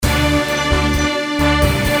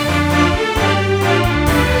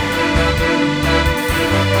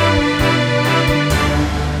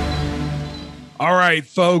right,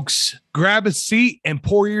 folks, grab a seat and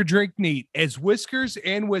pour your drink neat as Whiskers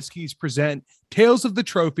and Whiskeys present Tales of the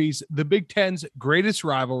Trophies, the Big Ten's greatest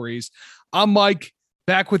rivalries. I'm Mike,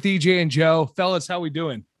 back with EJ and Joe. Fellas, how we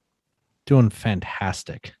doing? Doing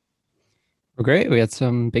fantastic. Well, great. We had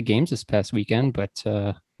some big games this past weekend, but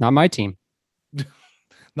not my team.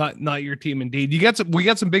 Not your team, indeed. We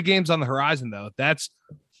got some big games on the horizon, though. That's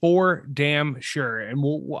for damn sure. And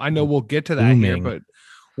I know we'll get to that here, but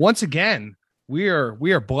once again, we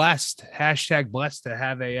are blessed. #blessed to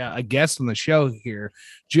have a guest on the show here.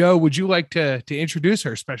 Joe, would you like to introduce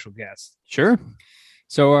our special guest? Sure.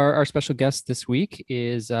 So our special guest this week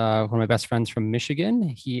is one of my best friends from Michigan.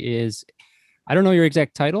 He is, I don't know your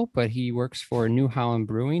exact title, but he works for New Holland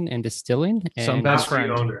Brewing and Distilling. And Some best friend.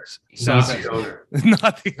 Not the owner.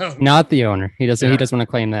 Not the owner. Not the owner. He doesn't want to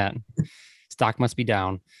claim that. Stock must be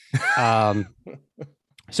down.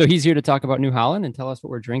 So he's here to talk about New Holland and tell us what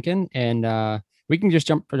we're drinking. And we can just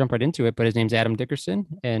jump right into it. But his name's Adam Dickerson.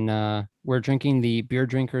 And we're drinking the Beer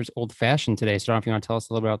Drinkers Old Fashioned today. So I don't know if you want to tell us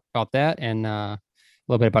a little bit about that and a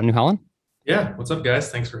little bit about New Holland. Yeah. What's up, guys?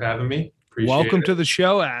 Thanks for having me. Appreciate Welcome it. to the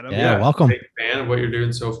show, Adam. Yeah, welcome. Big fan of what you're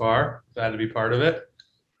doing so far. Glad to be part of it.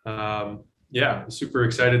 Super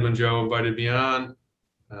excited when Joe invited me on.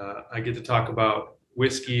 I get to talk about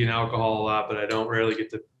whiskey and alcohol a lot, but I don't rarely get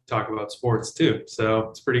to talk about sports too. So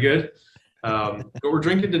it's pretty good. What we're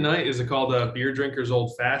drinking tonight is called a Beer Drinkers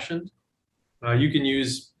Old Fashioned. You can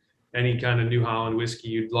use any kind of New Holland whiskey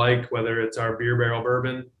you'd like, whether it's our beer barrel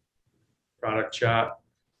bourbon, product shot,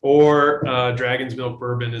 or Dragon's Milk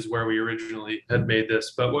Bourbon is where we originally had made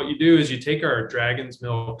this. But what you do is you take our Dragon's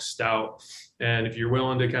Milk Stout, and if you're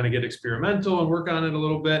willing to kind of get experimental and work on it a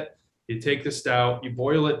little bit, you take the stout, you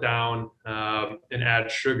boil it down and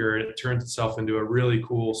add sugar, and it turns itself into a really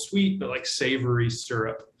cool, sweet, but like savory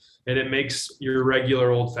syrup. And it makes your regular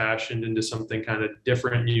old fashioned into something kind of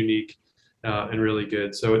different and unique and really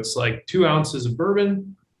good. So it's like 2 ounces of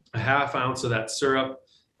bourbon, a half ounce of that syrup,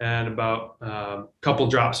 and about a couple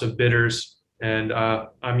drops of bitters. And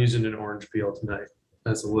I'm using an orange peel tonight.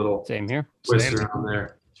 That's a little Same here. twist around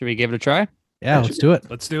there. Should we give it a try? Yeah, let's do it.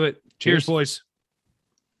 Let's do it. Cheers, boys.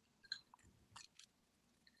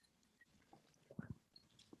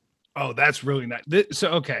 Oh, that's really nice.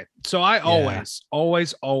 So I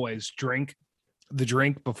always drink the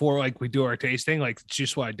drink before like we do our tasting. Like it's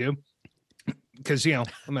just what I do. Because,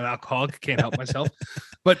 I'm an alcoholic, can't help myself.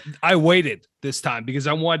 But I waited this time because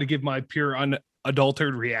I wanted to give my pure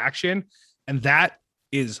unadulterated reaction. And that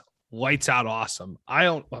is lights out awesome.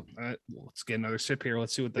 Let's get another sip here.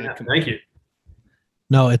 Let's see what Thank you.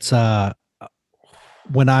 No, it's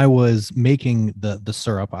when I was making the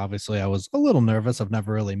syrup, obviously I was a little nervous. I've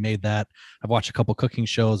never really made that. I've watched a couple cooking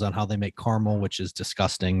shows on how they make caramel, which is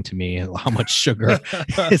disgusting to me, how much sugar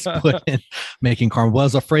is put in making caramel. Well, I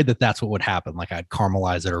was afraid that that's what would happen. Like I'd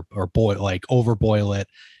caramelize it or overboil it.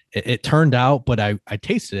 It turned out, but I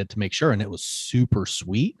tasted it to make sure, and it was super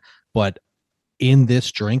sweet. But in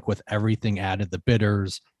this drink with everything added, the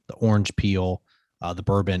bitters, the orange peel, the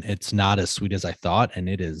bourbon, it's not as sweet as I thought, and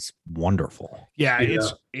it is wonderful. Yeah.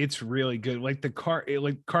 It's really good. Like the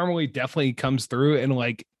caramely definitely comes through,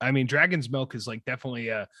 and Dragon's Milk is like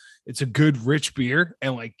definitely it's a good rich beer,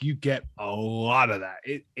 and like you get a lot of that.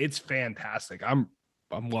 It's fantastic. I'm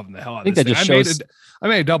loving the hell out of this. I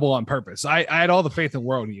made a double on purpose. I had all the faith in the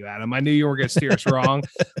world in you, Adam. I knew you were going to steer us wrong.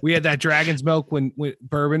 We had that Dragon's Milk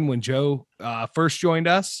bourbon when Joe first joined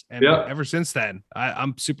us, and ever since then,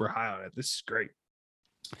 I'm super high on it. This is great.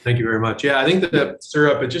 Thank you very much. Yeah, I think that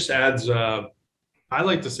syrup, it just adds, I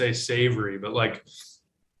like to say savory, but like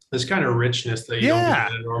this kind of richness that you don't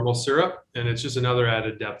get in a normal syrup. And it's just another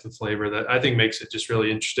added depth of flavor that I think makes it just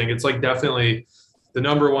really interesting. It's like definitely the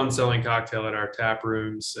 #1 selling cocktail at our tap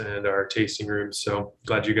rooms and our tasting rooms. So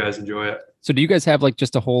glad you guys enjoy it. So do you guys have like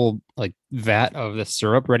just a whole like vat of the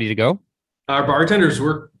syrup ready to go? Our bartenders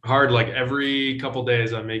work hard, like every couple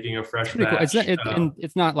days on making a fresh batch. Cool.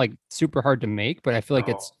 It's not like super hard to make, but I feel like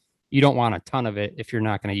you don't want a ton of it if you're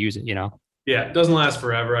not going to use it, Yeah, it doesn't last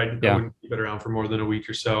forever. I wouldn't keep it around for more than a week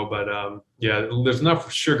or so, but there's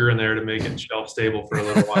enough sugar in there to make it shelf stable for a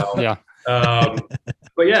little while. Yeah.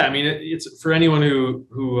 But yeah, I mean, it's for anyone who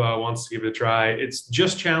wants to give it a try. It's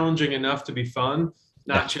just challenging enough to be fun,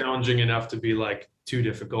 not challenging enough to be like too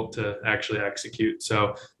difficult to actually execute.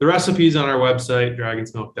 So the recipe's on our website,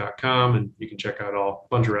 dragonsmilk.com, and you can check out a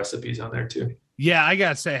bunch of recipes on there too. Yeah, I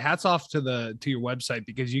gotta say, hats off to your website,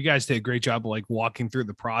 because you guys did a great job of like walking through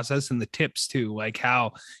the process and the tips too, like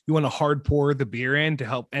how you want to hard pour the beer in to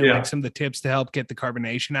help, and like some of the tips to help get the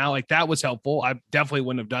carbonation out. Like that was helpful. I definitely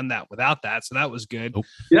wouldn't have done that without that. So that was good. Nope.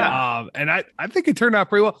 Yeah. And I think it turned out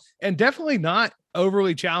pretty well, and definitely not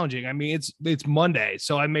overly challenging. I mean, it's Monday,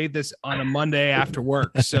 so I made this on a Monday after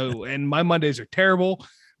work. So, and my Mondays are terrible,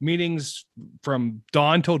 meetings from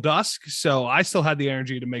dawn till dusk. So I still had the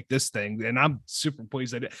energy to make this thing, and I'm super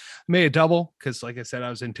pleased I did. Made a double because, like I said, I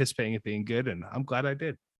was anticipating it being good, and I'm glad I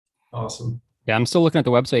did. Awesome. Yeah, I'm still looking at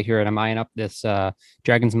the website here, and I'm eyeing up this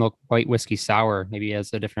Dragon's Milk White Whiskey Sour. Maybe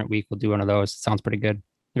as a different week, we'll do one of those. It sounds pretty good.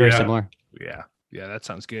 Very similar. Yeah, that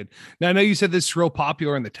sounds good. Now, I know you said this is real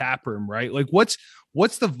popular in the tap room, right? Like, what's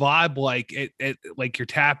the vibe like at like your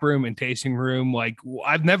tap room and tasting room? Like,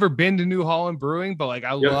 I've never been to New Holland Brewing, but like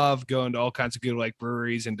I love going to all kinds of good like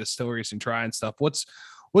breweries and distilleries and trying stuff. What's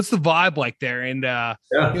the vibe like there? And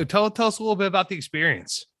tell us a little bit about the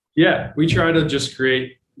experience. Yeah, we try to just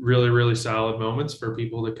create really, really solid moments for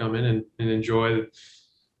people to come in and enjoy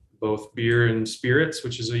both beer and spirits,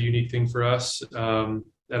 which is a unique thing for us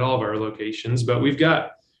at all of our locations. But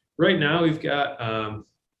right now we've got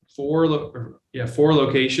 4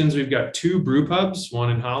 locations. We've got 2 brew pubs,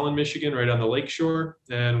 one in Holland, Michigan, right on the lakeshore,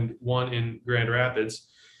 and one in Grand Rapids.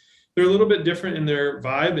 They're a little bit different in their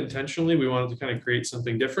vibe. Intentionally, we wanted to kind of create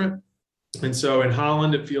something different. And so in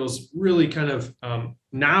Holland, it feels really kind of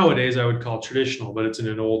nowadays I would call traditional, but it's in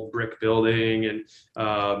an old brick building, and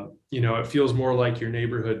it feels more like your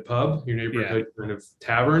neighborhood pub, your neighborhood kind of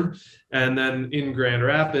tavern. And then in Grand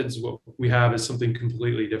Rapids, what we have is something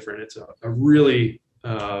completely different. It's a really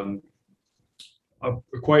a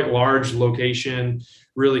quite large location,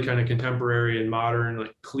 really kind of contemporary and modern,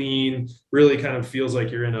 like clean, really kind of feels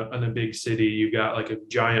like you're in a big city. You got like a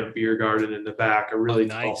giant beer garden in the back, a really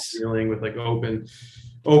tall ceiling with like open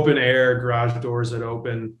air, garage doors that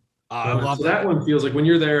open. I love so that one feels like when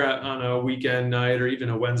you're there on a weekend night or even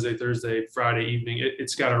a Wednesday, Thursday, Friday evening,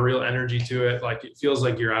 it's got a real energy to it. Like it feels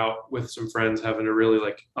like you're out with some friends having a really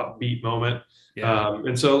like upbeat moment.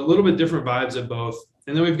 And so a little bit different vibes at both.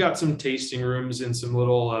 And then we've got some tasting rooms in some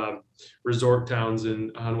little resort towns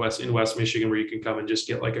in West Michigan where you can come and just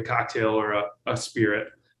get like a cocktail or a spirit,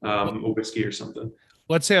 a whiskey or something.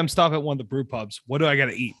 Let's say I'm stopping at one of the brew pubs. What do I got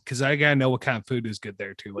to eat? Because I gotta know what kind of food is good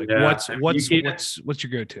there too. Like what's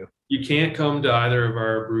your go-to? You can't come to either of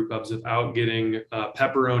our brew pubs without getting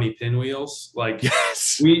pepperoni pinwheels. Like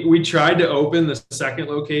we tried to open the second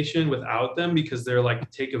location without them because they're like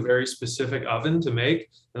take a very specific oven to make,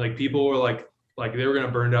 and like people were like they were going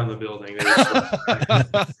to burn down the building.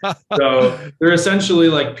 So they're essentially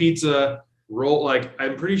like pizza roll. Like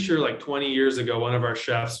I'm pretty sure like 20 years ago, one of our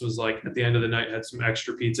chefs was like at the end of the night had some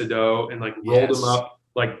extra pizza dough and like rolled them up.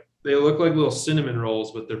 Like they look like little cinnamon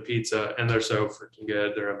rolls, but they're pizza, and they're so freaking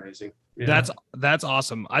good. They're amazing. Yeah. That's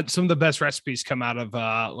awesome. Some of the best recipes come out of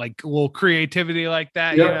like a little creativity like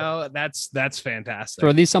that. Yep. That's fantastic. So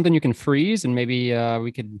are these something you can freeze and maybe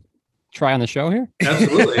we could try on the show here?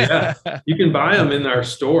 Absolutely. Yeah. You can buy them in our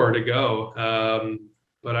store to go.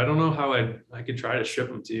 But I don't know how I could try to ship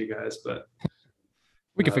them to you guys, but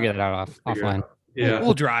we can figure that out offline. Yeah.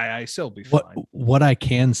 We'll dry ice. It'll be fine. What I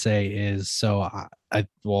can say is, so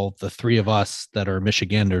the 3 of us that are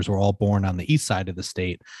Michiganders were all born on the east side of the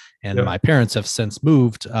state, and my parents have since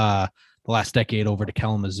moved the last decade over to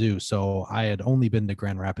Kalamazoo. So I had only been to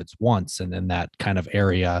Grand Rapids once, and in that kind of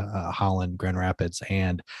area, Holland, Grand Rapids,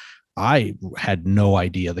 and I had no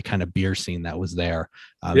idea the kind of beer scene that was there.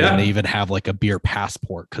 And they even have like a beer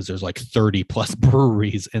passport because there's like 30 plus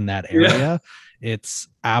breweries in that area. Yeah. It's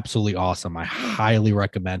absolutely awesome. I highly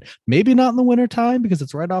recommend. Maybe not in the wintertime because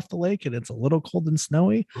it's right off the lake and it's a little cold and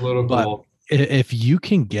snowy. But if you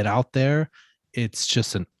can get out there, it's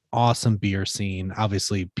just an awesome beer scene.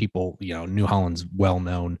 Obviously, people, New Holland's well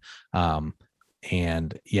known.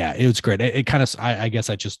 And yeah, it was great. It kind of, I guess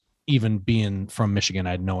I just, even being from Michigan,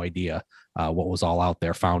 I had no idea what was all out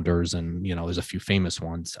there. Founders and there's a few famous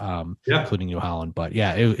ones, including New Holland. But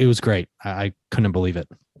yeah, it was great. I couldn't believe it.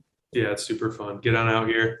 Yeah, it's super fun. Get on out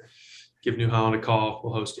here, give New Holland a call.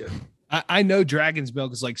 We'll host you. I know Dragon's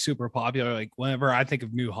Milk is like super popular. Like whenever I think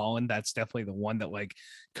of New Holland, that's definitely the one that like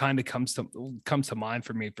kind of comes to mind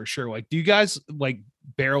for me for sure. Like, do you guys like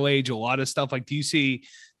barrel age a lot of stuff? Like, do you see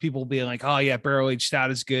people being like, oh yeah, barrel aged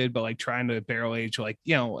stout is good, but like trying to barrel age like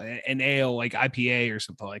an ale like IPA or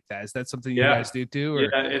something like that? Is that something you guys do too? Or?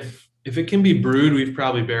 Yeah, if it can be brewed, we've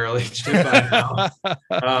probably barrel aged it by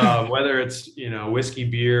now. Whether it's whiskey,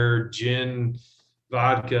 beer, gin,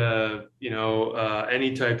 vodka,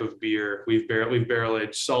 any type of beer. We've barrel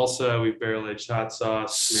aged salsa, we've barrel aged hot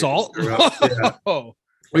sauce, maple Salt. syrup. Yeah. Oh,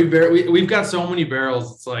 We've got so many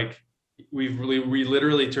barrels. It's like we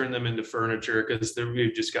literally turn them into furniture because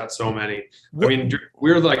we've just got so many. I mean,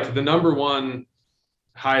 we're like the number one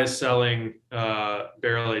highest selling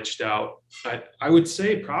barrel aged stout. I would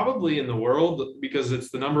say probably in the world because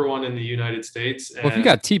it's the number one in the United States. Well, if you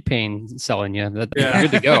got T-Pain selling you, that's Yeah.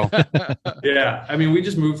 good to go. Yeah, I mean, we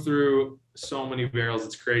just moved through so many barrels.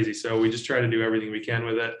 It's crazy. So we just try to do everything we can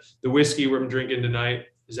with it. The whiskey we're drinking tonight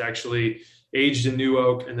is actually aged in new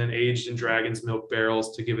oak and then aged in dragon's milk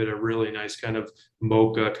barrels to give it a really nice kind of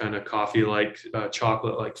mocha, kind of coffee-like,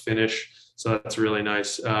 chocolate-like finish. So that's really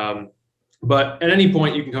nice. But at any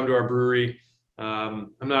point, you can come to our brewery.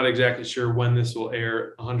 I'm not exactly sure when this will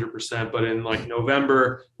air 100%, but in like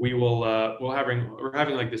November, we're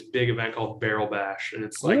having like this big event called Barrel Bash, and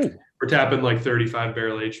it's like we're tapping like 35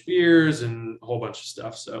 barrel aged beers and a whole bunch of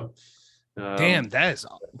stuff. So, damn, that is.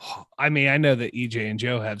 I mean, I know that EJ and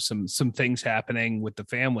Joe have some things happening with the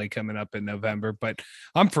family coming up in November, but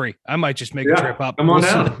I'm free. I might just make a trip up. Come on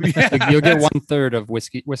out. You'll get 1/3 of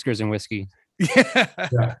Whiskers and Whiskey.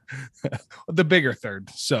 Yeah. The bigger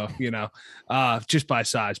third. So, just by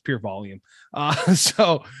size, pure volume.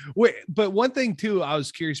 But one thing too, I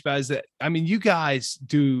was curious about is that, I mean, you guys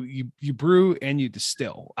you brew and you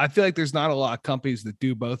distill. I feel like there's not a lot of companies that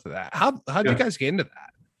do both of that. How'd you guys get into that?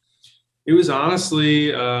 It was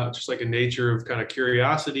honestly just like a nature of kind of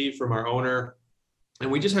curiosity from our owner.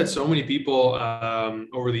 And we just had so many people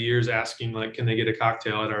over the years asking, like, can they get a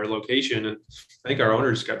cocktail at our location? And I think our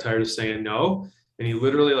owner just got tired of saying no. And he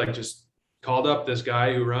literally like just called up this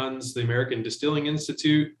guy who runs the American Distilling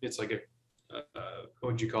Institute. It's like what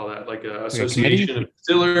would you call that? Like a association of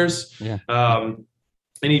distillers. Yeah.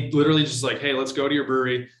 And he literally just like, hey, let's go to your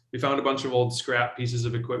brewery. We found a bunch of old scrap pieces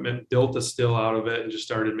of equipment, built a still out of it, and just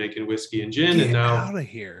started making whiskey and gin. Get and now out of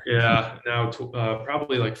here. Yeah. Now,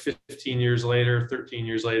 probably like 15 years later, 13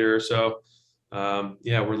 years later or so.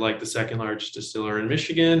 We're like the second largest distiller in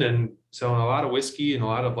Michigan and selling a lot of whiskey and a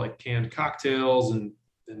lot of like canned cocktails and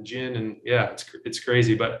gin. And yeah, it's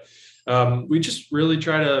crazy. But we just really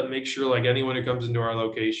try to make sure like anyone who comes into our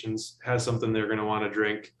locations has something they're going to want to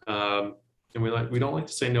drink. And we don't like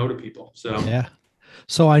to say no to people. So yeah.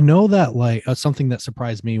 So I know that like something that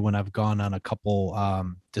surprised me when I've gone on a couple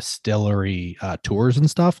distillery tours and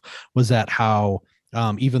stuff was that how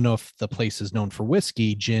even though if the place is known for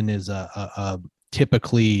whiskey, gin is a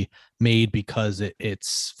typically made because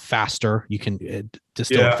it's faster. You can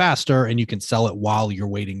distill it faster and you can sell it while you're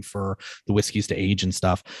waiting for the whiskeys to age and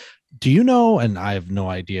stuff. Do you know, and I have no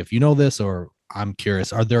idea if you know this or I'm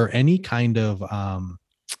curious, are there any kind of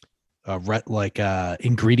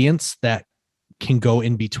ingredients that can go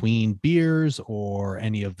in between beers or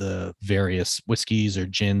any of the various whiskeys or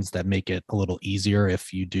gins that make it a little easier?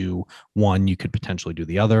 If you do one, you could potentially do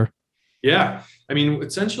the other. Yeah. I mean,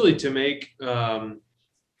 essentially to make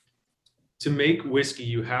whiskey,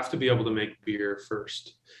 you have to be able to make beer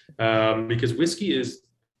first, because whiskey is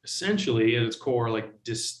essentially at its core, like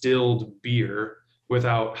distilled beer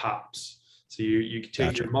without hops. So you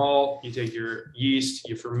take your malt, you take your yeast,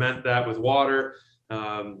 you ferment that with water,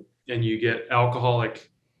 and you get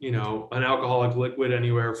alcoholic, an alcoholic liquid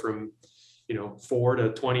anywhere from, 4 to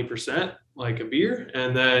 20%, like a beer.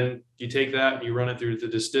 And then you take that and you run it through the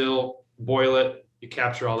distill, boil it, you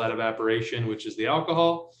capture all that evaporation, which is the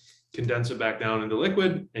alcohol, condense it back down into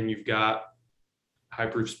liquid, and you've got high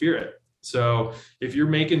proof spirit. So if you're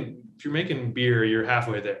making beer, you're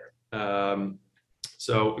halfway there.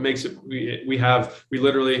 So it makes it, we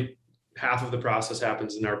literally half of the process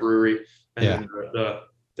happens in our brewery, and then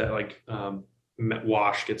that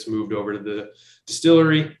wash gets moved over to the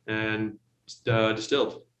distillery and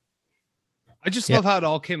distilled. I just love how it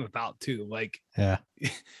all came about too. Like,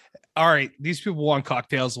 all right, these people want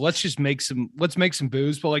cocktails. Let's make some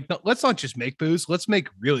booze, but like, no, let's not just make booze. Let's make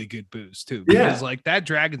really good booze too. Because like that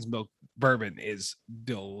Dragon's Milk bourbon is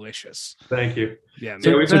delicious. Thank you. Yeah.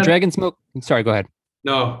 So Dragon's Milk. Sorry, go ahead.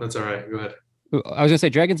 No, that's all right. Go ahead. I was gonna say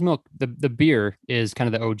Dragon's Milk. The beer is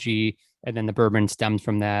kind of the OG, and then the bourbon stems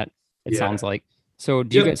from that. It sounds like. So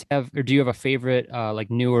do you guys have, or do you have a favorite like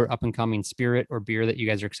newer up and coming spirit or beer that you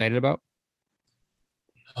guys are excited about?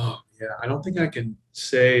 Oh yeah, I don't think I can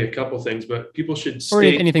say a couple things, but people should. Or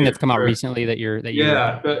anything that's come out recently that you're.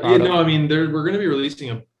 I mean, we're going to be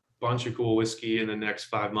releasing a bunch of cool whiskey in the next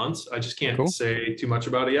 5 months. I just can't say too much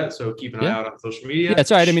about it yet, so keep an eye out on social media. Yeah,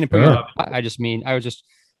 sorry, I didn't mean to put you. I was just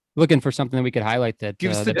looking for something that we could highlight that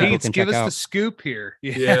Give us the that people deets. can Give check us out. the scoop here.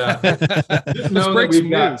 Yeah. Just know that break we've some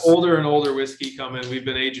got news. older and older whiskey coming. We've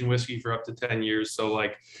been aging whiskey for up to 10 years. So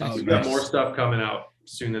like Oh, we've got nice. more stuff coming out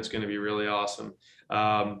soon that's going to be really awesome.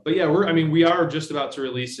 But yeah, we are just about to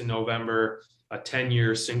release in November a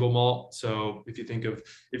 10-year single malt. So if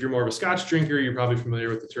you're more of a Scotch drinker, you're probably familiar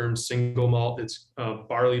with the term single malt. It's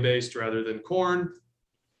barley based rather than corn.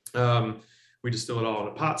 We distill it all in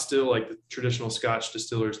a pot still, like the traditional Scotch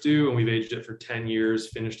distillers do, and we've aged it for 10 years,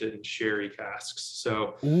 finished it in sherry casks.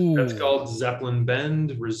 So that's called Zeppelin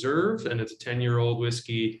Bend Reserve, and it's a 10-year-old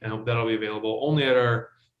whiskey, and that'll be available only at our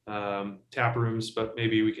tap rooms, but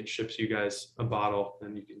maybe we can ship you guys a bottle,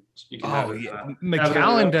 and you can have it,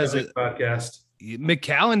 Macallan does it. Podcast.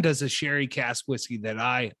 Macallan does a sherry cask whiskey that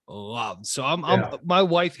I love. So Yeah. my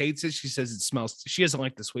wife hates it. She says it smells. She doesn't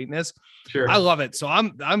like the sweetness. Sure. I love it. So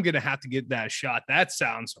I'm gonna have to get that shot. That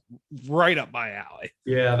sounds right up my alley.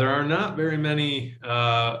 Yeah, there are not very many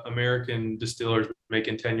American distillers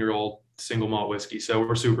making 10-year-old single malt whiskey, so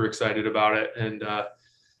we're super excited about it, and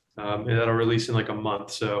that'll release in like a month.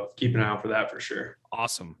 So keep an eye out for that for sure.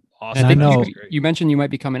 Awesome. And I think know- you mentioned you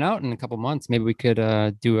might be coming out in a couple months. Maybe we could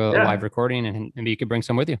do a Yeah. live recording, and maybe you could bring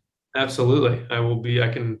some with you. Absolutely, I will be. I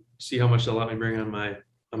can see how much they'll let me bring on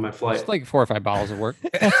my flight. Just like 4 or 5 bottles of work.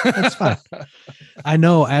 That's fine. I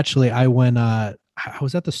know. Actually, I went. I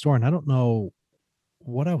was at the store, and I don't know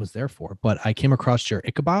what I was there for, but I came across your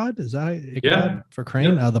Ichabod. Is that Ichabod Yeah. for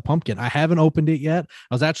Crane? Yeah. The pumpkin. I haven't opened it yet.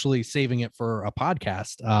 I was actually saving it for a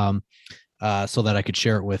podcast. So that I could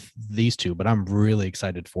share it with these two, but I'm really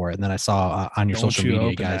excited for it. And then I saw on your social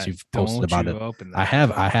media, guys, you've posted about it. I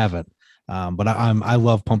haven't. But I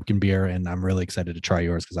love pumpkin beer, and I'm really excited to try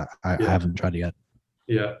yours because I haven't tried it yet.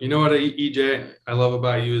 Yeah, you know what, EJ, I love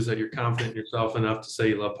about you is that you're confident in yourself enough to say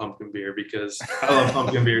you love pumpkin beer, because I love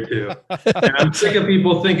pumpkin beer too. And I'm sick of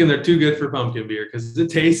people thinking they're too good for pumpkin beer because it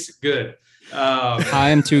tastes good. I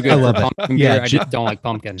am too good I for love it. pumpkin Yeah, beer. I just don't like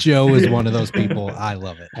pumpkin. Joe is one of those people. I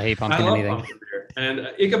love it. I hate I pumpkin love anything. pumpkin beer. And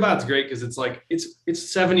Ichabod's great because it's like it's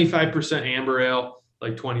 75% amber ale,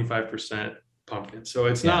 like 25% pumpkin. So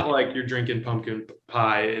it's not like you're drinking pumpkin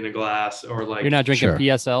pie in a glass, or like You're not drinking Sure.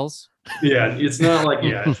 PSLs. yeah, it's not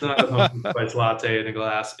a pumpkin spice latte in a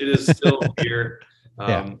glass. It is still beer.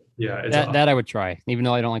 It's That I would try, even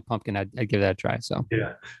though I don't like pumpkin. I'd give that a try. So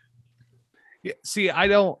yeah. Yeah, see, I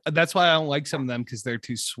don't. That's why I don't like some of them, because they're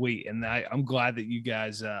too sweet. And I'm glad that you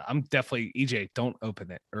guys. I'm definitely EJ. Don't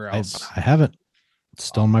open it, or else. I haven't. It's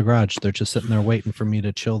still in my garage. They're just sitting there waiting for me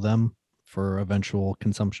to chill them for eventual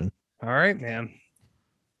consumption. All right, man.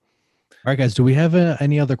 All right, guys. Do we have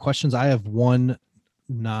any other questions? I have one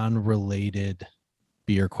non-related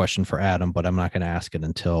beer question for Adam, but I'm not going to ask it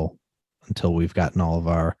until we've gotten all of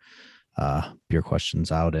our beer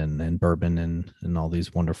questions out and bourbon and all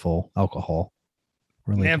these wonderful alcohol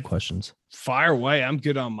related Man, questions. Fire away. I'm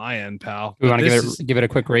good on my end, pal. we want But to this is- give it a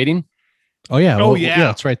quick rating. Oh yeah. Oh, well, yeah.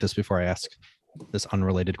 Let's write this before I ask this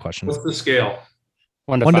unrelated question. What's the scale?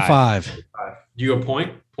 1 to 1 to 5. 5. 5. Do you a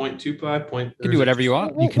point? 0.25? Point? You can do whatever you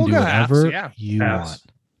want. You can do go whatever halves, yeah. you Halves. want.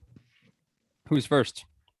 Who's first?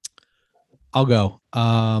 I'll go.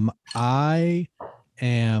 I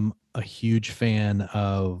am a huge fan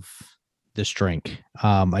of this drink.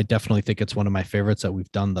 I definitely think it's one of my favorites that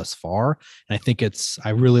we've done thus far. And I think I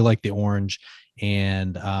really like the orange.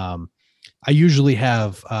 And I usually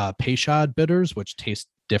have Peychaud bitters, which taste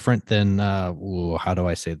different than, how do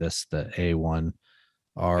I say this? The A1.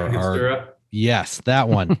 Angostura? Yes, that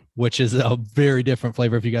one, which is a very different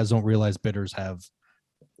flavor. If you guys don't realize, bitters have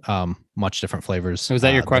much different flavors. Was that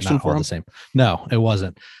your they're question not for all him? the same? No, it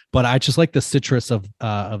wasn't. But I just like the citrus of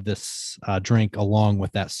this drink, along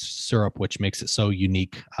with that syrup, which makes it so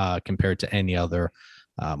unique compared to any other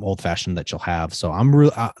old fashioned that you'll have. So I'm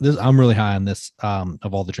really high on this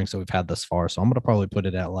of all the drinks that we've had thus far. So I'm gonna probably put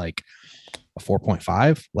it at like a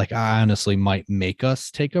 4.5. Like, I honestly might make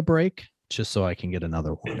us take a break just so I can get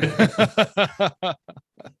another one.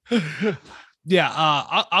 Yeah,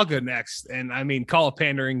 I'll go next. And I mean, call it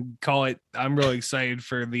pandering, call it. I'm really excited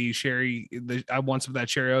for the sherry. I want some of that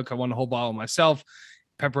sherry oak. I want a whole bottle myself.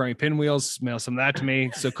 Pepperoni pinwheels, mail some of that to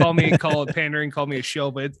me. So call it pandering, call me a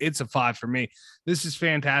shill, but it's a 5 for me. This is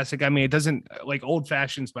fantastic. I mean, it doesn't, like, old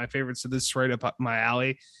fashioned's my favorite, so this is right up my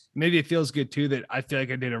alley. Maybe it feels good too that I feel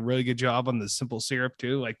like I did a really good job on the simple syrup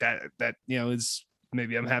too. Like that is,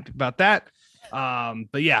 maybe I'm happy about that.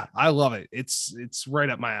 But yeah, I love it. It's right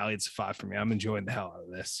up my alley. It's a 5 for me. I'm enjoying the hell out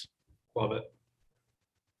of this. Love it.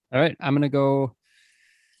 All right, I'm gonna go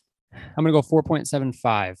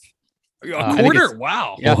 4.75. A I think quarter. it's-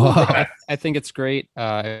 Wow. Yeah, Wow. I think it's great.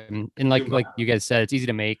 And like you guys said, it's easy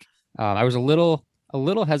to make. I was a little a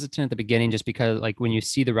little hesitant at the beginning just because like when you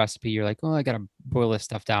see the recipe, you're like, oh, I gotta boil this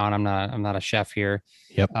stuff down. I'm not a chef here.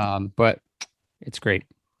 Yep. But it's great.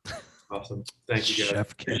 Awesome. Thank you, guys.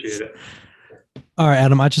 Chef Appreciate kiss. it. All right,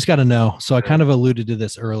 Adam, I just got to know. So I kind of alluded to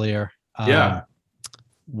this earlier. Yeah.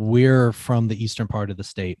 We're from the eastern part of the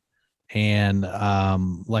state. And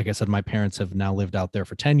like I said, my parents have now lived out there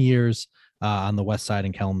for 10 years on the west side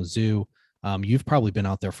in Kalamazoo. You've probably been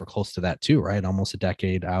out there for close to that too, right? Almost a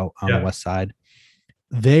decade out on the west side.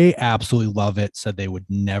 They absolutely love it. Said they would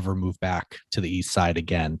never move back to the east side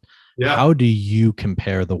again. Yeah. How do you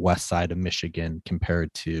compare the west side of Michigan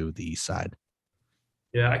compared to the east side?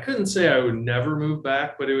 Yeah, I couldn't say I would never move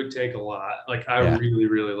back, but it would take a lot. Like I really,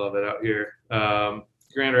 really love it out here.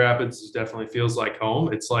 Grand Rapids definitely feels like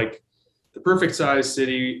home. It's like the perfect size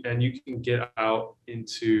city, and you can get out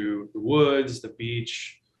into the woods, the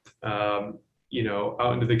beach, you know,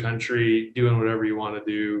 out into the country, doing whatever you want to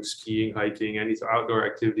do, skiing, hiking, any outdoor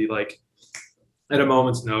activity, like at a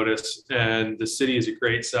moment's notice. And the city is a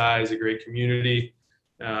great size, a great community.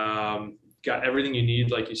 Got everything you need,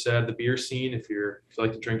 like you said, the beer scene, if you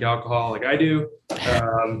like to drink alcohol like I do,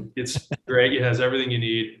 it's great. It has everything you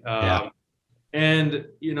need. And,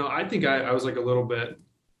 you know, I think I was like a little bit,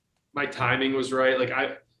 my timing was right. Like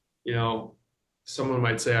you know, someone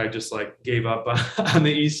might say I just like gave up on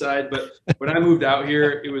the east side, but when I moved out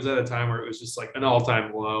here, it was at a time where it was just like an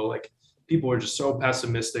all-time low. Like people were just so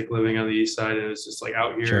pessimistic living on the east side, and it's just like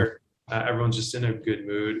out here, everyone's just in a good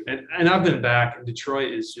mood. And I've been back, and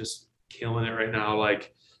Detroit is just killing it right now.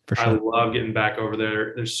 Like I love getting back over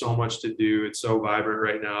there. There's so much to do. It's so vibrant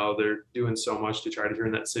right now. They're doing so much to try to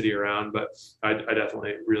turn that city around, but I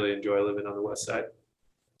definitely really enjoy living on the west side.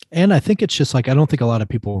 And I think it's just like, I don't think a lot of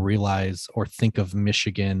people realize or think of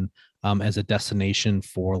Michigan as a destination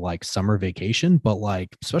for like summer vacation, but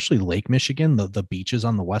like, especially Lake Michigan, the beaches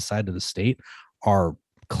on the west side of the state are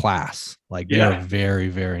class. Like they are very,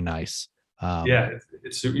 very nice.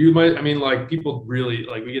 It's you might, I mean, like people really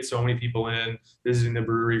like, we get so many people in visiting the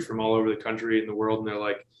brewery from all over the country and the world, and they're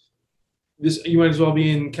like, this, you might as well be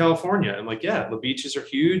in California. And like, yeah, the beaches are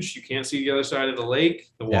huge. You can't see the other side of the lake.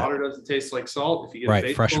 The water doesn't taste like salt if you get a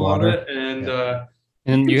face fresh full water. Of it.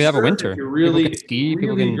 And you have a winter. If you're really, people can ski, really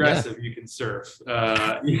people can, aggressive, you can surf.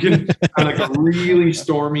 You can on like a really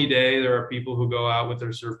stormy day. There are people who go out with their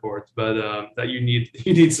surfboards, but that you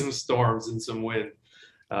need some storms and some wind.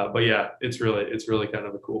 But yeah, it's really kind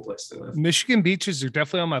of a cool place to live. Michigan beaches are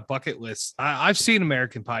definitely on my bucket list. I've seen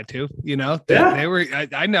American Pie too. You know, they were.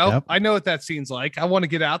 I know what that scene's like. I want to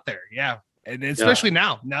get out there. Yeah, and especially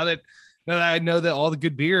now that I know that all the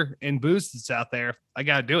good beer and booze that's out there, I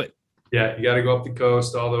gotta do it. Yeah, you got to go up the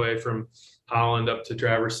coast all the way from Holland up to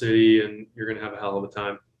Traverse City, and you're gonna have a hell of a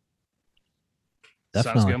time.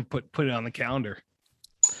 Definitely. So I was gonna put it on the calendar.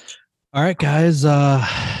 All right, guys.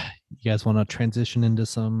 You guys want to transition into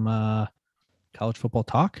some college football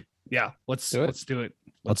talk? Yeah, let's do it.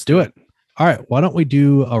 Let's do it. All right. Why don't we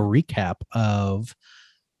do a recap of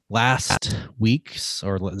last week's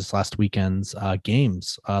or this last weekend's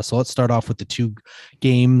games? So let's start off with the two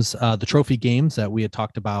games, the trophy games that we had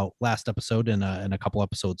talked about last episode and a couple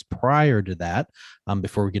episodes prior to that,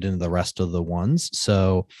 before we get into the rest of the ones.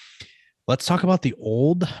 So let's talk about the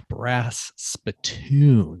Old Brass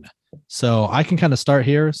Spittoon. So I can kind of start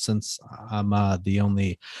here since I'm the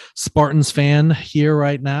only Spartans fan here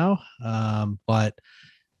right now. But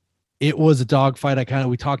it was a dogfight.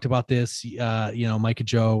 We talked about this. Mike and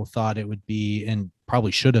Joe thought it would be, and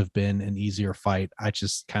probably should have been, an easier fight. I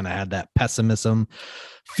just kind of had that pessimism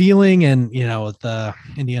feeling, and with the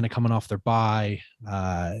Indiana coming off their bye,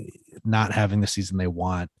 not having the season they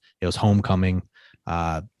want, it was homecoming.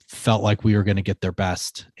 Felt like we were going to get their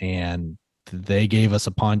best, and they gave us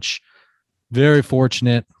a punch. Very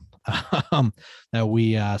fortunate that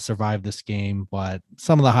we survived this game. But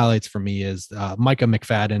some of the highlights for me is Micah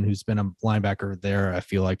McFadden, who's been a linebacker there, I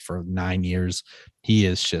feel like, for 9 years. He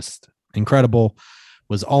is just incredible.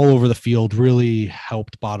 Was all over the field, really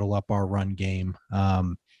helped bottle up our run game.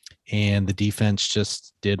 And the defense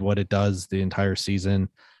just did what it does the entire season,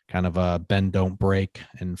 kind of a bend, don't break,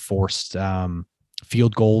 and forced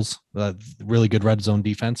field goals, really good red zone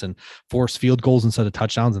defense, and forced field goals instead of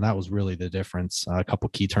touchdowns. And that was really the difference. A couple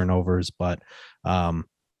key turnovers, but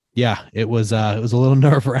it was a little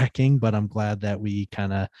nerve wracking, but I'm glad that we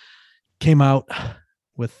kind of came out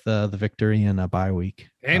with the victory in a bye week.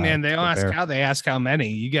 Hey man, they don't ask how, they ask how many.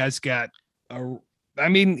 You guys got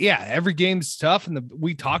every game's tough, and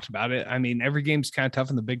we talked about it. I mean, every game's kind of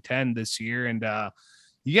tough in the Big Ten this year, and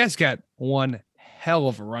you guys got one hell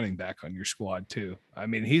of a running back on your squad too. I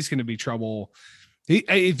mean, he's going to be trouble.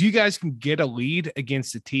 If you guys can get a lead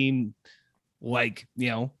against a team like,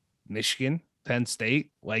 Michigan, Penn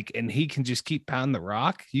State, like, and he can just keep pounding the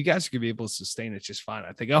rock, you guys are gonna be able to sustain it just fine.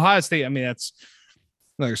 I think Ohio State, I mean, that's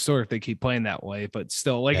another story if they keep playing that way, but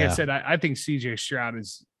still, like I said, I think CJ Stroud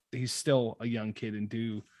he's still a young kid and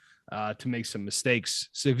due to make some mistakes.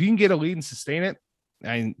 So if you can get a lead and sustain it,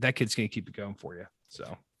 I mean, that kid's gonna keep it going for you.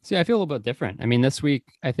 So see, I feel a little bit different. I mean, this week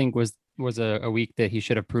I think was a week that he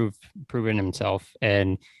should have proven himself,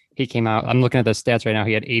 and he came out. I'm looking at the stats right now.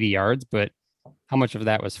 He had 80 yards, but how much of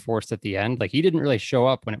that was forced at the end? Like, he didn't really show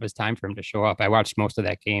up when it was time for him to show up. I watched most of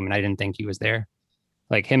that game and I didn't think he was there.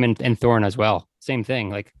 Like him and Thorne as well. Same thing.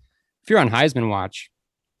 Like, if you're on Heisman watch,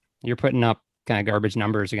 you're putting up kind of garbage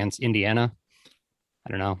numbers against Indiana. I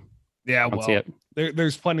don't know. Yeah, well,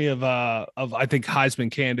 there's plenty of I think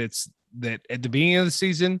Heisman candidates that at the beginning of the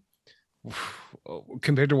season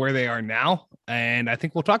compared to where they are now. And I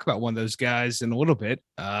think we'll talk about one of those guys in a little bit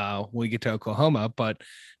when we get to Oklahoma, but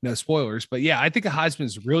no spoilers. But yeah, I think a Heisman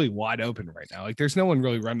is really wide open right now. Like, there's no one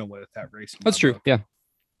really running with that race. That's true. Yeah.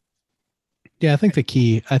 Yeah, I think the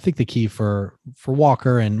key for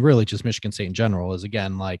Walker and really just Michigan State in general is,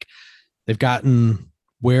 again, like, they've gotten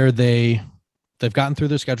through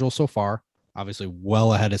their schedule so far, obviously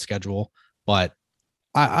well ahead of schedule, but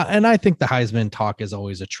I think the Heisman talk is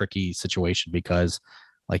always a tricky situation because,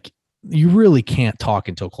 like, you really can't talk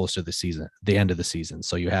until close to the end of the season.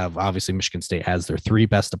 So you have, obviously, Michigan State has their 3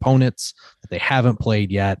 best opponents that they haven't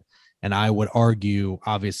played yet. And I would argue,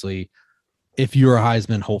 obviously, if you're a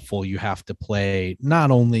Heisman hopeful, you have to play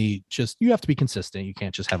not only you have to be consistent. You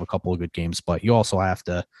can't just have a couple of good games, but you also have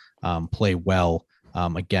to play well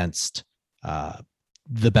against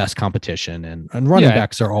the best competition, and running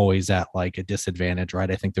backs are always at like a disadvantage,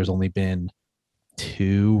 right? I think there's only been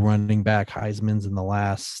 2 running back Heismans in the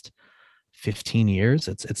last 15 years.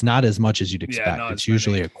 It's not as much as you'd expect. It's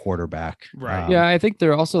usually a quarterback. Right. Yeah. I think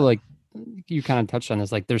they're also, like, you kind of touched on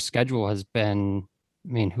this, like, their schedule has been,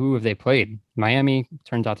 I mean, who have they played? Miami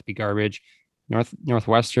turns out to be garbage.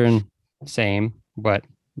 Northwestern, same, but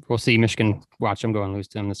we'll see. Michigan, watch them go and lose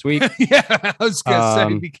to them this week. Yeah, I was gonna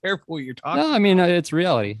say, be careful what you're talking. No, I mean, it's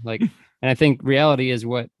reality. Like, and I think reality is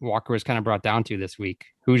what Walker was kind of brought down to this week.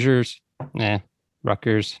 Hoosiers,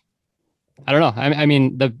 Rutgers. I don't know. I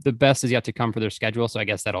mean, the best is yet to come for their schedule, so I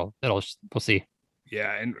guess that'll we'll see.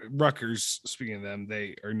 Yeah, and Rutgers, speaking of them,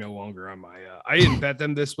 they are no longer on my. I didn't bet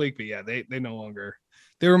them this week, but yeah, they no longer.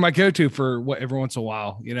 They were my go-to for every once in a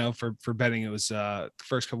while, for betting. It was the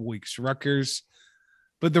first couple weeks. Rutgers.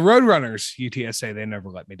 But the Roadrunners, UTSA, they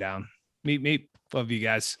never let me down. Meet. Love you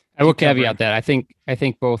guys. I will caveat that. I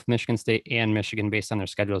think both Michigan State and Michigan, based on their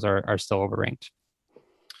schedules, are still overranked.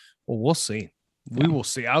 Well, we'll see. We will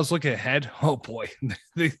see. I was looking ahead. Oh boy,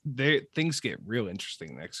 things get real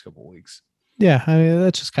interesting the next couple of weeks. Yeah, I mean,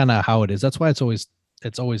 that's just kind of how it is. That's why it's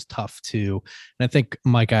always tough to, and I think,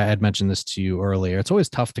 Mike, I had mentioned this to you earlier. It's always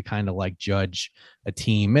tough to kind of like judge a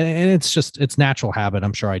team, and it's natural habit.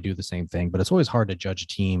 I'm sure I do the same thing, but it's always hard to judge a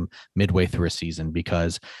team midway through a season,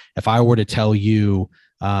 because if I were to tell you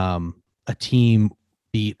a team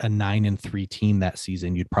beat a 9-3 team that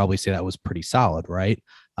season, you'd probably say that was pretty solid, right?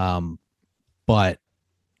 But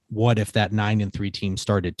what if that 9-3 team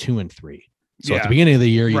started 2-3? So at the beginning of the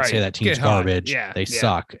year, you'd say that team's garbage. They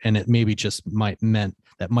suck. And it maybe just might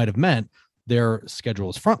have meant their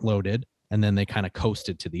schedule is front loaded, and then they kind of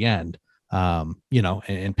coasted to the end,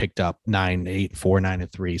 and picked up 9-8,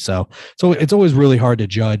 4-9-3. So it's always really hard to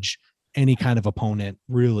judge any kind of opponent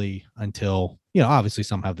really until, obviously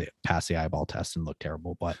some have the pass the eyeball test and look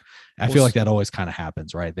terrible, but I feel like that always kind of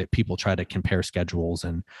happens, right? That people try to compare schedules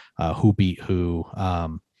and who beat who.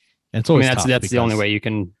 And it's always that's the only way you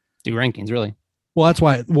can do rankings, really. Well, that's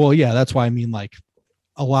why. Well, yeah, that's why. I mean, like,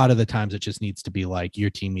 a lot of the times it just needs to be like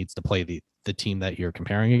your team needs to play the team that you're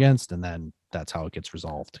comparing against, and then that's how it gets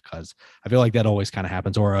resolved. Because I feel like that always kind of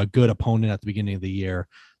happens, or a good opponent at the beginning of the year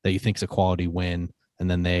that you think's a quality win, and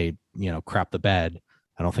then they crap the bed.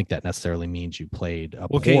 I don't think that necessarily means you played a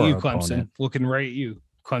look at you, Clemson. Opponent. Looking right at you.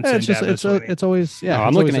 Yeah, it's always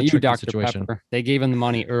I'm looking at you, Dr. Pepper. They gave him the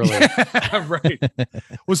money early. Right.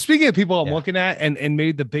 Well, speaking of people I'm looking at, and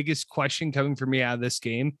maybe the biggest question coming for me out of this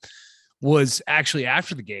game was actually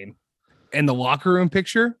after the game and the locker room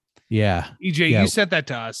picture. Yeah. EJ, you sent that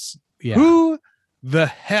to us. Yeah. Who the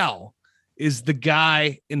hell is the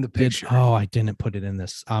guy in the picture? I didn't put it in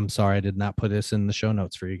this. I'm sorry. I did not put this in the show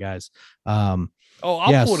notes for you guys. I'll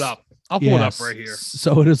pull it up. I'll pull it up right here.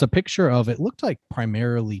 So it is a picture of, it looked like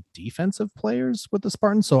primarily defensive players with the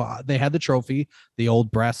Spartans. So they had the trophy, the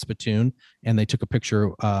old brass spittoon, and they took a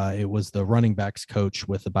picture. It was the running backs coach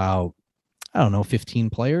with about I don't know, 15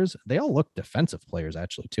 players. They all look defensive players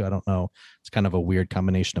actually too. I don't know. It's kind of a weird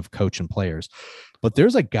combination of coach and players. But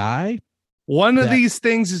there's a guy. One of these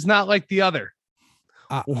things is not like the other.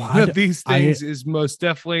 One of these things is most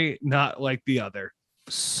definitely not like the other.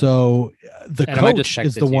 So the Adam, I just coach checked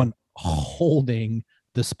is it the too. one holding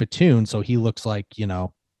the spittoon, so he looks like,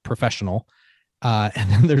 professional. And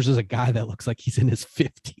then there's just a guy that looks like he's in his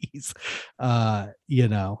 50s,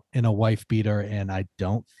 in a wife beater, and I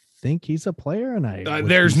don't think he's a player. And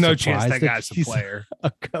there's no chance that guy's a player.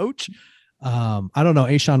 A coach. I don't know.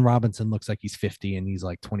 Ashawn Robinson looks like he's 50 and he's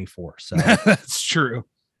like 24. So that's true.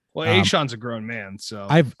 Well, Ashawn's a grown man, so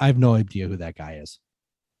I have no idea who that guy is.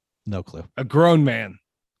 No clue. A grown man.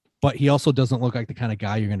 But he also doesn't look like the kind of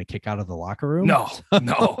guy you're going to kick out of the locker room. No,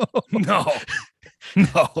 not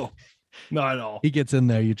at all. He gets in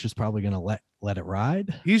there, you're just probably going to let it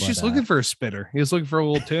ride. He's just looking for a spitter. He was looking for a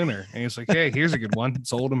little tuner, and he's like, "Hey, here's a good one.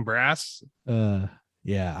 It's old and brass."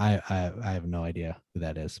 Yeah, I have no idea who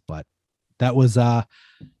that is, but that was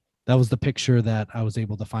the picture that I was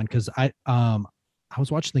able to find, because I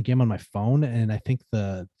was watching the game on my phone, and I think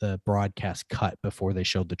the broadcast cut before they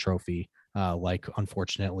showed the trophy. Like,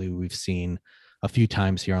 unfortunately, we've seen a few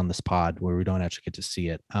times here on this pod where we don't actually get to see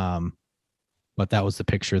it. But that was the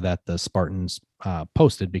picture that the Spartans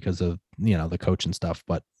posted because of, the coach and stuff,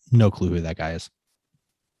 but no clue who that guy is.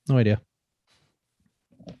 No idea.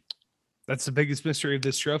 That's the biggest mystery of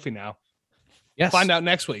this trophy now. Yes. Find out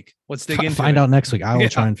next week. Let's dig into Find it. out next week. I will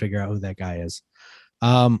try and figure out who that guy is.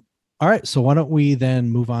 All right. So why don't we then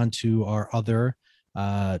move on to our other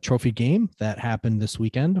trophy game that happened this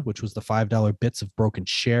weekend, which was the $5 Bits of Broken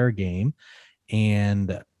Share game.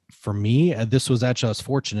 And for me, this was actually, I was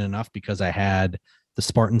fortunate enough because I had the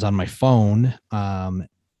Spartans on my phone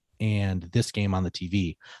and this game on the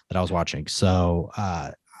TV that I was watching. So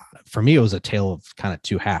for me, it was a tale of kind of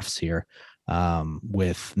two halves here,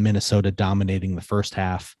 with Minnesota dominating the first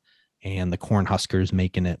half and the Cornhuskers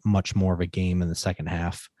making it much more of a game in the second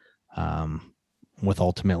half, with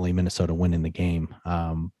ultimately Minnesota winning the game.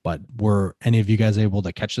 But were any of you guys able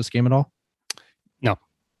to catch this game at all? No.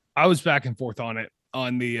 I was back and forth on it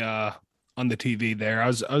on the TV there. I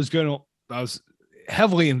was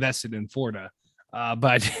heavily invested in Florida, but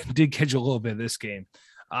I did catch a little bit of this game.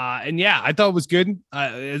 And yeah, I thought it was good.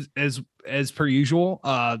 As per usual,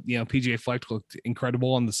 PJ Fleck looked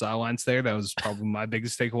incredible on the sidelines there. That was probably my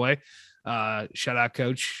biggest takeaway. Shout out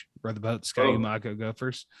coach, brother boat, Scotty Umago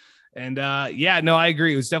Gophers. And I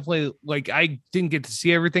agree. It was definitely, like, I didn't get to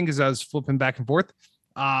see everything because I was flipping back and forth.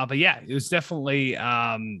 But yeah, it was definitely,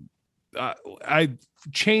 I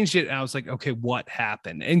changed it and I was like, okay, what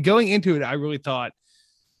happened? And going into it, I really thought,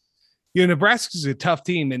 Nebraska's a tough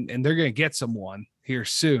team and they're going to get someone here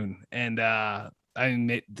soon. And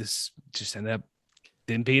this just ended up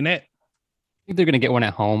didn't being it. I think they're going to get one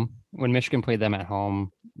at home. When Michigan played them at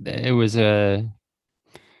home, it was I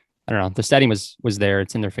don't know. The stadium was there.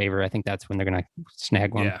 It's in their favor. I think that's when they're going to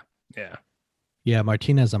snag one. Yeah.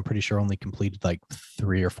 Martinez, I'm pretty sure, only completed like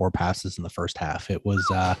 3 or 4 passes in the first half. It was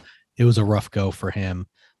a rough go for him.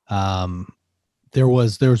 There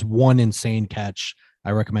was one insane catch.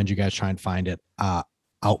 I recommend you guys try and find it.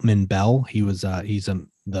 Outman Bell. He's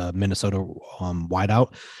the Minnesota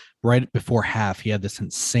wideout. Right before half, he had this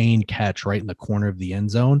insane catch right in the corner of the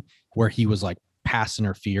end zone where he was like pass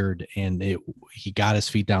interfered and he got his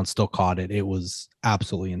feet down, still caught it. It was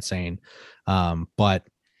absolutely insane. But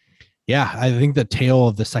yeah, I think the tail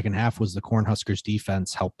of the second half was the Cornhuskers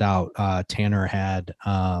defense helped out. Tanner had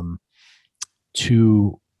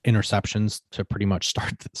 2 interceptions to pretty much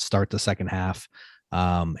start the second half.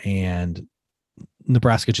 And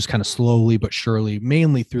Nebraska just kind of slowly but surely,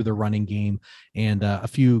 mainly through the running game and a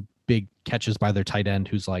few big catches by their tight end,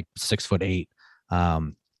 who's like 6'8",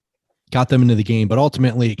 got them into the game. But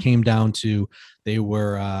ultimately it came down to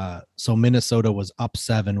so Minnesota was up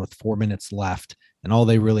 7 with 4 minutes left, and all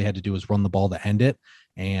they really had to do was run the ball to end it.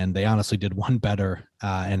 And they honestly did one better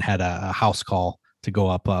and had a house call to go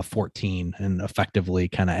up 14 and effectively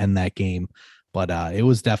kind of end that game. But it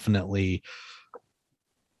was definitely,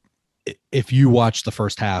 if you watched the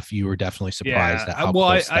first half, you were definitely surprised at how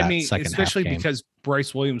close that second especially half came. because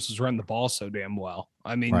Bryce Williams was running the ball so damn well.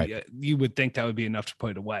 I mean, Right. You would think that would be enough to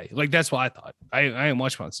put it away. Like, that's what I thought. I didn't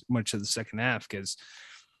watch much of the second half because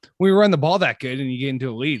we run the ball that good and you get into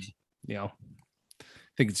a lead, I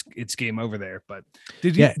think it's game over there. But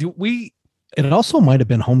did we? It also might have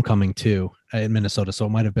been homecoming too in Minnesota, so it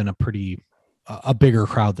might have been a bigger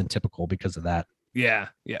crowd than typical because of that. Yeah.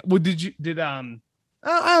 Well,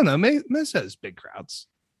 I don't know. Minnesota's big crowds.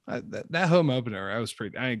 That home opener, I was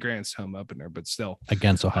pretty. I mean, Grant's home opener, but still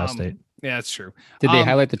against Ohio State. Yeah, that's true. Did they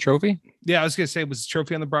highlight the trophy? Yeah, I was gonna say, was the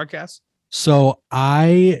trophy on the broadcast? So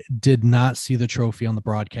I did not see the trophy on the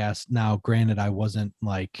broadcast. Now, granted, I wasn't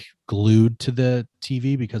like glued to the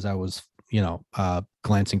TV because I was,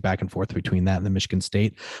 glancing back and forth between that and the Michigan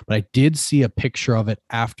State, but I did see a picture of it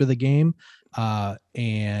after the game.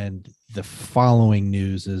 And the following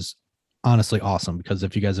news is honestly awesome, because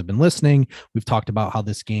if you guys have been listening, we've talked about how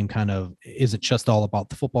this game kind of isn't just all about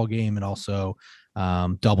the football game, and also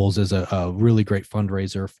doubles as a really great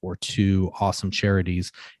fundraiser for two awesome charities.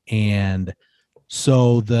 And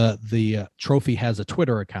so the trophy has a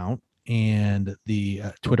Twitter account, and the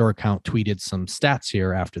Twitter account tweeted some stats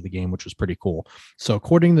here after the game, which was pretty cool. So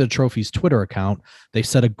according to the trophy's Twitter account, they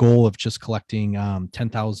set a goal of just collecting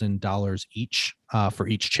 $10,000 each for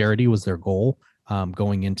each charity was their goal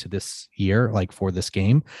going into this year, like for this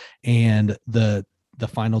game. And the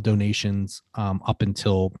final donations up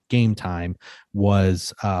until game time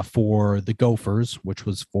was for the Gophers, which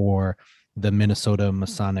was for the Minnesota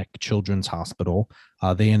Masonic Children's Hospital.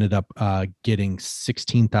 They ended up getting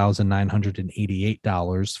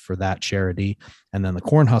 $16,988 for that charity. And then the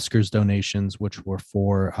Cornhuskers donations, which were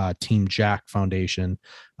for Team Jack Foundation,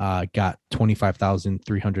 got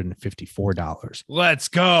 $25,354. Let's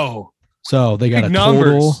go. So they got Big a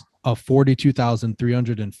numbers. total of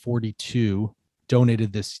 42,342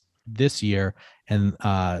 donated this year, and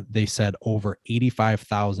they said over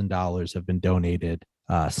 $85,000 have been donated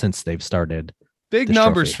since they've started. Big this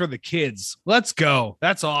numbers trophy. for the kids. Let's go.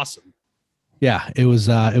 That's awesome. Yeah, it was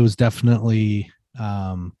definitely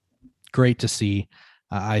great to see.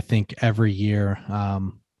 I think every year,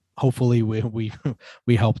 hopefully we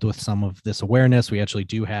helped with some of this awareness. We actually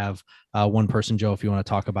do have one person, Joe, if you want to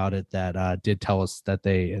talk about it, that did tell us that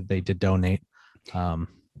they did donate. So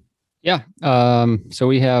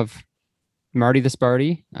we have Marty the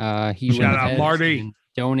Sparty. He Shout out Marty.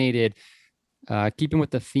 Donated, keeping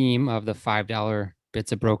with the theme of the $5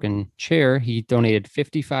 bits of broken chair, he donated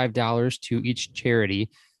 $55 to each charity.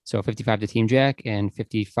 So 55 to Team Jack and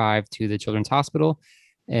 55 to the Children's Hospital.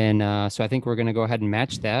 And so I think we're going to go ahead and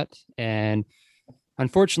match that. And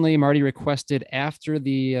unfortunately, Marty requested after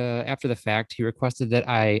the fact, he requested that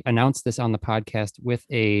I announce this on the podcast with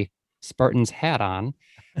a Spartans hat on.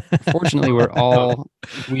 Fortunately,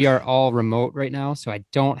 we are all remote right now, so I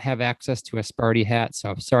don't have access to a Sparty hat.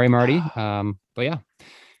 So sorry, Marty. But yeah,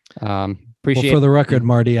 appreciate. Well, for the record,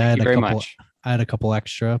 Marty, I Thank had you a very couple. much. I had a couple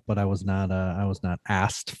extra, but I was not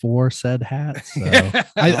asked for said hat. So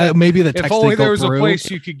I maybe the If text only didn't go there was through. a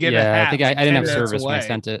place you could get a hat. I think I didn't have 10 minutes service when I away.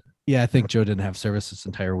 sent it. Yeah, I think Joe didn't have service this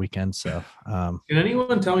entire weekend. So Can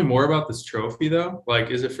anyone tell me more about this trophy though?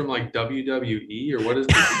 Like, is it from like WWE or what is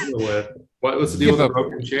the deal with? What's the deal with the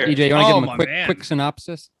broken chair? DJ, you want to Oh, give him my a man. quick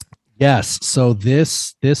synopsis? yes, so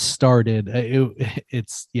this started.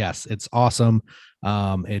 It's awesome.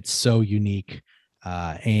 It's so unique.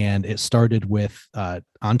 And it started with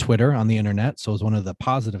on Twitter, on the internet. So it was one of the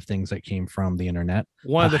positive things that came from the internet.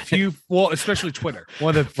 One of the few, well, especially Twitter.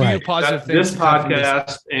 One of the few Right. positive This things. that come from this-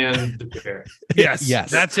 podcast and the chair. Yes, Yes.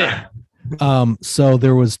 that's it. So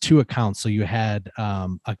there was two accounts. So you had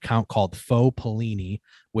account called Faux Pelini,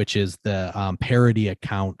 which is the parody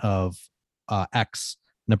account of ex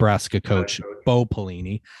Nebraska coach Bo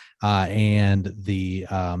Pelini, and the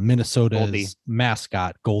Minnesota's Goldie.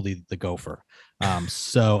 mascot Goldie the Gopher.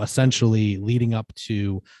 So essentially, leading up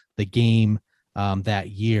to the game that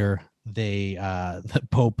year, they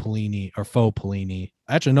Bo Pelini or Faux Pelini.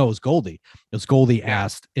 Actually, no, it was Goldie. It was Goldie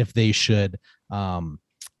asked if they should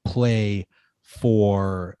play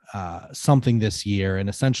for something this year, and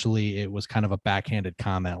essentially it was kind of a backhanded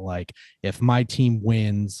comment like, if my team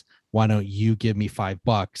wins, why don't you give me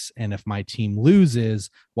 $5, and if my team loses,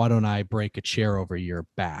 why don't I break a chair over your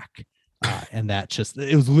back? And that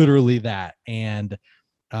it was literally that. And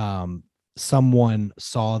someone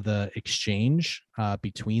saw the exchange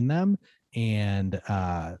between them and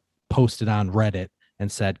posted on Reddit and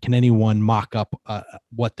said, can anyone mock up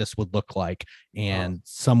what this would look like? And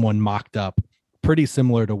someone mocked up pretty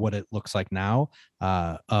similar to what it looks like now,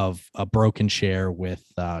 of a broken chair with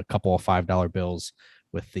a couple of $5 bills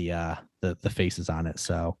with the faces on it.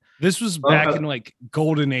 So This was back in like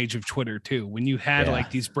golden age of Twitter too, when you had Yeah.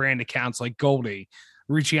 like these brand accounts like Goldie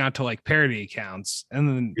reaching out to like parody accounts. And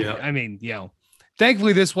then, Yeah. I mean,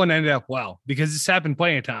 thankfully this one ended up well, because it's happened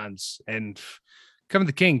plenty of times, and Coming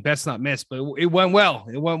the King, best not miss, but it went well.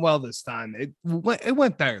 It went well this time. It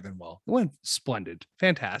went better than well. It went splendid.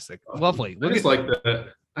 Fantastic. Lovely. I just like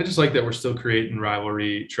that we're still creating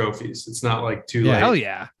rivalry trophies. It's not like too Yeah. late. Hell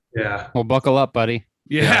yeah. Yeah. Well, buckle up, buddy.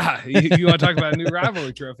 Yeah, you want to talk about a new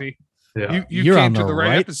rivalry trophy? Yeah. You You're came on to the the right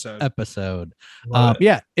right episode. episode. Love it.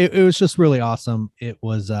 Yeah, it was just really awesome. It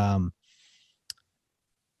was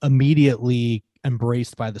immediately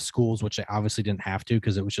embraced by the schools, which they obviously didn't have to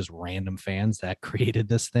because it was just random fans that created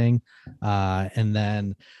this thing. And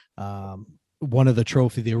then one of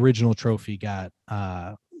the original trophy got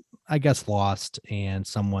I guess lost, and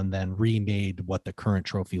someone then remade what the current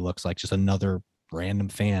trophy looks like. Just another random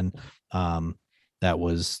fan that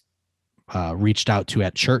was reached out to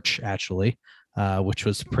at church, actually, which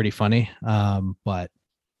was pretty funny. But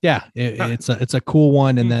yeah, it's a cool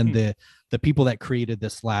one. And then the people that created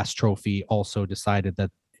this last trophy also decided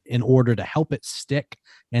that in order to help it stick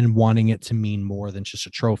and wanting it to mean more than just a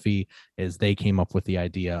trophy, is they came up with the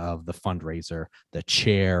idea of the fundraiser, the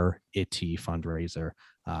Chair Itty fundraiser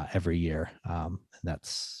every year. And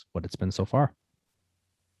that's what it's been so far,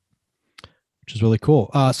 which is really cool.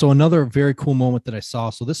 So another very cool moment that I saw.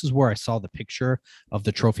 So this is where I saw the picture of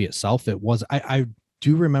the trophy itself. It was, I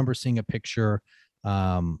do remember seeing a picture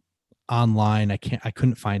online. I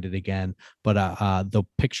couldn't find it again, but the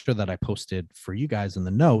picture that I posted for you guys in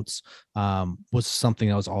the notes was something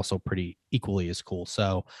that was also pretty equally as cool.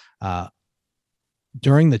 So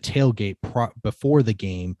during the tailgate before the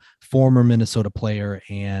game, former Minnesota player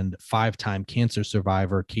and 5-time cancer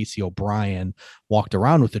survivor Casey O'Brien walked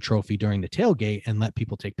around with the trophy during the tailgate and let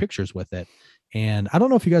people take pictures with it. And I don't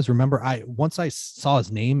know if you guys remember, once I saw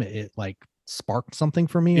his name, it like sparked something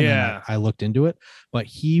for me. And then I looked into it, but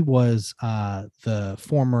he was the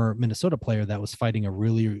former Minnesota player that was fighting a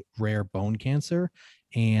really rare bone cancer.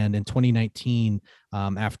 And in 2019,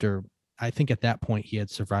 after, I think at that point he had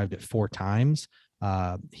survived it 4 times.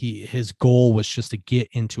 His goal was just to get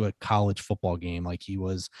into a college football game. Like, he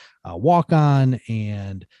was a walk on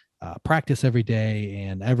and practice every day,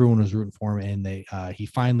 and everyone was rooting for him. And he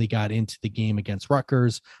finally got into the game against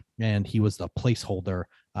Rutgers, and he was the placeholder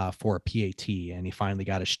for a PAT, and he finally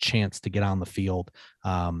got his chance to get on the field.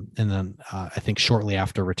 And then I think shortly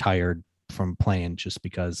after retired from playing, just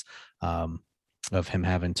because of him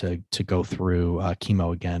having to go through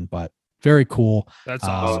chemo again. But very cool. That's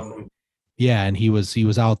awesome. Yeah, and he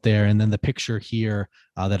was out there. And then the picture here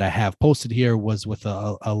that I have posted here was with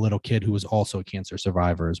a little kid who was also a cancer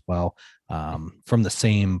survivor as well, from the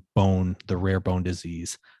same bone, the rare bone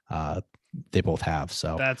disease they both have.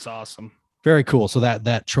 So that's awesome. Very cool. So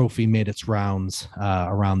that trophy made its rounds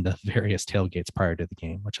around the various tailgates prior to the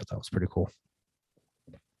game, which I thought was pretty cool.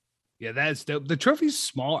 Yeah, that's dope. The trophy's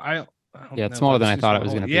small. Yeah, it's smaller than I thought it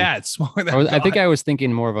was going to be. Yeah, it's smaller than I think I was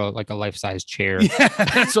thinking more of a life-size chair. Yeah,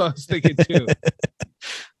 that's what I was thinking too.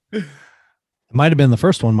 It might have been the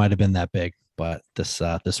first one, might have been that big, but this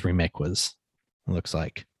remake looks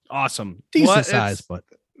like awesome, decent size. But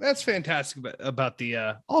that's fantastic about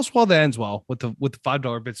the all's well that ends well with the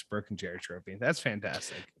 $5 bits broken chair trophy. That's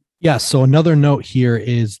fantastic. Yeah. So another note here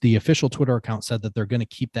is the official Twitter account said that they're going to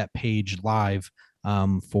keep that page live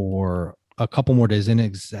for a couple more days. Didn't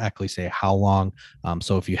exactly say how long.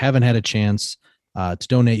 So if you haven't had a chance to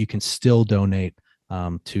donate, you can still donate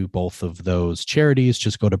to both of those charities.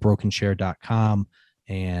 Just go to brokenchair.com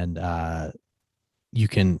and you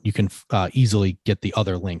can easily get the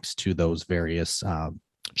other links to those various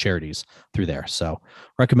charities through there. So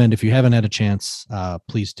recommend, if you haven't had a chance,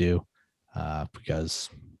 please do, because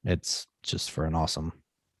it's just for an awesome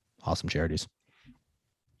charities.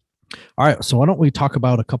 All right, so why don't we talk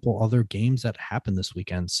about a couple other games that happened this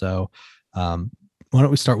weekend? So why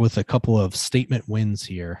don't we start with a couple of statement wins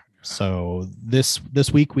here? So this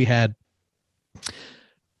week we had,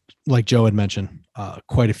 like Joe had mentioned,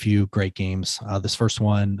 quite a few great games. This first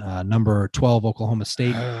one, number 12 Oklahoma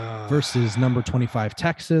State versus number 25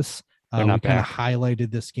 Texas. We kind of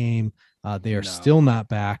highlighted this game. They are still not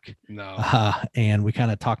back. No. And we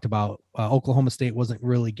kind of talked about Oklahoma State wasn't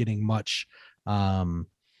really getting much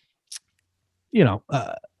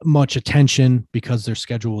much attention because their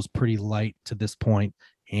schedule was pretty light to this point.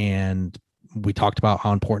 And we talked about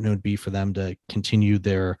how important it would be for them to continue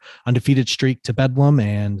their undefeated streak to Bedlam,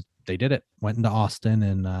 and they did it. Went into Austin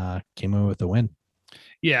and came away with a win.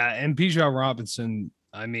 Yeah, and Bijan Robinson,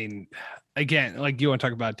 I mean, again, like, you want to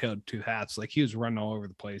talk about tail two hats, like, he was running all over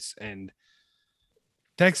the place, and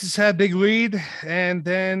Texas had a big lead, and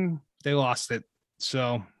then they lost it.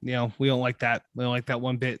 So, we don't like that. We don't like that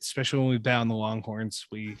one bit, especially when we bet on the Longhorns.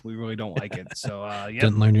 We really don't like it. So, yeah.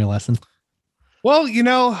 Didn't learn your lesson. Well,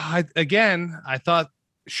 I thought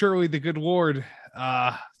surely the good Lord,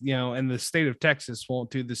 and the state of Texas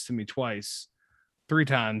won't do this to me twice, 3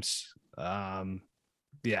 times.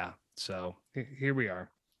 Yeah. So here we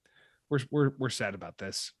are. We're sad about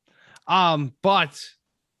this. But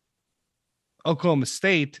Oklahoma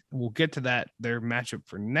State, we'll get to that. Their matchup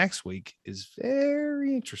for next week is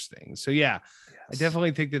very interesting. So yeah, I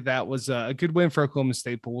definitely think that was a good win for Oklahoma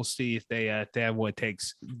State, but we'll see if they have what it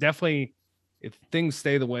takes. Definitely, if things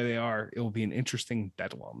stay the way they are, it will be an interesting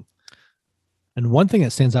bedlam. And one thing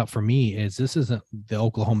that stands out for me is this isn't the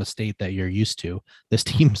Oklahoma State that you're used to. This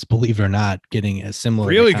team's, believe it or not, getting a similar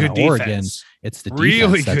really to good Oregon. Defense. It's the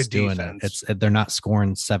really defense that's good doing defense. it. They're not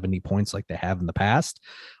scoring 70 points like they have in the past.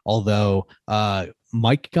 Although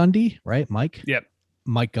Mike Gundy, right? Mike? Yep.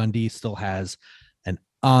 Mike Gundy still has an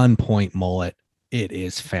on-point mullet. It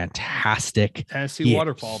is fantastic. Tennessee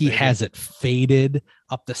waterfall. He has it faded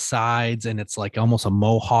up the sides, and it's like almost a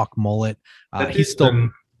mohawk mullet. He's still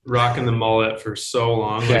been rocking the mullet for so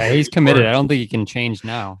long. Yeah, he's committed. I don't think he can change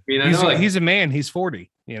now. I mean, he's a man. He's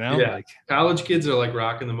 40. You know, yeah. College kids are like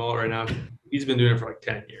rocking the mullet right now. He's been doing it for like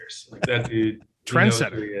 10 years. Like that dude,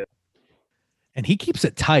 trendsetter. And he keeps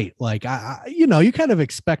it tight. Like you kind of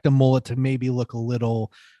expect a mullet to maybe look a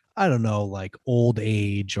little, I don't know, like old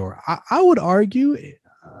age, or I would argue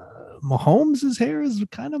Mahomes' hair is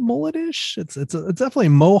kind of mulletish. It's definitely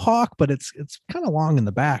mohawk, but it's kind of long in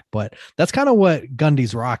the back. But that's kind of what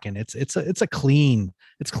Gundy's rocking. It's clean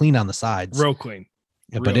on the sides, real clean.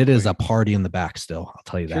 Yeah, but it is a party in the back still. I'll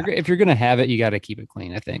tell you that. If you're gonna have it, you got to keep it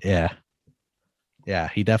clean, I think. Yeah,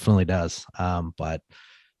 he definitely does. But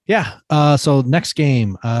yeah. So next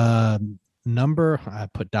game, number, I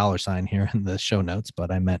put $sign here in the show notes,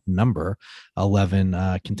 but I meant number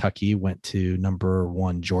 11. Kentucky went to number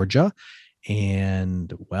 1 Georgia,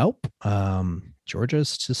 and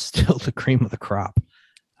Georgia's just still the cream of the crop.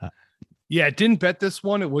 Yeah, didn't bet this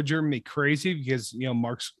one. It would drive me crazy because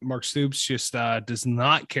Mark Stoops just does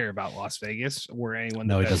not care about Las Vegas or anyone.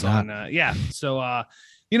 No, he does not. So that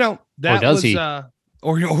or does he?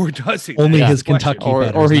 Or does he? Only his Kentucky,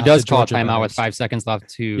 or he does call a timeout with 5 seconds left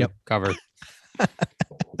to cover.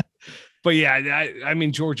 But yeah, I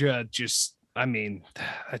mean, Georgia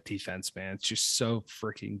that defense, man, it's just so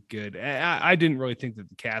freaking good. I didn't really think that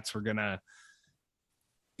the Cats were gonna,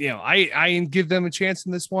 I didn't give them a chance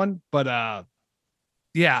in this one, but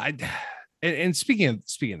and speaking of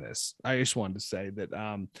this, I just wanted to say that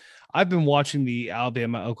I've been watching the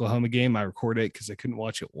Alabama-Oklahoma game. I recorded it because I couldn't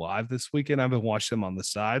watch it live this weekend. I've been watching them on the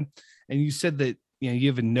side, and you said that you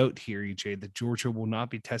have a note here, EJ, that Georgia will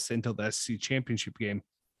not be tested until the SEC championship game.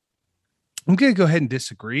 I'm going to go ahead and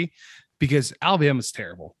disagree because Alabama's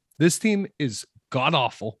terrible. This team is god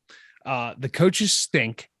awful. The coaches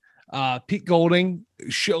stink. Pete Golding,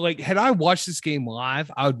 had I watched this game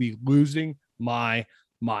live, I would be losing my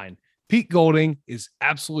mind. Pete Golding is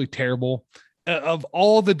absolutely terrible. Of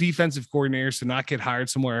all the defensive coordinators to not get hired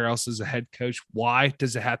somewhere else as a head coach, why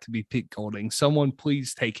does it have to be Pete Golding? Someone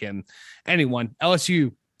please take him. Anyone.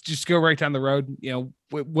 LSU, just go right down the road.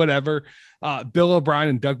 Whatever. Bill O'Brien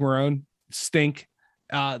and Doug Marrone stink.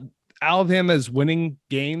 Alabama is winning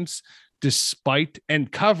games despite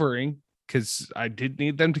and covering, because I did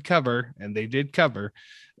need them to cover, and they did cover,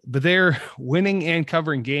 but they're winning and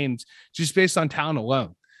covering games just based on talent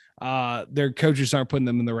alone. Their coaches aren't putting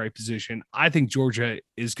them in the right position. I think Georgia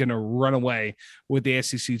is going to run away with the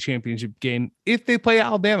SEC championship game if they play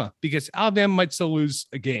Alabama, because Alabama might still lose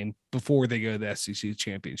a game before they go to the SEC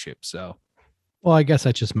championship. So, well, I guess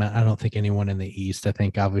I just meant I don't think anyone in the East. I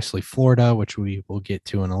think obviously Florida, which we will get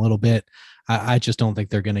to in a little bit. I just don't think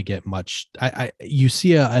they're going to get much. You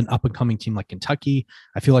see an up and coming team like Kentucky.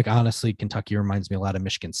 I feel like honestly, Kentucky reminds me a lot of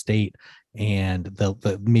Michigan State, and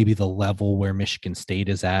the maybe the level where Michigan State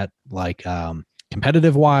is at, like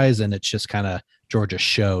competitive wise, and it's just kind of Georgia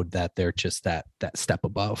showed that they're just that step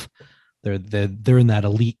above. They're in that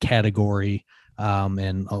elite category.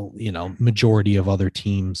 And majority of other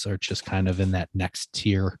teams are just kind of in that next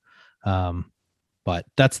tier. But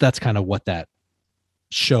that's kind of what that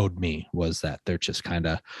showed me, was that they're just kind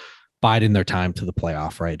of biding their time to the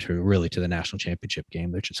playoff, right? To the national championship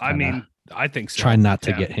game. They're just I think so. Trying not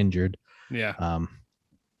to get injured. Yeah.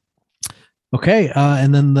 Okay.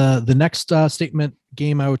 And then the next statement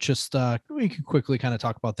game, I would just we can quickly kind of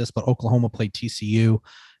talk about this, but Oklahoma played TCU.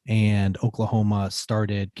 And Oklahoma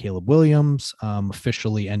started Caleb Williams,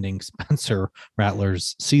 officially ending Spencer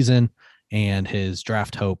Rattler's season and his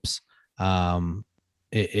draft hopes.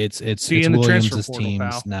 It's Williams'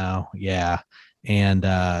 teams now. Yeah.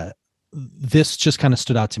 And this just kind of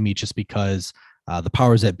stood out to me just because the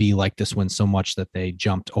powers that be like this win so much that they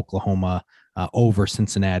jumped Oklahoma over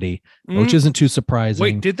Cincinnati, which isn't too surprising.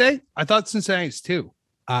 Wait, did they? I thought Cincinnati's too.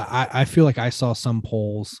 I feel like I saw some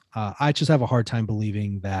polls. I just have a hard time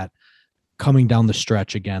believing that coming down the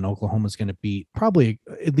stretch again, Oklahoma's going to probably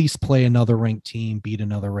at least play another ranked team, beat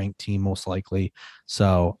another ranked team, most likely.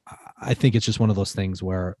 So I think it's just one of those things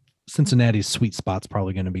where Cincinnati's sweet spot's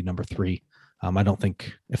probably going to be number 3. I don't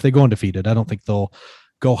think if they go undefeated, I don't think they'll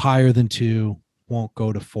go higher than 2, won't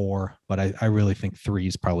go to 4, but I really think 3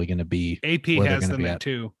 is probably going to be AP where they're has gonna them be at at.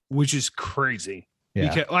 2, which is crazy. Yeah.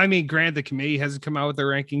 Because, I mean, granted, the committee hasn't come out with their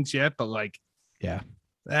rankings yet, but like, Yeah.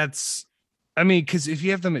 that's, I mean, because if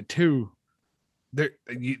you have them at 2,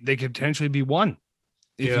 they could potentially be 1.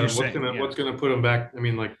 If Yeah, you're what's saying, gonna yeah. what's gonna put them back? I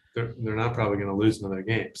mean, like they're not probably gonna lose another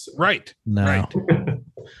game. So. Right. No. Right.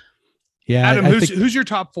 Yeah. Adam, I who's think, who's your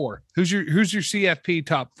top 4? Who's your CFP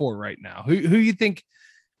top 4 right now? Who you think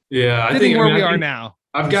Yeah, I sitting think where I mean, we I are think now?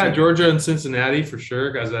 I've got Georgia and Cincinnati for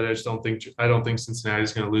sure, guys. I don't think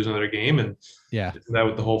Cincinnati's going to lose another game, and yeah. that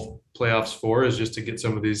what the whole playoffs for is just to get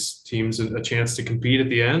some of these teams a chance to compete at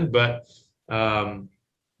the end. But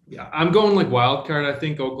yeah, I'm going like wild card. I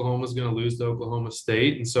think Oklahoma's going to lose to Oklahoma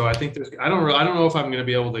State, and so I think I don't know if I'm going to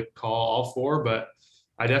be able to call all 4, but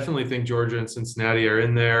I definitely think Georgia and Cincinnati are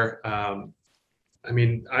in there. I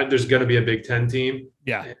mean, there's going to be a Big Ten team.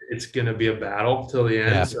 Yeah, it's going to be a battle till the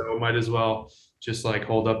end. Yeah. So might as well just like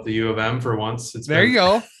hold up the U of M for once. You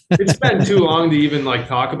go. It's been too long to even like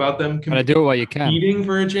talk about them Gotta do it while you can. competing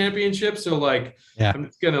for a championship. So like, Yeah. I'm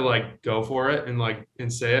just gonna like go for it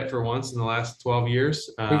and say it for once in the last 12 years.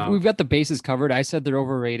 We've got the bases covered. I said they're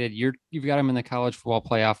overrated. You've got them in the college football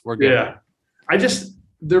playoff. We're good. Yeah,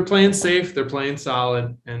 they're playing safe. They're playing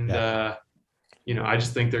solid, and I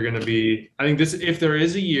just think they're gonna be. I think if there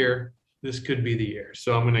is a year, this could be the year.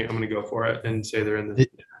 So I'm gonna go for it and say they're in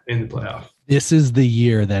the playoff. This is the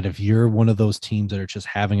year that if you're one of those teams that are just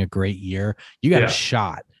having a great year, you got a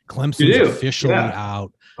shot. Clemson's officially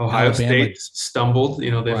out. Ohio Alabama, State stumbled.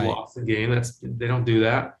 They've Right. lost the game. They don't do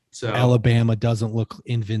that. So Alabama doesn't look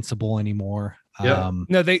invincible anymore. Yep.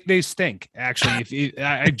 No, they stink. Actually,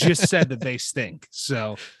 I just said that they stink.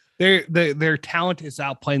 So their talent is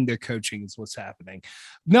outplaying their coaching is what's happening.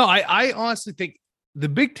 No, I honestly think the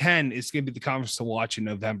Big Ten is going to be the conference to watch in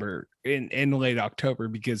November in late October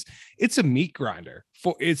because it's a meat grinder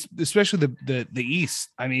it's especially the East.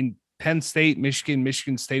 I mean, Penn State,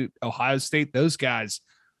 Michigan State, Ohio State, those guys.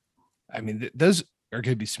 I mean, those are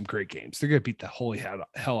going to be some great games. They're going to beat the holy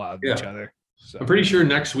hell out of each other. So I'm pretty sure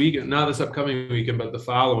next week, not this upcoming weekend, but the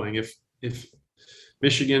following, if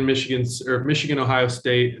Michigan, Ohio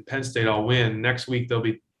State, and Penn State all win, next week they'll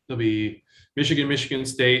be Michigan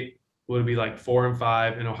State would be like 4 and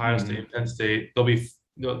 5, and Ohio State and Penn State. They'll be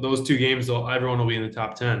those 2 games. Everyone will be in the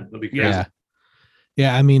top 10. They'll be crazy.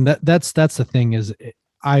 Yeah. I mean that's the thing is.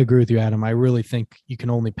 I agree with you, Adam. I really think you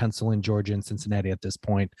can only pencil in Georgia and Cincinnati at this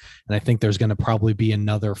point. And I think there's going to probably be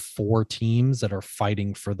another 4 teams that are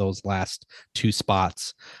fighting for those last 2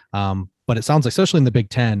 spots. But it sounds like, especially in the Big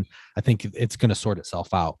Ten, I think it's going to sort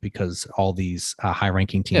itself out because all these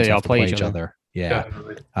high-ranking teams have to play each other. Yeah.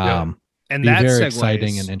 And be that's very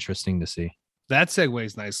exciting and interesting to see. That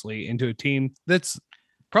segues nicely into a team that's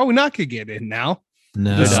probably not going to get in now.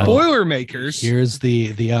 No. The spoiler makers. Here's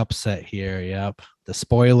the upset here. Yep. The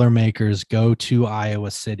spoiler makers go to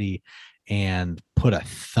Iowa City and put a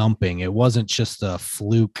thumping. It wasn't just a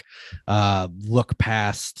fluke look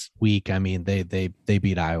past week. I mean, they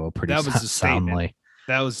beat Iowa pretty soundly.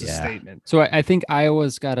 That was a statement. So I think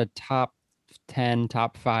Iowa's got a top 10,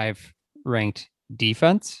 top 5 ranked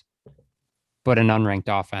defense, but an unranked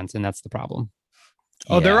offense, and that's the problem.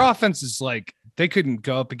 Oh, their offense is like they couldn't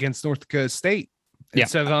go up against North Dakota State.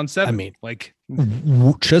 7-on-7. I mean, like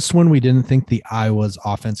just when we didn't think the Iowa's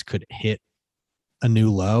offense could hit a new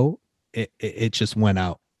low, it just went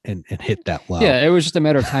out and hit that low. Yeah, it was just a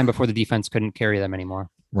matter of time before the defense couldn't carry them anymore.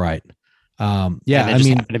 Right. I mean,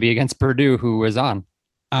 happened to be against Purdue, who was on.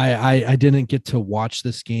 I didn't get to watch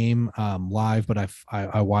this game live, but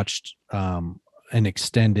I watched an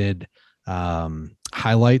extended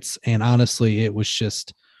highlights, and honestly, it was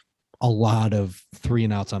just a lot of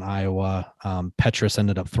 3-and-outs on Iowa. Petrus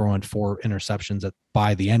ended up throwing 4 interceptions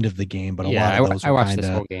by the end of the game, but a lot of those I watched this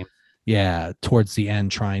whole game. Yeah, towards the end,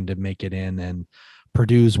 trying to make it in, and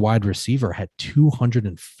Purdue's wide receiver had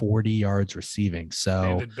 240 yards receiving.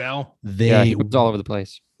 So David Bell. He was all over the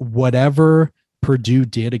place. Whatever Purdue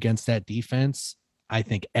did against that defense, I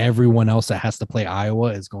think everyone else that has to play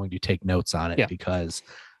Iowa is going to take notes on it because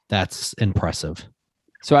that's impressive.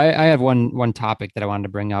 So I have one topic that I wanted to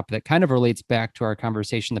bring up that kind of relates back to our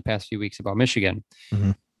conversation the past few weeks about Michigan.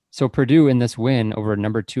 Mm-hmm. So Purdue in this win over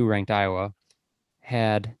number 2 ranked Iowa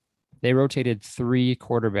they rotated 3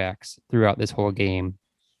 quarterbacks throughout this whole game,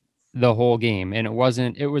 the whole game. And it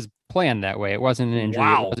was planned that way. It wasn't an injury.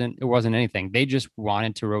 Wow. It wasn't anything. They just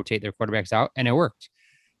wanted to rotate their quarterbacks out and it worked.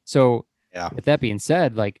 So with that being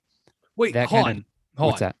said, like, wait, that hold on.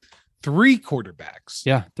 what's that? 3 quarterbacks.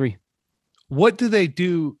 Yeah, 3. what do they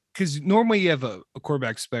do? Because normally you have a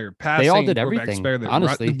quarterback's better passing. They all did quarterback's everything. better than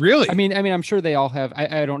Honestly, really. I mean, I'm sure they all have.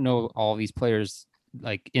 I don't know all these players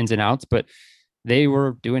like ins and outs, but they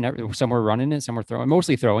were doing everything. Some were running it, some were throwing,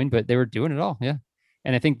 mostly throwing, but they were doing it all. Yeah,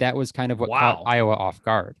 and I think that was kind of what caught Iowa off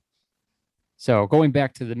guard. So going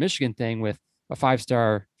back to the Michigan thing with a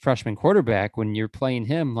 5-star freshman quarterback, when you're playing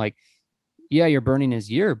him, like, yeah, you're burning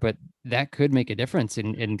his year, but that could make a difference.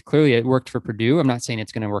 And clearly it worked for Purdue. I'm not saying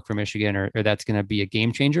it's going to work for Michigan or that's going to be a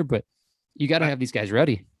game changer, but you got to have these guys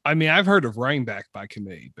ready. I mean, I've heard of running back by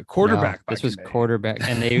committee, but quarterback by this committee. was quarterback.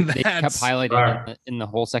 And they kept highlighting in the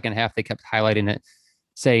whole second half. They kept highlighting it,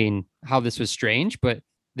 saying how this was strange, but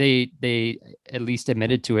they at least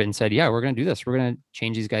admitted to it and said, yeah, we're going to do this. We're going to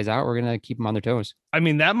change these guys out. We're going to keep them on their toes. I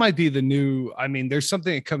mean, that might be the new, I mean, there's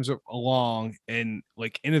something that comes along and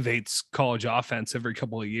like innovates college offense every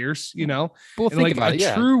couple of years, you know? Well, and think like about it.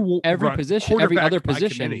 Yeah. Every position, every other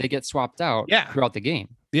position, they get swapped out throughout the game.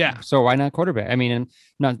 Yeah. So why not quarterback? I mean, and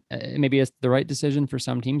not maybe it's the right decision for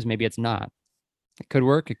some teams. Maybe it's not. It could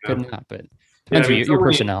work. It could not, but depends on your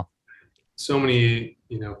personnel. So many,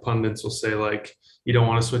 pundits will say like, you don't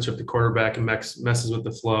want to switch up the quarterback and messes with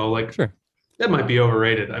the flow. Like, sure, that might be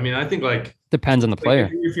overrated. I mean, I think like depends on the player.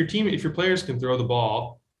 If your players can throw the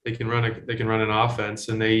ball, they can run an offense,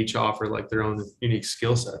 and they each offer like their own unique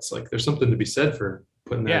skill sets. Like, there's something to be said for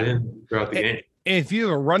putting that in throughout the game. And if you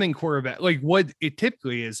have a running quarterback, like what it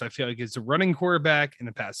typically is, I feel like it's a running quarterback and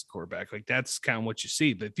a passing quarterback. Like that's kind of what you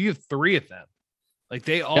see. But if you have three of them, like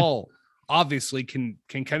they all obviously can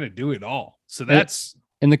kind of do it all. So that's.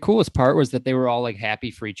 And the coolest part was that they were all like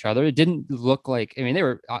happy for each other. It didn't look like, I mean, they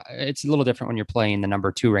were, it's a little different when you're playing the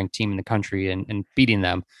number 2 ranked team in the country and beating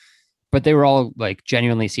them, but they were all like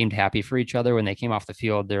genuinely seemed happy for each other when they came off the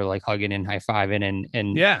field. They're like hugging and high-fiving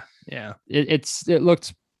and it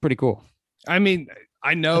looked pretty cool. I mean,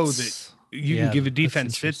 I know that you can give a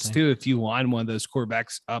defense fits too. If you line one of those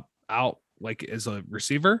quarterbacks out like as a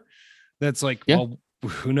receiver, that's like, well,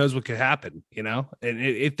 who knows what could happen, And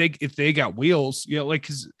if they got wheels, like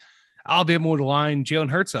because Alabama would line Jalen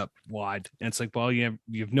Hurts up wide, and it's like, well, you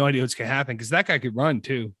have no idea what's gonna happen because that guy could run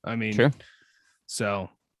too. I mean, sure. So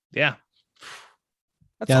that's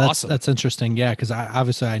awesome. That's interesting. Yeah, because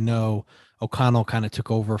I know O'Connell kind of took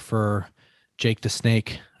over for Jake the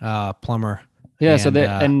Snake Plummer. Yeah,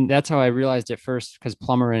 and that's how I realized it first because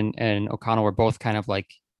Plummer and O'Connell were both kind of like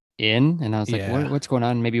in, and I was like, what's going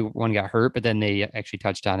on? Maybe one got hurt, but then they actually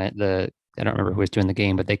touched on it. I don't remember who was doing the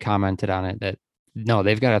game, but they commented on it that no,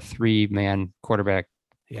 they've got a 3-man quarterback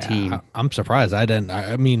team. I'm surprised. I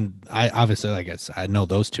obviously, I guess I know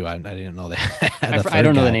those two. I didn't know they had I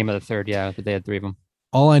don't know the name of the third. Yeah, but they had 3 of them.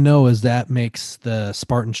 All I know is that makes the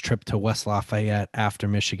Spartans trip to West Lafayette after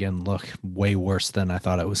Michigan look way worse than I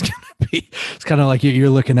thought it was going to be. It's kind of like you're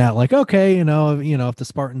looking at like, okay, if the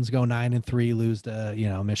Spartans go 9-3, lose to,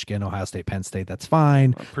 Michigan, Ohio State, Penn State, that's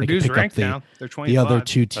fine. Purdue's ranked now. They're 25. The other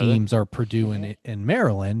 2 teams are Purdue and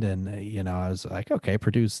Maryland. And, I was like, okay,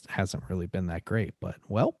 Purdue hasn't really been that great, but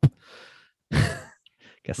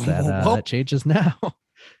guess that changes now.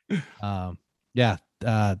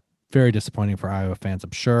 Very disappointing for Iowa fans,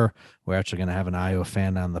 I'm sure. We're actually going to have an Iowa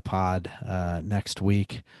fan on the pod next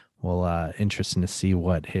week. Well, interesting to see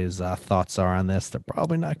what his thoughts are on this. They're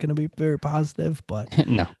probably not going to be very positive, but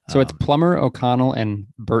no. So it's Plummer, O'Connell, and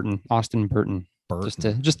Burton, Austin Burton.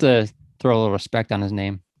 Just to throw a little respect on his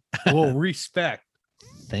name. Well, respect.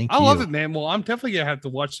 Thank you. I love it, man. Well, I'm definitely gonna have to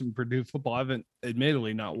watch some Purdue football. I haven't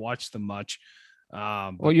admittedly not watched them much.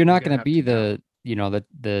 Well, you're not going to be the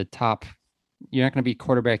top. You're not going to be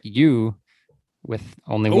quarterback with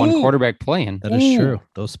only one quarterback playing. That is true.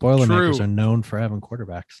 Those spoiler makers are known for having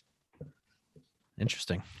quarterbacks.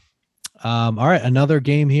 Interesting. All right, another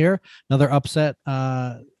game here, another upset.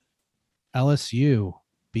 LSU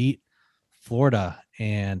beat Florida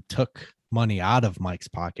and took money out of Mike's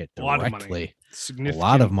pocket directly. A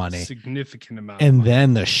lot of money. Significant amount. And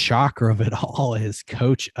then the shocker of it all is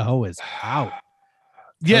Coach O is out.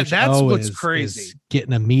 Yeah, that's what's crazy. Is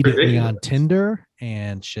getting immediately on Tinder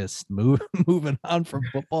and just moving on from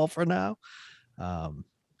football for now.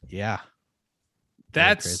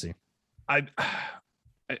 That's crazy.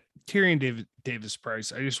 Tyrion Davis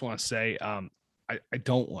Price. I just want to say, I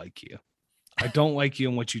don't like you. I don't like you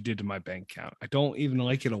and what you did to my bank account. I don't even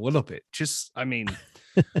like it a little bit. Just, I mean,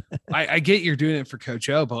 I get you're doing it for Coach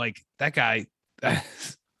O, but like that guy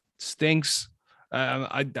stinks.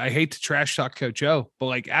 I hate to trash talk Coach O, but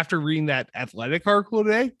like after reading that Athletic article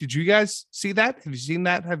today, did you guys see that? Have you seen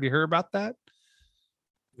that? Have you heard about that?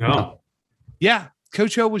 No. Yeah.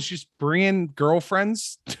 Coach O was just bringing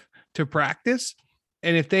girlfriends to practice.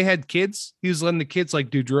 And if they had kids, he was letting the kids like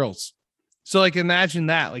do drills. So like imagine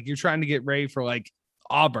that. Like you're trying to get ready for like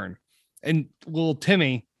Auburn, and little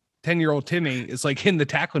Timmy, 10-year-old Timmy, is like hitting the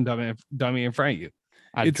tackling dummy in front of you.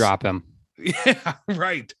 I'd drop him. Yeah,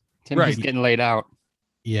 right. Timmy's getting laid out.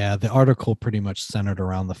 Yeah, the article pretty much centered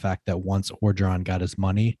around the fact that once Orgeron got his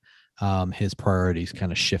money, his priorities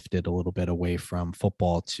kind of shifted a little bit away from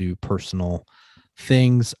football to personal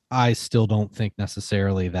things. I still don't think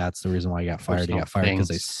necessarily that's the reason why he got fired. Personal He got fired because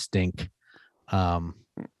they things. stink.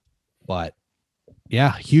 But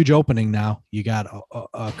yeah, huge opening now. You got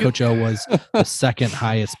Coach O was the second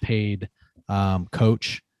highest paid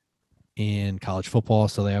coach in college football,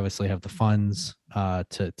 so they obviously have the funds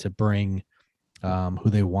to bring who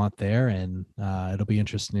they want there, and it'll be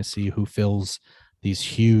interesting to see who fills these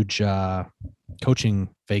huge coaching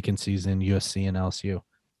vacancies in USC and LSU.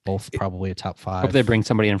 Both probably a top 5. Hope they bring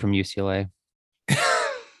somebody in from UCLA.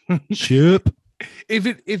 Chip. If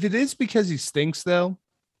it is because he stinks, though,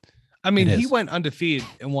 I mean, he went undefeated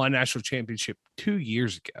and won a national championship 2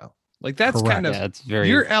 years ago. Like that's Correct. kind of It's very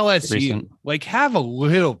you're LSU. recent. Like have a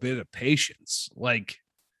little bit of patience. Like,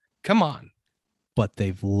 come on. But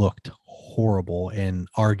they've looked horrible in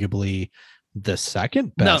arguably the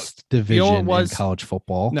second best division in college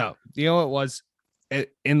football. No, you know what it was?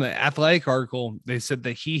 In the Athletic article, they said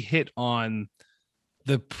that he hit on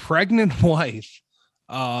the pregnant wife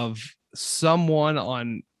of someone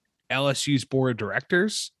on LSU's board of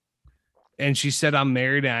directors. And she said, I'm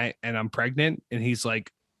married and I'm pregnant. And he's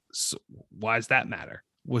like, so why does that matter?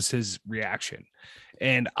 Was his reaction.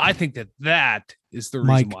 And I think that is the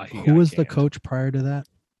reason Mike, why he who was the canned. coach prior to that?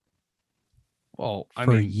 Well, I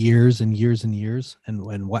for mean, years and years and years.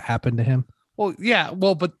 And what happened to him? well, yeah,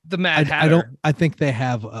 well, but the Mad Hatter. I don't. I think they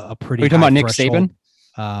have a pretty. Are you talking high about Nick threshold,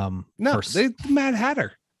 Saban? No, the Mad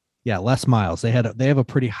Hatter. Yeah, Les Miles. They have a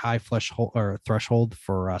pretty high threshold for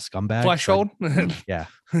scumbags. Threshold. Yeah,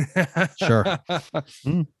 sure.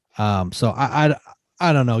 So I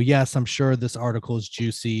don't know. Yes, I'm sure this article is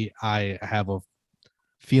juicy. I have a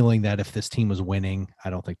feeling that if this team was winning,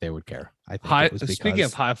 I don't think they would care. I think it was Speaking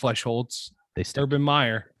of high thresholds, they stink. Urban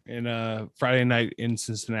Meyer in Friday night in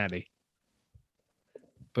Cincinnati.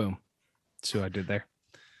 Boom. See what I did there.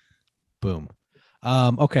 Boom.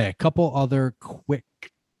 Okay, a couple other quick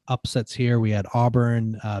upsets here. We had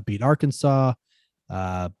Auburn beat Arkansas.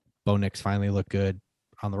 Bo Nix finally looked good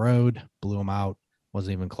on the road, blew them out,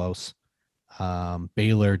 wasn't even close.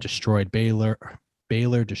 Baylor destroyed BYU,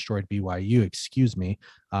 excuse me.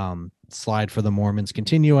 Slide for the Mormons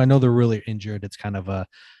continue. I know they're really injured. It's kind of a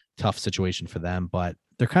tough situation for them, but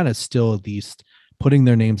they're kind of still at least putting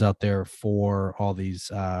their names out there for all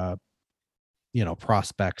these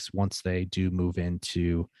prospects once they do move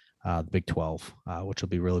into the Big 12, which will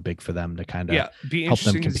be really big for them to kind of be help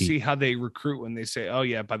them interesting to compete. see how they recruit when they say, oh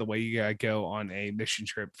yeah, by the way, you gotta go on a mission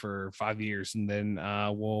trip for 5 years and then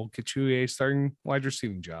we'll get you a starting wide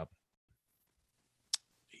receiving job.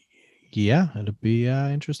 Yeah, it'll be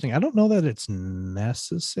interesting. I don't know that it's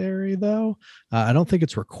necessary though. I don't think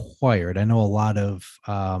it's required. I know a lot of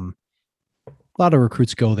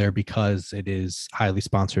recruits go there because it is highly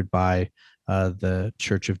sponsored by the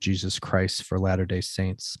Church of Jesus Christ for Latter-day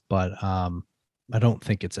Saints, but I don't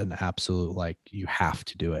think it's an absolute like you have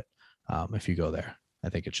to do it if you go there. I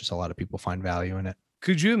think it's just a lot of people find value in it.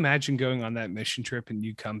 Could you imagine going on that mission trip and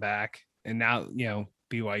you come back and now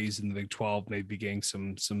BYU's in the Big 12, maybe getting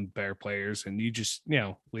some better players, and you just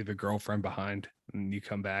leave a girlfriend behind and you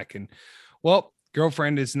come back and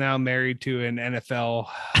girlfriend is now married to an NFL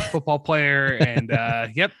football player, and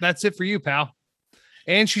yep, that's it for you, pal.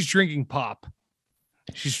 And she's drinking pop.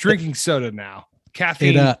 She's drinking soda now.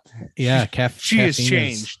 Caffeine. Caffeine. She has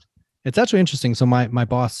changed. It's actually interesting. So my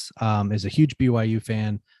boss is a huge BYU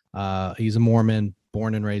fan. He's a Mormon,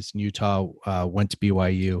 born and raised in Utah, went to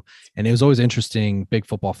BYU. And it was always interesting, big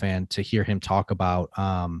football fan, to hear him talk about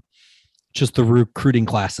just the recruiting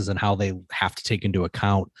classes and how they have to take into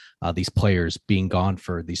account these players being gone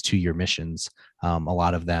for these 2-year missions, a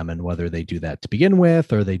lot of them, and whether they do that to begin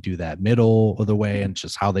with or they do that middle of the way, and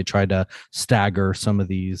just how they try to stagger some of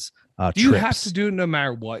these Do you trips. have to do it no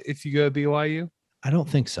matter what if you go to BYU? I don't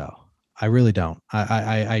think so. I really don't.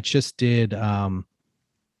 I just did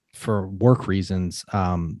for work reasons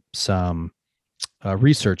some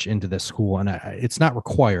research into this school, and it's not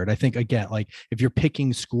required. I think, again, like if you're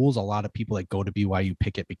picking schools, a lot of people that go to BYU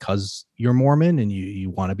pick it because you're Mormon and you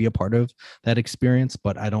want to be a part of that experience,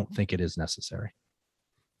 but I don't think it is necessary.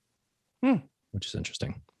 Which is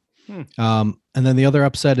interesting. And then the other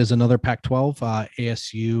upset is another Pac-12.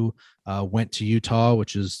 ASU went to Utah,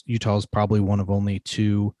 Utah's probably one of only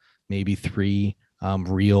 2, maybe 3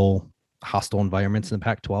 real hostile environments in the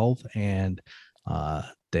Pac-12, and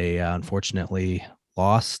They unfortunately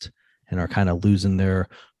lost and are kind of losing their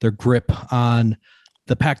grip on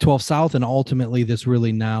the Pac-12 South. And ultimately, they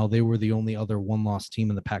were the only other one-loss team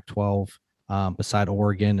in the Pac-12 beside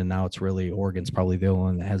Oregon. And now it's really Oregon's probably the only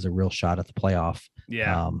one that has a real shot at the playoff.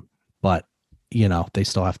 Yeah. But, they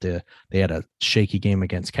still have to, they had a shaky game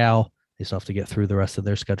against Cal. They still have to get through the rest of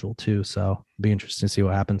their schedule too. So it'll be interesting to see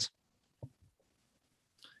what happens.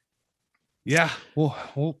 Yeah.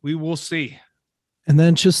 Well, we will see. And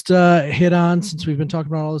then just hit on, since we've been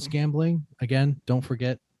talking about all this gambling, again, don't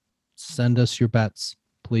forget, send us your bets,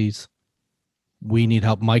 please. We need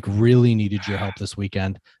help. Mike really needed your help this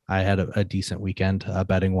weekend. I had a decent weekend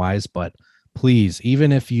betting wise, but please,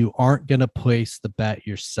 even if you aren't going to place the bet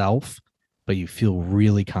yourself, but you feel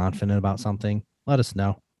really confident about something, let us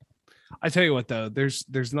know. I tell you what, though,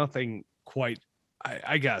 there's nothing quite.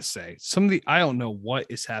 I gotta say, I don't know what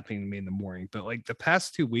is happening to me in the morning, but like the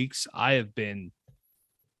past 2 weeks, I have been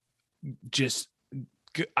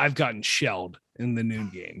I've gotten shelled in the noon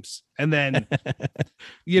games. And then,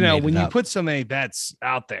 when you put so many bets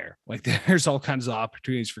out there, like there's all kinds of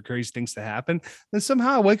opportunities for crazy things to happen. Then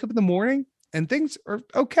somehow I wake up in the morning and things are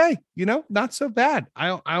okay, not so bad.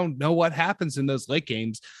 I don't know what happens in those late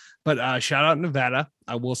games, but shout out Nevada.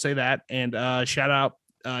 I will say that. And shout out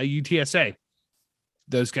UTSA.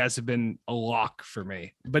 Those guys have been a lock for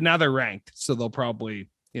me, but now they're ranked. So they'll probably,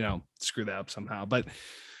 screw that up somehow, but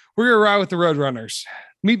we're going to ride with the Roadrunners.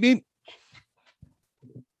 Meet.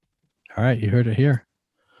 All right. You heard it here.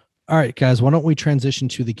 All right, guys, why don't we transition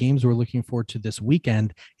to the games we're looking forward to this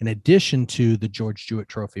weekend, in addition to the George Jewett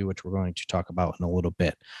Trophy, which we're going to talk about in a little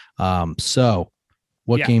bit. So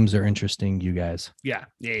what games are interesting you guys? Yeah.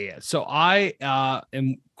 So I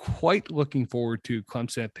am quite looking forward to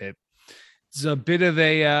Clemson at Pitt. It's a bit of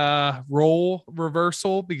a role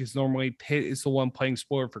reversal because normally Pitt is the one playing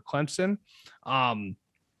spoiler for Clemson.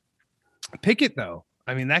 Pickett, though,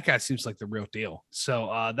 I mean, that guy seems like the real deal.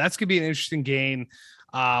 So that's going to be an interesting game.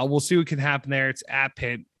 We'll see what can happen there. It's at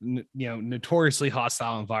Pitt, notoriously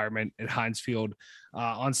hostile environment at Heinz Field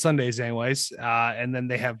on Sundays anyways. And then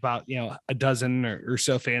they have about, a dozen or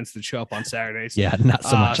so fans that show up on Saturdays. Yeah, not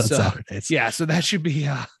so much on Saturdays. Yeah, so that should be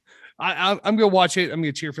I'm going to watch it. I'm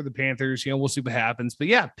going to cheer for the Panthers. We'll see what happens. But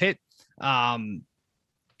yeah, Pitt,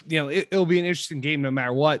 it'll be an interesting game no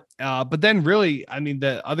matter what. But then really, I mean,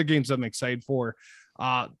 the other games I'm excited for,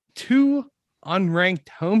 2 unranked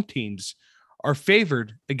home teams are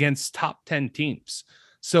favored against top 10 teams.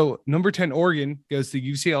 So number 10, Oregon goes to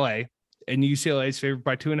UCLA, and UCLA is favored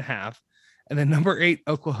by 2.5. And then number 8,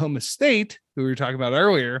 Oklahoma State, who we were talking about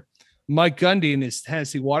earlier, Mike Gundy and his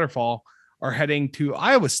Tennessee Waterfall are heading to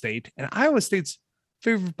Iowa State, and Iowa State's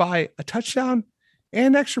favored by a touchdown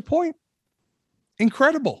and an extra point.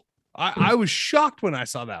 Incredible. I was shocked when I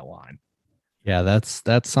saw that line. Yeah,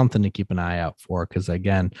 that's something to keep an eye out for, because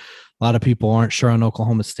again, a lot of people aren't sure on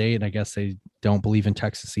Oklahoma State. I guess they don't believe in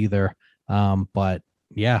Texas either. But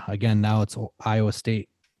yeah, again, now it's Iowa State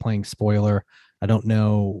playing spoiler. I don't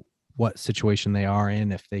know what situation they are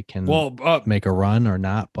in, if they can make a run or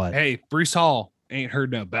not. But hey, Breece Hall ain't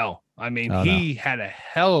heard no bell. I mean, he had a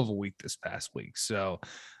hell of a week this past week. So,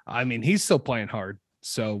 I mean, he's still playing hard.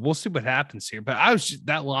 So we'll see what happens here. But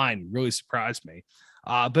that line really surprised me.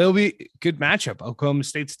 But it'll be a good matchup. Oklahoma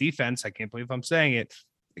State's defense, I can't believe I'm saying it,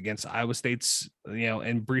 against Iowa State's,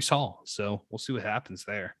 and Breece Hall. So we'll see what happens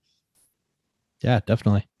there. Yeah,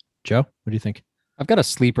 definitely. Joe, what do you think? I've got a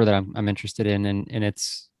sleeper that I'm interested in, and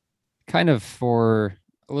it's kind of for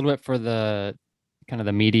a little bit for the kind of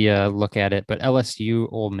the media look at it, but LSU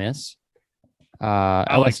Ole Miss.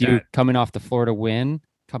 LSU like coming off the Florida win,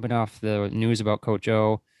 coming off the news about Coach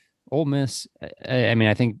O. Ole Miss, I mean,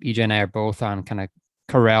 I think EJ and I are both on kind of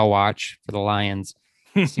corral watch for the Lions,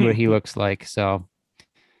 see what he looks like. So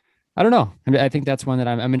I don't know. I think that's one that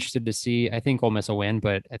I'm interested to see. I think Ole Miss will win,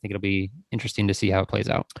 but I think it'll be interesting to see how it plays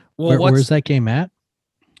out. Well, where's that game at?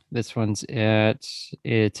 This one's it's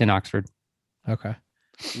in Oxford. Okay.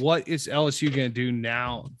 What is LSU going to do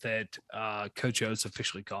now that Coach O's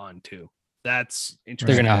officially gone too? That's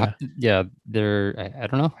interesting. They're I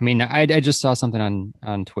don't know. I mean, I just saw something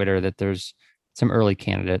on Twitter that there's some early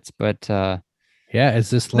candidates, but is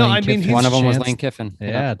this Lane Kiffin? One of them was Lane Kiffin.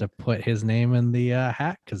 Yeah, to put his name in the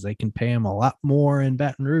hat, because they can pay him a lot more in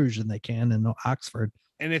Baton Rouge than they can in Oxford.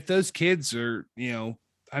 And if those kids are,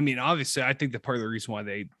 I mean, obviously, I think that part of the reason why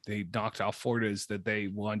they knocked out Florida is that they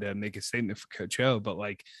wanted to make a statement for Coach O. But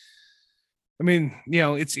I mean,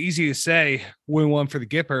 it's easy to say win one for the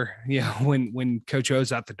Gipper, when Coach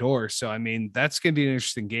O's out the door. So, I mean, that's going to be an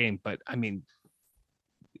interesting game. But, I mean,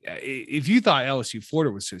 if you thought LSU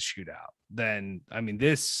Florida was a shootout, then, I mean,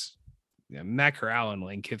 this Matt Corral and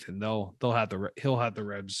Lane Kiffin, he'll have the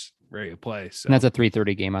Rebs ready to play. So And that's a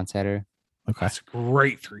 3:30 game on Saturday. Okay. that's a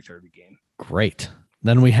great 3:30 game. Great.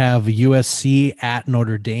 Then we have USC at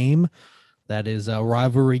Notre Dame. That is a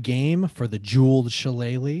rivalry game for the jeweled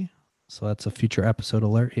shillelagh. So that's a future episode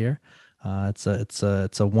alert here. It's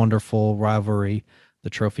a wonderful rivalry. The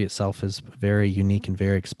trophy itself is very unique and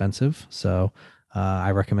very expensive. So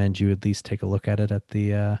I recommend you at least take a look at it at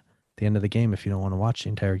the end of the game if you don't want to watch the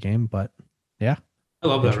entire game. But yeah, I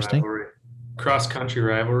love that Interesting. rivalry. Cross country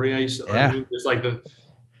rivalry. I used to argue. It's like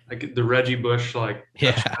the Reggie Bush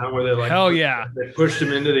touchdown where they Hell yeah. they pushed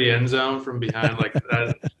him into the end zone from behind like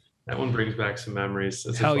that. That one brings back some memories.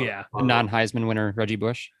 That's a Hell fun- yeah. fun one. Non-Heisman winner Reggie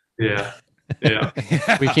Bush. Yeah. Yeah.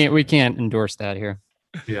 We can't endorse that here.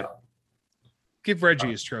 Yeah. Give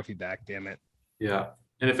Reggie his trophy back, damn it. Yeah.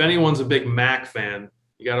 And if anyone's a big Mac fan,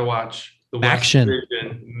 you got to watch the West Action.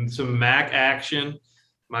 Division. Some Mac action.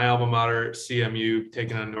 My alma mater, CMU,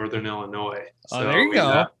 taking on Northern Illinois. Oh, there you we go.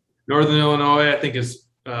 got Northern Illinois, I think, is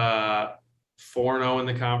 4-0 in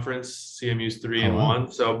the conference. CMU's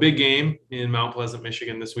 3-1. So big game in Mount Pleasant,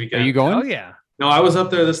 Michigan this Are weekend. you going? Oh yeah. No, I was up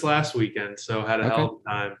there this last weekend, so had a Okay. hell of a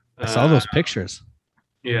time. I saw those pictures.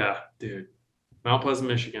 Yeah, dude. Mount Pleasant,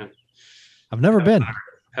 Michigan. I've never been.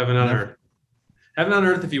 Heaven on Never. earth. Heaven on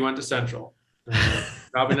earth if you went to Central.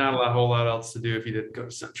 Probably not a whole lot else to do if you didn't go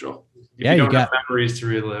to Central. If Yeah, you you don't have got- memories to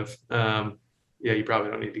relive. Yeah, you probably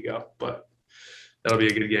don't need to go, but that'll be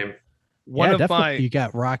a good game. One Yeah, of definitely. my You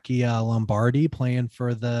got Rocky Lombardi playing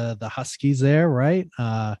for the Huskies there, right?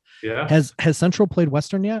 Yeah. Has Central played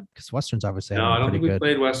Western yet? Because Western's obviously No, I don't pretty think we good.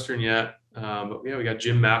 played Western yet. But yeah, we got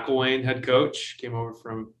Jim McElwain, head coach, came over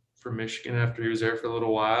from Michigan after he was there for a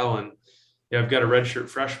little while. And yeah, I've got a redshirt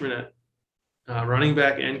freshman at running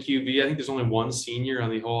back and QB. I think there's only one senior on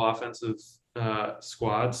the whole offensive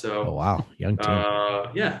squad. So Oh wow, young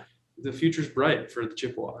team. yeah, the future's bright for the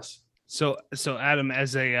Chippewas. so Adam,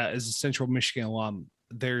 as a Central Michigan alum,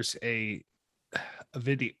 there's a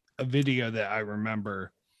video that I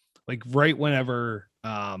remember, like right whenever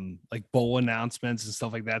like bowl announcements and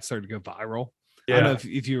stuff like that started to go viral. I don't know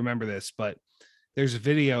if you remember this, but there's a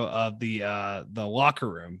video of the locker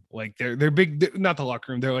room, like they're big, not the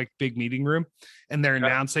locker room, they're like big meeting room, and they're Okay.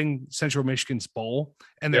 announcing Central Michigan's bowl,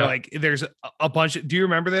 and they're Yeah. like, there's a bunch of, do you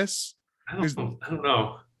remember this? I don't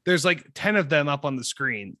know. There's like 10 of them up on the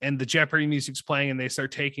screen, and the Jeopardy music's playing, and they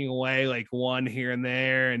start taking away like one here and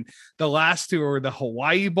there, and the last two are the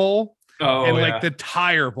Hawaii Bowl Oh, and yeah. like the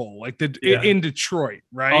Tire Bowl, like Yeah. in Detroit,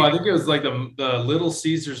 right? Oh, I think it was like the Little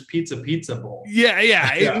Caesars Pizza Bowl. Yeah.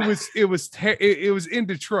 Yeah. It was in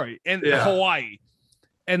Detroit and Yeah. Hawaii,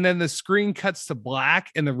 and then the screen cuts to black,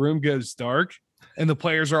 and the room goes dark, and the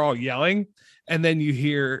players are all yelling, and then you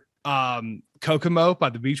hear Kokomo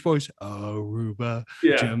by the Beach Boys, Aruba,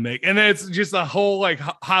 Yeah. Jamaica, and then it's just a whole like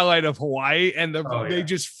highlight of Hawaii, and Oh, they yeah.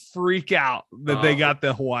 just freak out that they Oh. got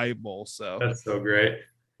the Hawaii Bowl. So That's so great.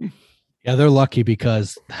 Yeah, they're lucky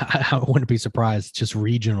because I wouldn't be surprised just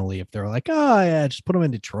regionally if they're like, oh yeah, just put them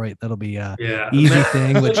in Detroit. That'll be a Yeah. easy The Mac-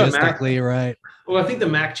 thing the Mac- logistically, right? Well, I think the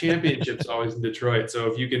MAC championship's always in Detroit.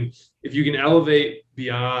 So if you can elevate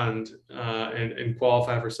beyond and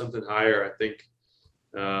qualify for something higher, I think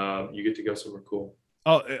you get to go somewhere cool.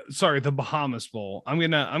 sorry, the Bahamas Bowl. I'm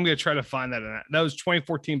gonna try to find that. That was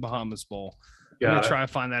 2014 Bahamas Bowl. I'm Yeah. gonna try to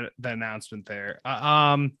find that announcement there.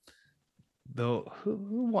 Though who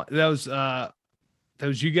won? That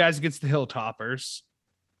was you guys against the Hilltoppers.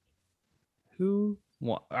 Who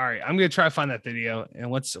won? All right, I'm gonna try to find that video,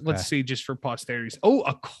 and let's see just for posterity's. Oh,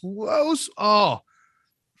 a close. Oh,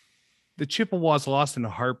 the Chippewas lost in a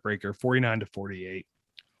heartbreaker, 49-48,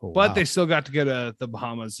 Oh, but wow. they still got to go to the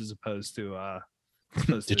Bahamas as opposed to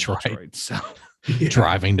Detroit. So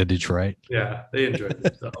driving to Detroit. Yeah, they enjoyed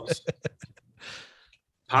themselves.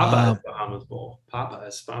 Papa Bahamas Bowl. Papa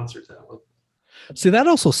has sponsored that one. See, that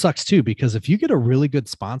also sucks too, because if you get a really good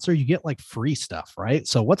sponsor, you get like free stuff, right?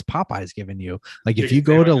 So what's Popeyes giving you? Like if Chicken you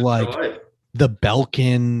go to sandwiches like for life. the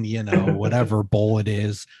Belkin, whatever bowl it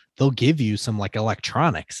is, they'll give you some like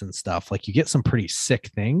electronics and stuff. Like you get some pretty sick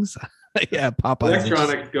things. Yeah, Popeyes.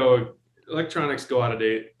 Electronics go out of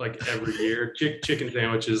date like every year. Chicken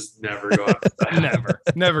sandwiches never go out of style.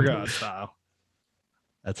 never go out of style.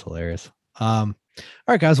 That's hilarious. All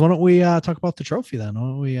right, guys, why don't we talk about the trophy then? Why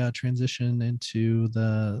don't we transition into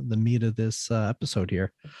the meat of this episode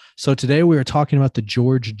here? So today we are talking about the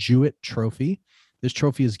George Jewett Trophy. This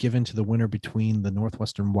trophy is given to the winner between the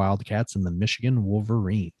Northwestern Wildcats and the Michigan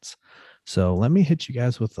Wolverines. So let me hit you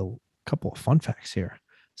guys with a couple of fun facts here.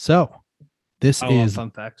 So this I love is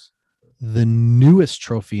fun facts. the newest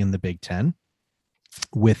trophy in the Big Ten,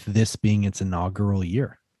 with this being its inaugural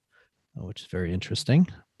year. which is very interesting.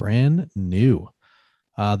 Brand new.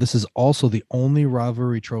 This is also the only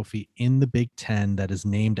rivalry trophy in the Big Ten that is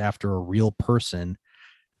named after a real person,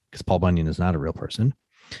 because Paul Bunyan is not a real person.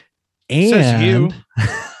 Says you. And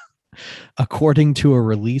according to a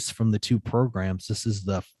release from the two programs,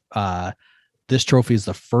 this trophy is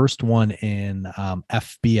the first one in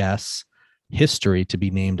FBS history to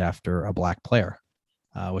be named after a Black player,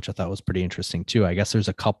 which I thought was pretty interesting too. I guess there's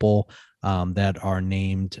a couple that are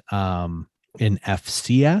named in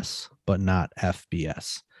FCS, but not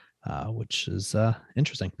FBS, which is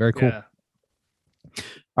interesting. Very cool. Yeah.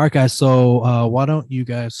 All right, guys. So why don't you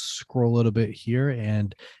guys scroll a little bit here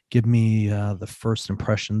and give me the first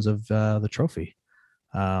impressions of the trophy?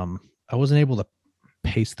 I wasn't able to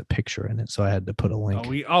paste the picture in it, so I had to put a link.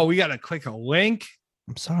 We got to click a link.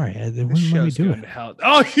 I'm sorry. It This wouldn't let me show's do going it. to hell.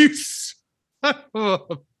 Oh, you son of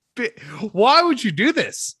a bit. Why would you do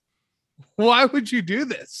this? Why would you do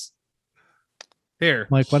this? Here.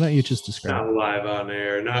 Mike, why don't you just describe? Not live on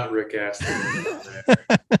air, not Rick Astley on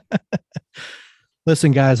air.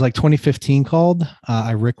 Listen, guys, like 2015 called,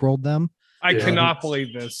 I rickrolled them. I Yeah. cannot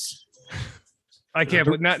believe this. I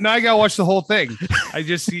can't. Now I gotta watch the whole thing. I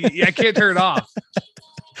can't turn it off.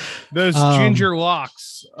 Those ginger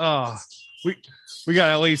locks. Oh, we got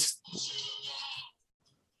at least.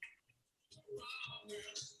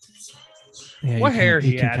 Yeah, What hair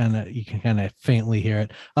he you can had. you can kind of faintly hear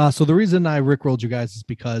it. So the reason I rickrolled you guys is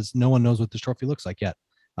because no one knows what this trophy looks like yet.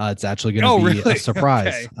 It's actually going to be really? a surprise,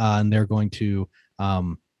 Okay. and they're going to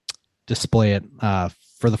display it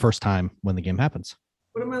for the first time when the game happens.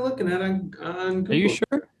 What am I looking at on Google? Are you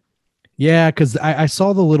sure? Yeah, because I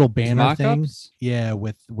saw the little banner thing. Mock-ups? Yeah,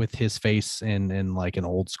 with his face in like an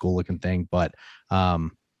old school looking thing, but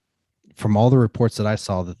from all the reports that I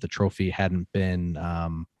saw, that the trophy hadn't been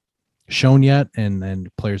shown yet, and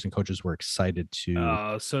players and coaches were excited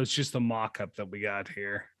to So it's just a mock-up that we got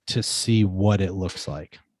here. see what it looks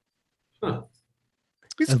like. Huh.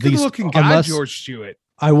 He's a At least good-looking guy, unless- George Jewett.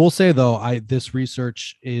 I will say though, this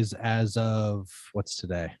research is as of what's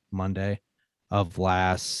today, Monday of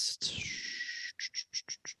last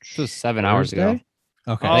This was 7 hours ago. Thursday?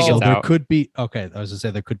 Okay, I think so it's there out. could be. Okay, I was gonna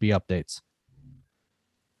say there could be updates.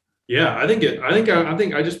 Yeah, I think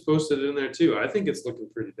I just posted it in there too. I think it's looking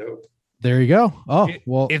pretty dope. There you go. Oh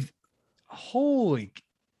well, If holy,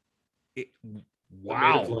 They're made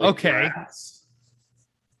wow. of, like, Okay, glass.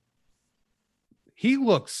 he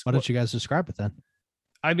looks. why don't you guys describe it then?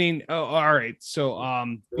 I mean, all right.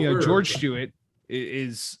 So, George Jewett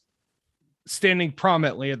is standing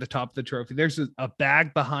prominently at the top of the trophy. There's a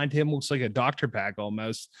bag behind him, looks like a doctor bag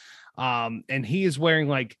almost. And he is wearing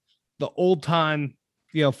like the old time,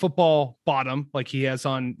 football bottom, like he has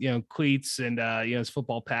on, cleats and, his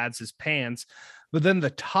football pads, his pants. But then the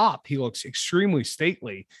top, he looks extremely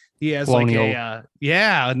stately. He has Colonial.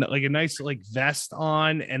 like a nice like vest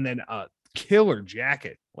on, and then a killer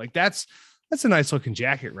jacket. Like that's a nice looking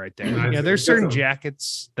jacket right there. Nice. Yeah, there's It's got certain some-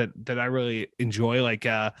 jackets that I really enjoy, like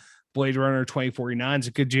Blade Runner 2049 is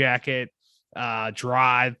a good jacket.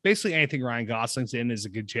 Drive, basically anything Ryan Gosling's in is a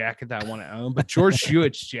good jacket that I want to own. But George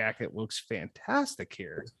Jewett's jacket looks fantastic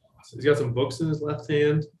here. He's got some books in his left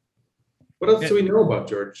hand. What else do we know about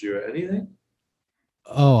George Jewett? Anything?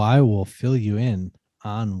 Oh, I will fill you in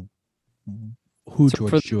on who So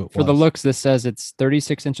George Jewett was. For the looks, this says it's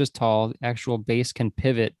 36 inches tall. The actual base can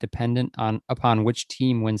pivot dependent upon which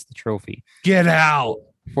team wins the trophy. Get out.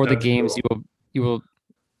 For the That's games, cool. you will.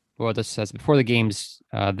 Well, this says before the games,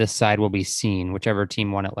 this side will be seen, whichever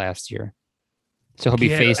team won it last year. So he'll be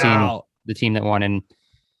Get facing out. the team that won, and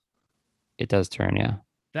it does turn. Yeah.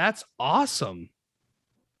 That's awesome.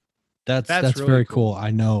 That's really very cool. cool.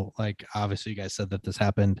 I know, like obviously you guys said that this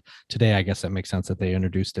happened today. I guess that makes sense that they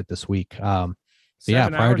introduced it this week. But yeah,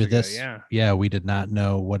 7 prior hours to ago, this, yeah. we did not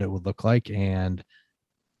know what it would look like, and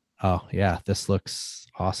oh yeah, this looks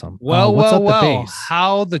awesome. Well, what's up well. the base?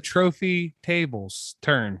 How the trophy tables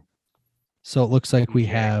turn. So it looks like we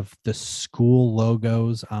Okay. have the school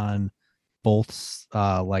logos on both,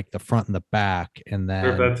 like the front and the back, and Or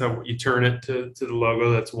if then that's how you turn it to the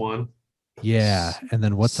logo, that's one. yeah, and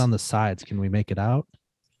then what's on the sides? Can we make it out?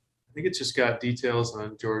 I think it's just got details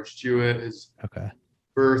on George Jewett, his Okay.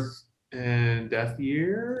 birth and death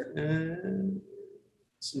year, and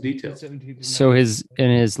some details. So in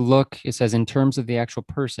his look, it says in terms of the actual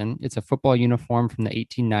person, it's a football uniform from the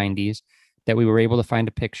 1890s that we were able to find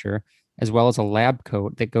a picture, as well as a lab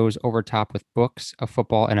coat that goes over top with books, a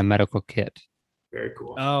football, and a medical kit. Very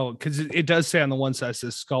cool. Oh, because it does say on the one side it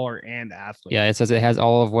says scholar and athlete. Yeah, it says it has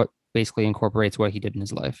all of what basically incorporates what he did in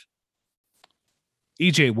his life.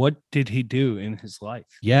 EJ, what did he do in his life?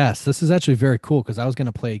 Yes, this is actually very cool because I was going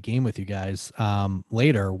to play a game with you guys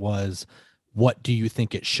later. Was what do you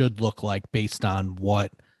think it should look like based on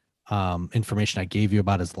what information I gave you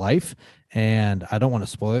about his life? And I don't want to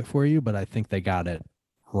spoil it for you, but I think they got it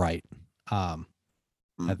right. I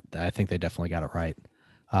think they definitely got it right.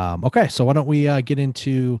 Okay, so why don't we get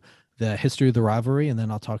into the history of the rivalry, and then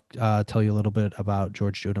I'll tell you a little bit about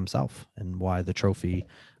George Jewett himself and why the trophy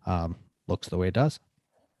looks the way it does.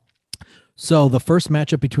 So the first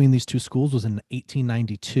matchup between these two schools was in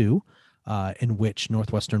 1892, in which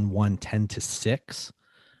Northwestern won 10-6.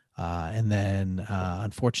 And then,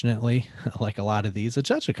 unfortunately, like a lot of these, it's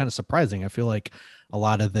actually kind of surprising. I feel like a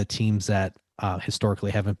lot of the teams that historically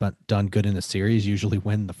haven't done good in the series usually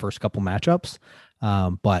win the first couple matchups.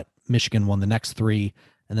 But Michigan won the next three.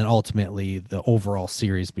 And then ultimately, the overall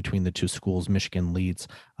series between the two schools, Michigan leads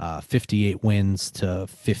 58 wins to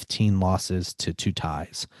 15 losses to 2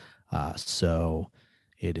 ties. So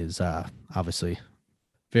it is obviously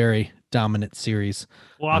very dominant series.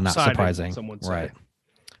 Not surprising. Right.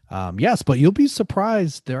 Yes, but you'll be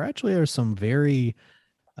surprised. There actually are some very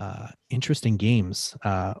interesting games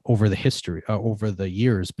over the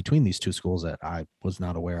years between these two schools that I was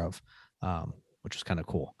not aware of, which was kind of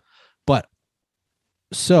cool. But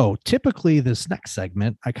so typically this next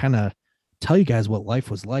segment, I kind of tell you guys what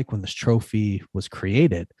life was like when this trophy was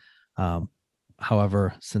created.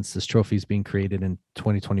 However, since this trophy is being created in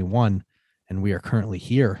 2021 and we are currently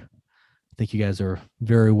here, I think you guys are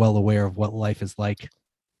very well aware of what life is like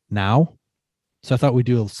now. So I thought we'd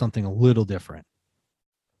do something a little different.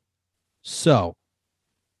 So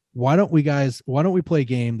why don't we play a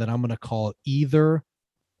game that I'm going to call either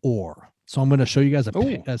or. So I'm going to show you guys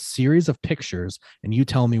a series of pictures and you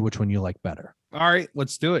tell me which one you like better. All right,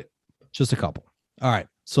 let's do it. Just a couple. All right.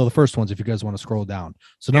 So the first ones, if you guys want to scroll down.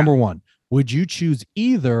 So number one, would you choose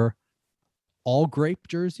either all grape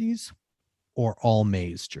jerseys or all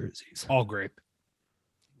maize jerseys? All grape.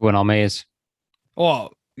 Went all maize.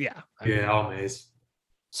 Oh, yeah. All maize.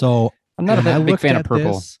 So I'm not a big fan of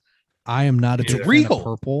purple. I am not a big fan of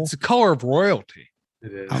purple. It's a color of royalty.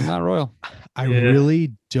 It is. I'm not royal. I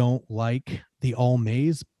really don't like the all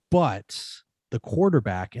maize, but the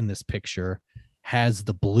quarterback in this picture has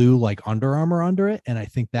the blue like Under Armour under it, and I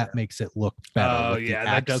think that makes it look better. Oh yeah,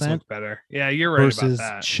 that does look better. Yeah, you're right about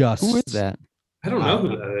that. Who is that? I don't know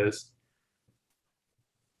who that is.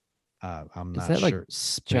 I'm not that sure. Like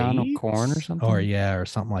John O'Corn or something? Or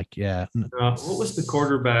something like What was the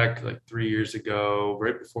quarterback like 3 years ago,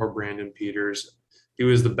 right before Brandon Peters? He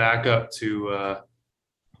was the backup to.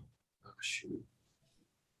 Shoot.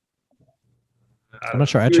 I'm not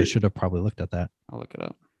sure. Actually, I should have probably looked at that. I'll look it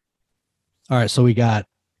up. All right, so we got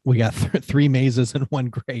 3 mazes and 1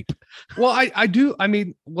 grape. Well, I do. I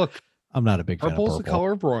mean, look, I'm not a big fan of purple's purple. the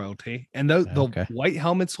color of royalty, and the white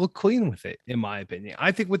helmets look clean with it, in my opinion.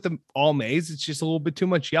 I think with the all maize, it's just a little bit too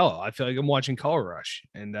much yellow. I feel like I'm watching Color Rush,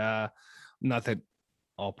 and not that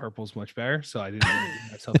all purple's much better, so I didn't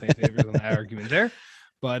do myself any favors on that argument there.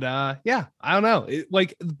 But yeah, I don't know.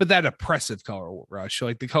 But that oppressive Color Rush,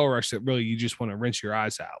 like the Color Rush that really you just want to rinse your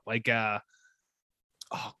eyes out. Like, oh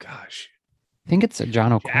gosh, I think it's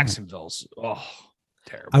John O'Corn. Jacksonville's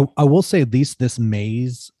terrible. I will say at least this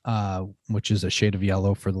maize, which is a shade of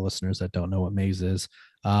yellow for the listeners that don't know what maize is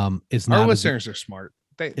not. Our listeners are smart.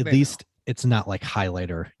 At least it's not like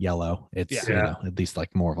highlighter yellow. It's at least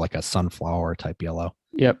like more of like a sunflower type yellow.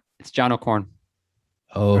 Yep, it's John O'Corn.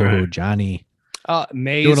 Oh, right. Johnny.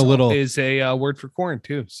 Maize is a word for corn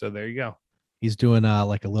too. So there you go. He's doing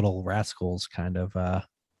like a little Rascals kind of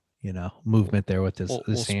movement there with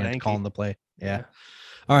his hand calling the play. Yeah.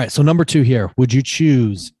 All right. So number 2 here. Would you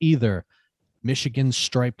choose either Michigan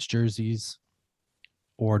striped jerseys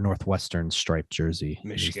or Northwestern striped jersey?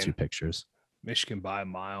 Michigan. These 2 pictures. Michigan by a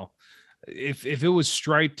mile. If it was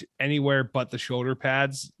striped anywhere but the shoulder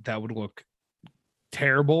pads, that would look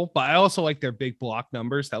terrible. But I also like their big block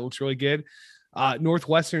numbers. That looks really good.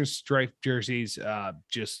 Northwestern striped jerseys,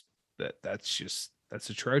 that's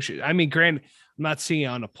atrocious. I mean, granted, I'm not seeing it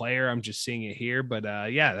on a player, I'm just seeing it here, but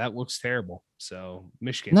yeah, that looks terrible. So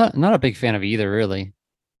Michigan. Not a big fan of either, really.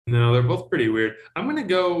 No, they're both pretty weird. I'm gonna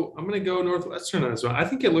go Northwestern on this one. I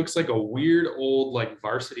think it looks like a weird old like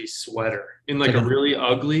varsity sweater in like a really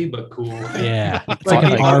ugly but cool. Yeah, it's like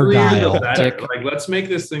an Argyle. Like let's make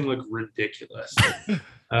this thing look ridiculous.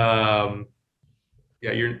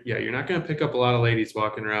 You're not gonna pick up a lot of ladies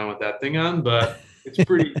walking around with that thing on, but it's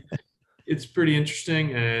pretty. It's pretty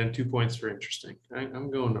interesting, and 2 points for interesting. I'm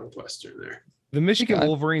going Northwestern there. The Michigan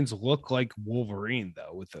Wolverines look like Wolverine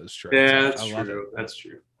though with those stripes. Yeah, that's true. That's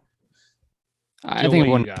true. I think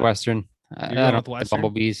Northwestern. I You're going don't with the Western?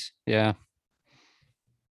 Bumblebees. Yeah.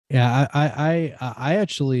 Yeah, I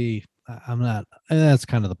actually, I'm not. And that's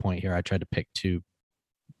kind of the point here. I tried to pick two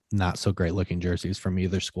not so great looking jerseys from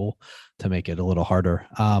either school to make it a little harder.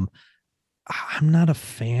 I'm not a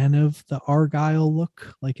fan of the Argyle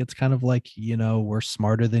look. Like it's kind of like, we're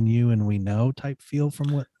smarter than you and we know type feel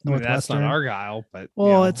from what I mean, that's not Northwestern. Argyle, but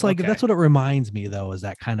Well, it's like okay. that's what it reminds me though, is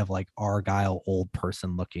that kind of like Argyle old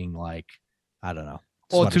person looking like, I don't know.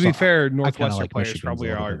 Well, sweater. to be So fair, I kinda Northwestern like players Michigan's probably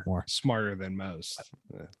a little are bit more. smarter than most.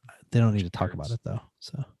 They don't need to talk about it though.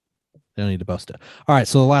 So they don't need to boast it. All right.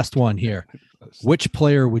 So the last one here. Which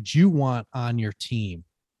player would you want on your team?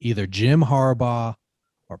 Either Jim Harbaugh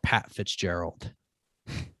or Pat Fitzgerald.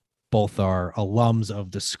 Both are alums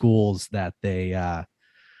of the schools that they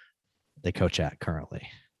coach at currently.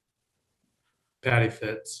 Patty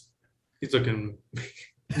Fitz. He's looking.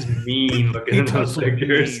 He's mean looking He in those does look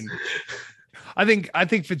pictures. mean. I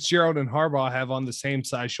think Fitzgerald and Harbaugh have on the same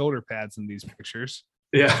size shoulder pads in these pictures,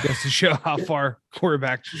 Yeah. just to show how far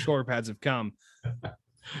quarterback shoulder pads have come.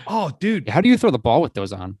 Oh, dude! How do you throw the ball with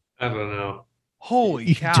those on? I don't know. Holy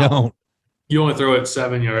You cow! don't. You only throw it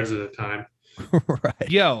 7 yards at a time. Right.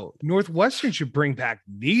 Yo, Northwestern should bring back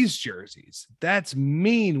these jerseys. That's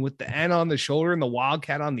mean with the N on the shoulder and the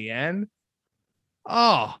Wildcat on the end.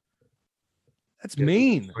 Oh, that's Yeah,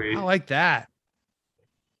 mean. sweet. I like that.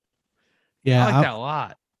 Yeah. I like that a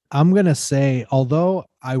lot. I'm going to say, although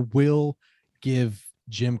I will give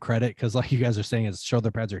Jim credit because like you guys are saying his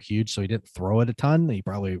shoulder pads are huge, so he didn't throw it a ton. He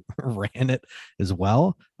probably ran it as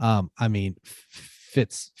well. I mean,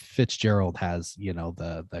 Fitzgerald has,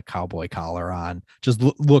 the cowboy collar on, just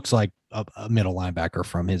looks like a middle linebacker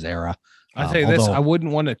from his era. I'll tell you this, although- I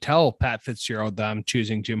wouldn't want to tell Pat Fitzgerald that I'm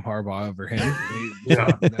choosing Jim Harbaugh over him.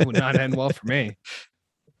 Yeah. That would not end well for me.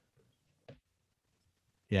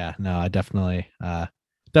 Yeah, no, I definitely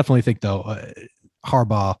think though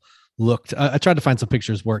Harbaugh looked. I tried to find some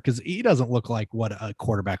pictures where because he doesn't look like what a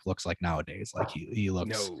quarterback looks like nowadays. Like he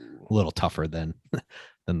looks a little tougher than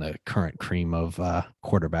the current cream of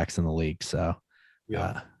quarterbacks in the league. So,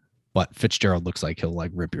 Yeah. but Fitzgerald looks like he'll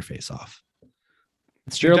like rip your face off.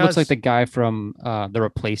 Fitzgerald looks like does. the guy from The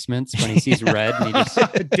Replacements when he sees red and he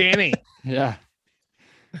just Danny. yeah.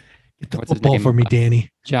 Get the What's his football name? for me, Danny.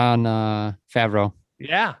 John Favreau.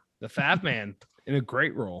 Yeah, the Fab Man in a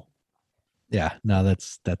great role. Yeah, no,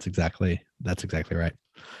 that's exactly right.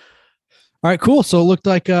 All right, cool. So it looked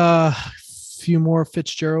like a few more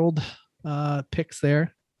Fitzgerald picks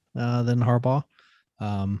there than Harbaugh.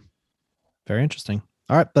 Very interesting.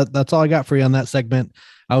 All right, that's all I got for you on that segment.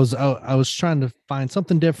 I was trying to find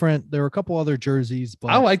something different. There were a couple other jerseys, but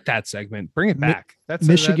I like that segment. Bring it back. That's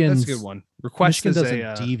Michigan's- that's a good one. Request Michigan is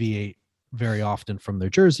doesn't a deviate very often from their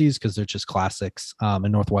jerseys because they're just classics.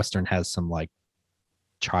 And Northwestern has some like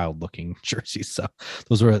child looking jerseys. So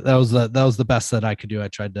that was the best that I could do. I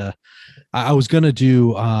tried to, I was going to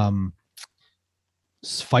do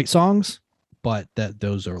fight songs, but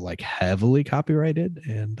those are like heavily copyrighted.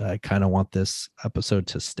 And I kind of want this episode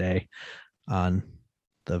to stay on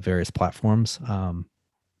the various platforms.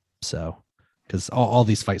 So, because all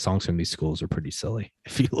these fight songs from these schools are pretty silly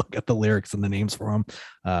if you look at the lyrics and the names for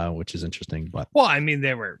them, which is interesting. But well, I mean,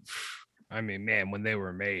 man, when they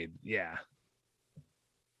were made, yeah.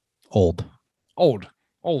 olds.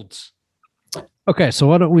 Okay, so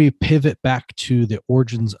why don't we pivot back to the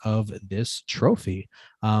origins of this trophy?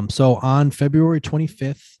 So on February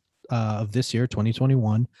 25th of this year,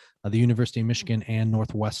 2021, the University of Michigan and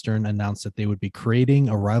Northwestern announced that they would be creating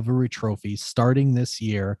a rivalry trophy starting this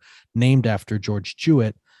year, named after George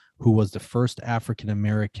Jewett, who was the first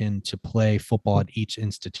African-American to play football at each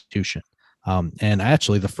institution. And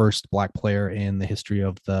actually the first Black player in the history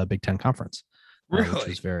of the Big Ten Conference. Which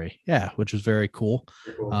was very cool.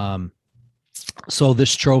 Very cool. So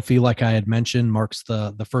this trophy, like I had mentioned, marks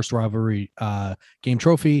the first rivalry game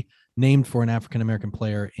trophy named for an African-American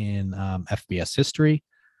player in FBS history.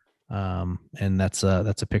 And that's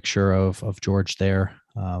a picture of George there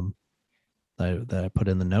that I put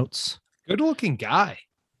in the notes. Good looking guy.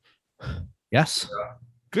 Yes.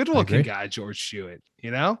 Good I looking agree. guy, George Jewett,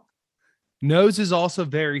 Nose is also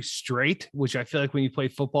very straight, which I feel like when you play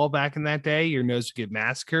football back in that day, your nose would get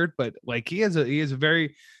massacred. But like he has a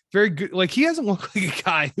very, very good, like he doesn't look like a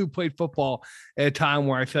guy who played football at a time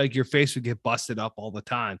where I feel like your face would get busted up all the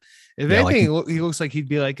time. If Yeah, anything, he looks like he'd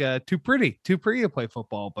be like too pretty to play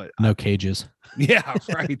football. But No cages. yeah,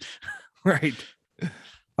 right. Right.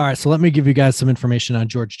 All right. So let me give you guys some information on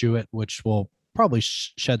George Jewett, which will probably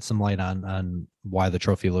shed some light on why the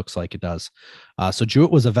trophy looks like it does. So Jewett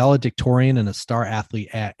was a valedictorian and a star athlete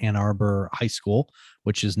at Ann Arbor High School,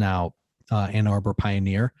 which is now Ann Arbor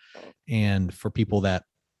Pioneer. And for people that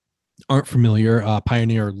aren't familiar,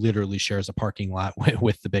 Pioneer literally shares a parking lot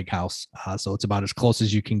with the big house. So it's about as close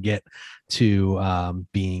as you can get to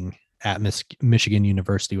being at Michigan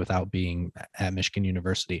University without being at Michigan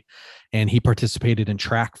University. And he participated in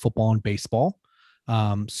track, football, and baseball.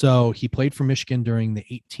 So he played for Michigan during the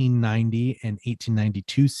 1890 and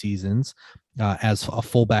 1892 seasons as a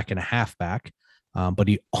fullback and a halfback. But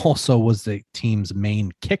he also was the team's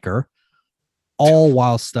main kicker, all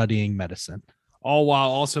while studying medicine. All while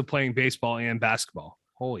also playing baseball and basketball.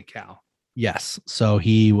 Holy cow. Yes. So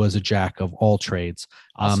he was a jack of all trades.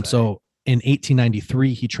 So in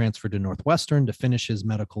 1893, he transferred to Northwestern to finish his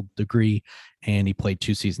medical degree, and he played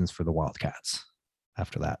 2 seasons for the Wildcats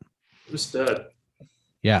after that. What a stud.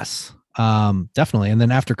 Yes, definitely. And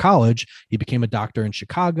then after college, he became a doctor in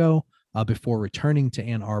Chicago before returning to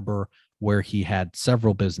Ann Arbor, where he had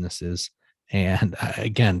several businesses. And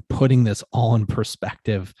again, putting this all in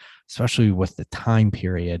perspective, especially with the time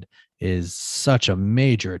period, is such a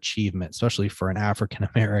major achievement, especially for an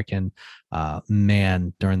African-American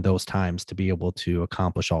man during those times. To be able to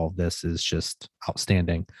accomplish all of this is just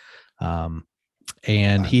outstanding.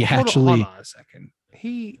 And he hold actually... on a second.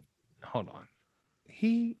 Hold on.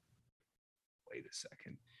 Wait a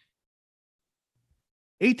second.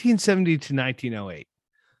 1870 to 1908.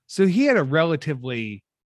 So he had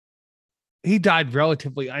he died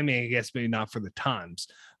relatively, I mean, I guess maybe not for the times,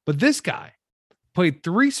 but this guy played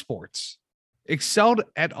 3 sports, excelled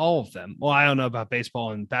at all of them. Well, I don't know about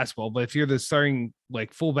baseball and basketball, but if you're the starting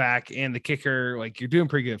like fullback and the kicker, like you're doing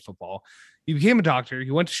pretty good at football. He became a doctor. He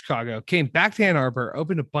went to Chicago, came back to Ann Arbor,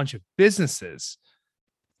 opened a bunch of businesses,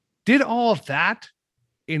 did all of that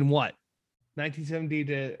in what? 1870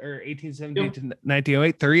 to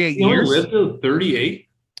 1908, 38 years. Lived till 38.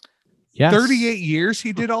 Yes. 38 years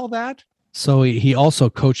he did all that. So he also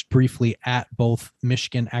coached briefly at both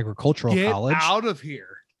Michigan Agricultural Get College, out of here.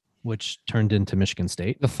 which turned into Michigan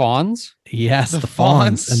State. The Fawns? Yes, The the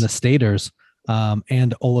Fawns Fawns. and the Staters,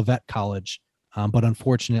 and Olivet College. But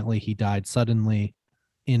unfortunately, he died suddenly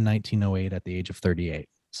in 1908 at the age of 38.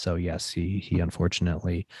 So yes, he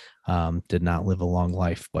unfortunately did not live a long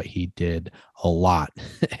life, but he did a lot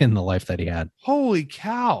in the life that he had. Holy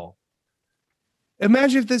cow.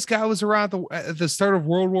 Imagine if this guy was around at the start of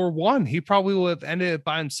World War I. He probably would have ended it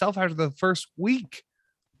by himself after the first week.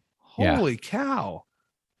 Yeah. Holy cow.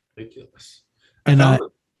 Ridiculous. And I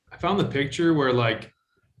found the picture where like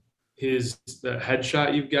the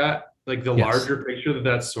headshot you've got, like the Yes. larger picture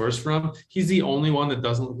that's sourced from. He's the only one that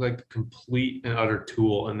doesn't look like the complete and utter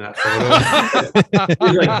tool in that photo.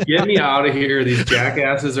 He's like, get me out of here. These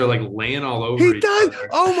jackasses are like laying all over He each does. other.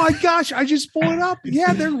 Oh my gosh. I just pulled it up.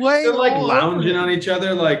 Yeah, they're laying. They're like all lounging over. on each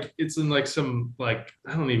other, like it's in like some like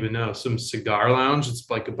I don't even know, some cigar lounge. It's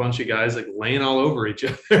like a bunch of guys like laying all over each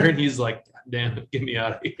other, and he's like, "Damn it, get me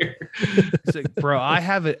out of here!" It's like, bro, I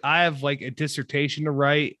have like a dissertation to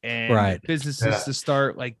write and Right. businesses Yeah. to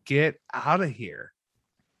start. Like, get out of here.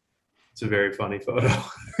 It's a very funny photo.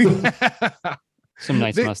 Some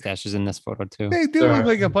nice They- mustaches in this photo too. They do Sure. look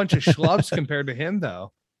like a bunch of schlubs compared to him,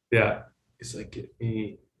 though. Yeah, he's like, get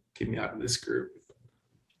me out of this group.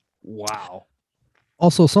 Wow.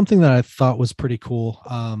 Also, something that I thought was pretty cool.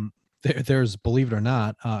 There's, believe it or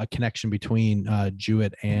not, a connection between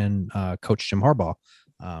Jewett and Coach Jim Harbaugh,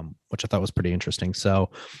 which I thought was pretty interesting.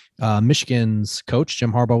 So, Michigan's coach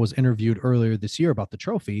Jim Harbaugh was interviewed earlier this year about the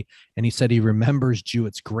trophy, and he said he remembers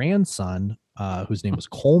Jewett's grandson, whose name was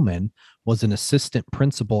Coleman, was an assistant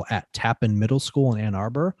principal at Tappan Middle School in Ann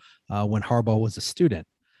Arbor when Harbaugh was a student.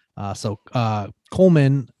 So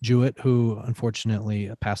Coleman Jewett, who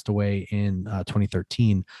unfortunately passed away in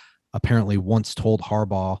 2013, apparently once told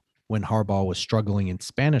Harbaugh when Harbaugh was struggling in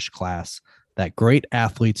Spanish class that great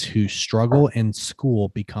athletes who struggle in school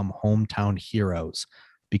become hometown heroes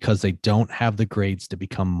because they don't have the grades to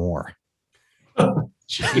become more.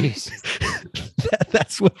 Jeez.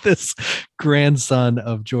 That's what this grandson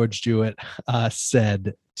of George Jewett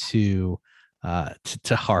said to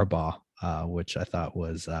Harbaugh, which I thought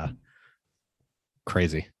was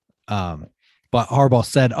crazy. But Harbaugh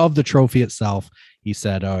said of the trophy itself, he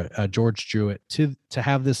said, George Jewett, to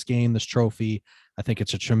have this game, this trophy, I think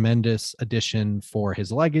it's a tremendous addition for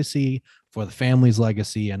his legacy, for the family's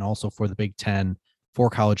legacy, and also for the Big Ten, for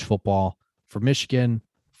college football, for Michigan,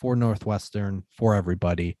 for Northwestern, for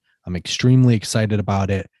everybody. I'm extremely excited about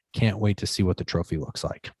it. Can't wait to see what the trophy looks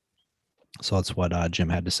like. So that's what Jim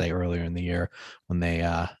had to say earlier in the year when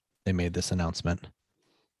they made this announcement.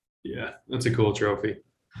 Yeah, that's a cool trophy.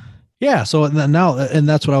 Yeah. So now, and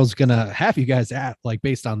that's what I was going to have you guys at, like,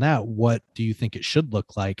 based on that, what do you think it should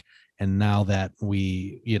look like? And now that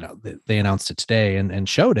they announced it today and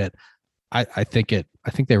showed it, I think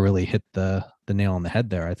they really hit the nail on the head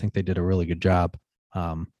there. I think they did a really good job.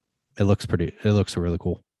 It looks really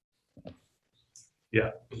cool.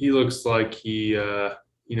 Yeah, he looks like he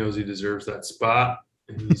knows he deserves that spot.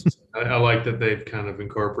 And I like that they've kind of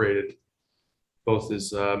incorporated both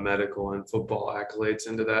his medical and football accolades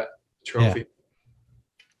into that trophy. Yeah.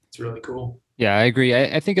 It's really cool. Yeah, I agree.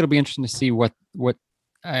 I think it'll be interesting to see what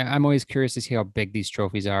I'm always curious to see how big these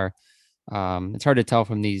trophies are. It's hard to tell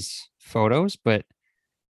from these photos, but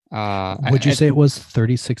would you say it was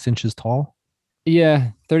 36 inches tall?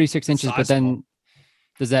 Yeah, 36 inches. Sizable. But then,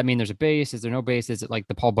 does that mean there's a base? Is there no base? Is it like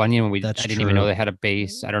the Paul Bunyan when I didn't even know they had a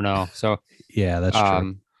base? I don't know. So yeah, that's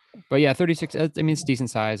true. But yeah, 36. I mean, it's decent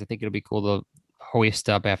size. I think it'll be cool to hoist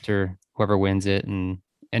up after whoever wins it, and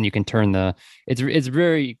you can turn it's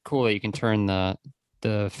very cool that you can turn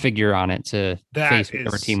the figure on it to face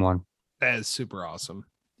whichever team won. That is super awesome.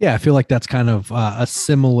 Yeah, I feel like that's kind of a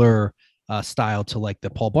similar style to like the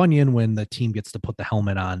Paul Bunyan when the team gets to put the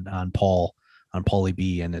helmet on Paulie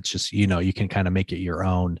B, and it's just you can kind of make it your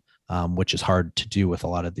own, which is hard to do with a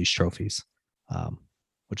lot of these trophies,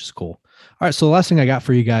 which is cool. All right, so the last thing I got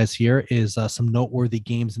for you guys here is some noteworthy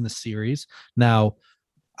games in the series. Now,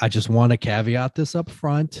 I just want to caveat this up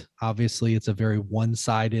front. Obviously, it's a very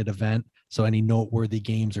one-sided event, so any noteworthy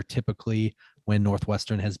games are typically when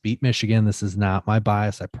Northwestern has beat Michigan. This is not my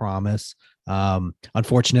bias, I promise.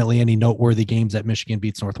 Unfortunately, any noteworthy games that Michigan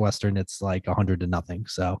beats Northwestern, it's like 100-0.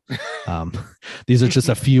 So these are just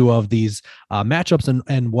a few of these matchups.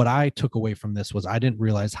 And what I took away from this was I didn't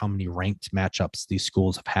realize how many ranked matchups these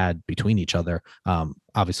schools have had between each other.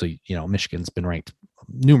 Obviously, Michigan's been ranked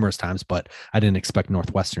numerous times, but I didn't expect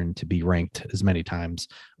Northwestern to be ranked as many times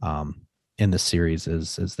in the series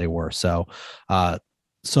as they were. So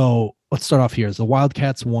let's start off here. The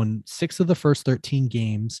Wildcats won 6 of the first 13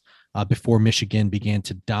 games before Michigan began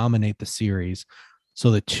to dominate the series.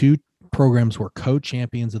 So the two programs were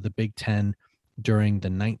co-champions of the Big Ten during the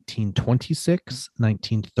 1926,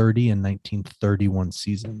 1930, and 1931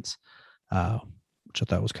 seasons, which I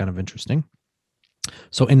thought was kind of interesting.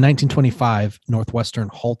 So in 1925, Northwestern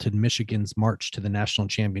halted Michigan's march to the national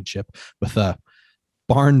championship with a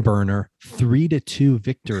barn burner 3-2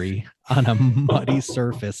 victory on a muddy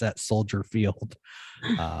surface at Soldier Field,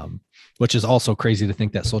 which is also crazy to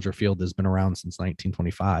think that Soldier Field has been around since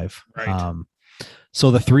 1925. Right.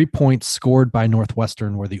 So the 3 points scored by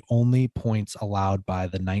Northwestern were the only points allowed by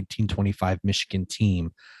the 1925 Michigan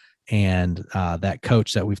team. And that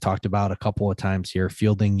coach that we've talked about a couple of times here,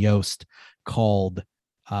 Fielding Yost, called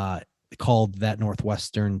that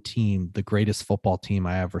Northwestern team the greatest football team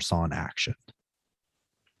I ever saw in action.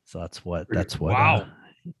 So that's what. Wow.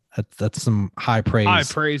 That's some high praise. High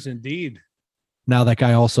praise indeed. Now that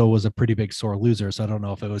guy also was a pretty big sore loser, so I don't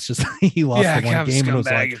know if it was just he lost the one game and it was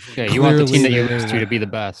like, you want the team that you lose to be the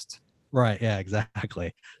best. Right. Yeah,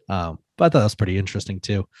 exactly. But I thought that was pretty interesting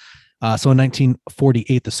too. So in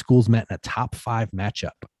 1948, the schools met in a top 5 matchup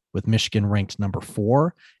with Michigan ranked number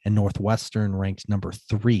 4 and Northwestern ranked number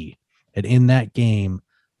 3. And in that game,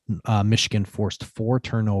 Michigan forced 4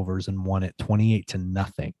 turnovers and won it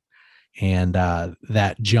 28-0. And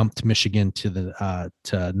that jumped Michigan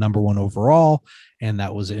to number 1 overall. And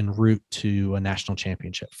that was en route to a national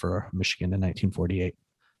championship for Michigan in 1948.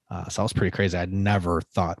 So that was pretty crazy. I'd never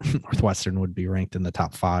thought Northwestern would be ranked in the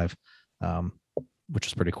top 5, which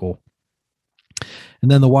was pretty cool. And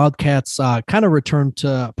then the Wildcats kind of returned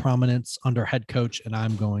to prominence under head coach, and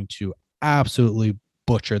I'm going to absolutely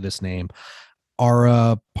butcher this name,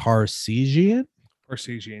 Ara Parseghian.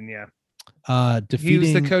 Parseghian, yeah. Defeating... He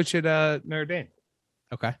was the coach at Notre Dame.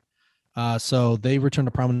 Okay. So they returned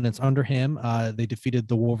to prominence under him. They defeated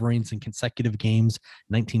the Wolverines in consecutive games,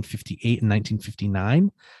 1958 and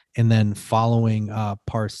 1959. And then following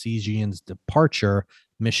Parseghian's departure,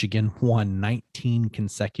 Michigan won 19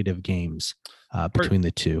 consecutive games between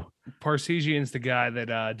the two. Parseghian's the guy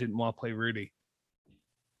that didn't want to play Rudy.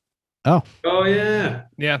 Oh, yeah.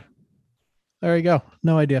 Yeah. There you go.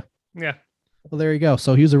 No idea. Yeah. Well, there you go.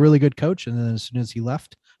 So he was a really good coach. And then as soon as he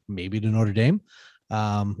left, maybe to Notre Dame,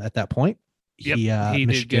 at that point, he Michigan,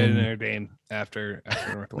 did get to Notre Dame after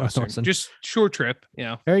Northwestern. Just short trip,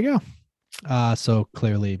 There you go. So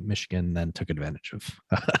clearly Michigan then took advantage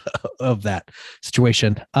of that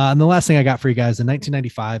situation. And the last thing I got for you guys, in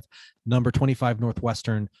 1995, number 25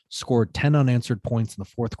 Northwestern scored 10 unanswered points in the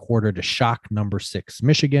fourth quarter to shock number 6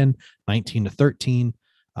 Michigan, 19-13.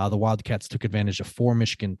 The Wildcats took advantage of 4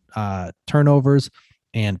 Michigan turnovers,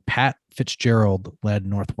 and Pat Fitzgerald led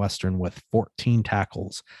Northwestern with 14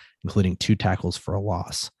 tackles, including 2 tackles for a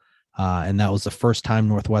loss. And that was the first time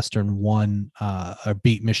Northwestern won or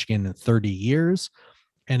beat Michigan in 30 years.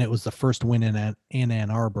 And it was the first win in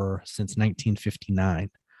Ann Arbor since 1959.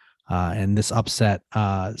 And this upset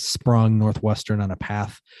sprung Northwestern on a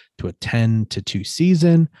path to a 10-2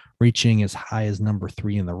 season, reaching as high as number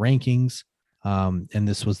 3 in the rankings. And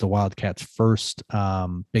this was the Wildcats' first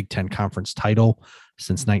Big Ten Conference title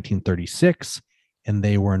since 1936. And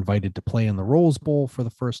they were invited to play in the Rose Bowl for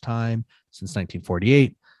the first time since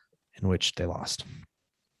 1948, in which they lost.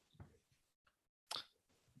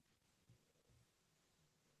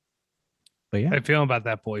 But yeah, How you feeling about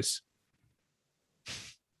that, boys?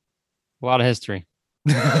 A lot of history.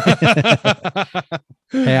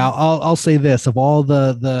 Hey, I'll say this: of all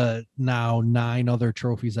the now 9 other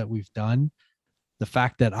trophies that we've done, the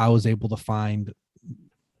fact that I was able to find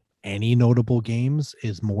any notable games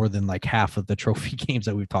is more than like half of the trophy games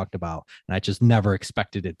that we've talked about, and I just never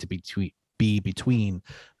expected it to be between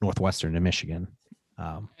Northwestern and Michigan.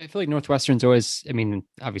 I feel like Northwestern's always, I mean,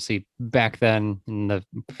 obviously back then in the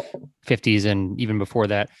 50s and even before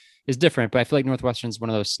that is different, but I feel like Northwestern's one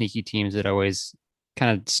of those sneaky teams that always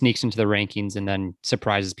kind of sneaks into the rankings and then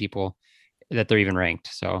surprises people that they're even ranked.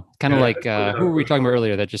 So kind of like, who were we talking about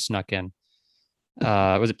earlier that just snuck in?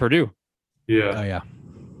 Was it Purdue? Yeah. Oh yeah.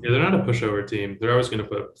 Yeah, they're not a pushover team. They're always going to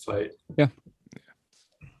put up a fight. Yeah.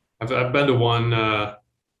 I've been to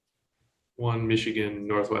one Michigan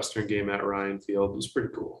Northwestern game at Ryan Field. It was pretty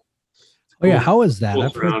cool. Oh yeah. How is that? Cool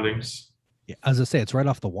I've heard, surroundings. yeah, as I say, it's right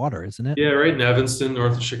off the water, isn't it? Yeah, right in Evanston,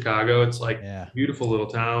 north of Chicago. It's like Yeah. beautiful little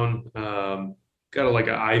town. Got like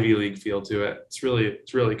an Ivy League feel to it. It's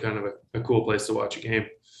really kind of a cool place to watch a game.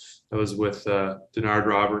 I was with Denard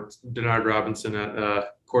Robinson at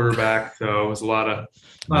quarterback, so it was a lot of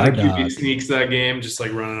QB sneaks that game, just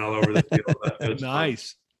like running all over the field.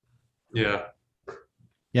 Nice. Yeah.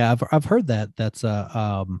 Yeah, I've heard that. That's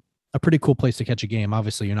a pretty cool place to catch a game.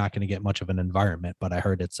 Obviously, you're not going to get much of an environment, but I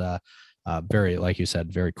heard it's a very, like you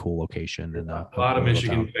said, very cool location. And a lot of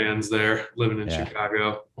Michigan fans there living in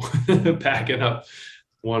Chicago, packing up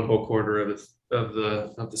one whole quarter of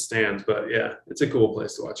the stands. But yeah, it's a cool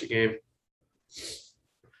place to watch a game.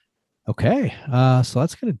 Okay, so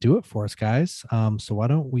that's gonna do it for us, guys. So why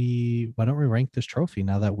don't we rank this trophy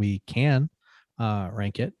now that we can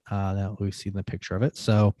rank it? That we've seen the picture of it.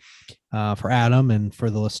 So for Adam and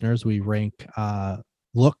for the listeners, we rank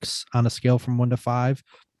looks on a scale from 1 to 5,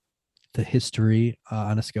 the history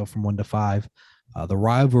on a scale from 1 to 5, the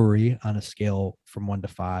rivalry on a scale from 1 to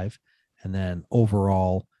 5, and then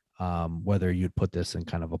overall, whether you'd put this in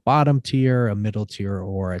kind of a bottom tier, a middle tier,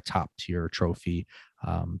 or a top tier trophy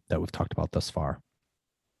that we've talked about thus far.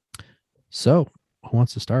 So who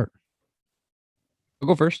wants to start? I'll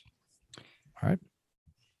go first. All right.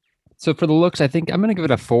 So for the looks, I think I'm going to give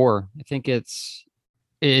it a 4. I think it's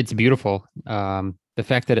beautiful. The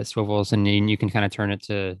fact that it swivels and you can kind of turn it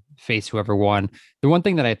to face whoever won. The one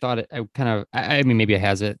thing that I thought I mean, maybe it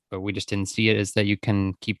has it, but we just didn't see it, is that you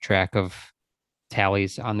can keep track of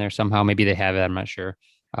tallies on there somehow. Maybe they have it. I'm not sure.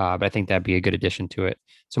 But I think that'd be a good addition to it.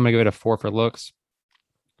 So I'm going to give it a 4 for looks.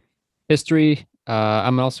 History,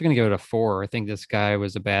 I'm also going to give it a 4. I think this guy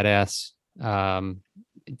was a badass.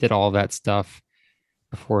 Did all that stuff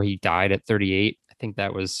before he died at 38. I think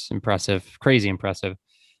that was impressive, crazy impressive.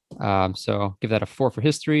 So give that a 4 for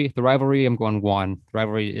history. The rivalry, I'm going 1. The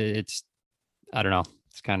rivalry, I don't know.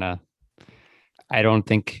 It's kind of,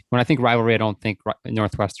 when I think rivalry, I don't think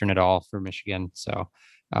Northwestern at all for Michigan. So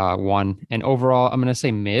 1. And overall, I'm going to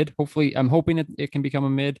say mid. Hopefully, I'm hoping it can become a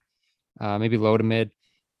mid, maybe low to mid,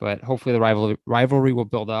 but hopefully the rivalry will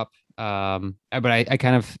build up. But I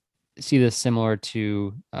kind of see this similar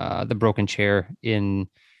to the broken chair in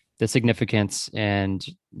the significance, and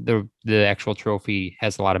the actual trophy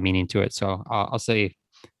has a lot of meaning to it. So I'll say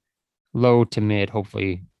low to mid,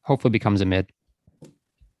 hopefully becomes a mid.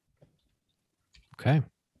 Okay.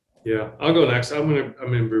 Yeah, I'll go next. I'm gonna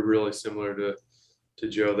be really similar to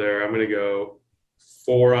Joe there. I'm gonna go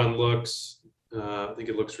 4 on looks. I think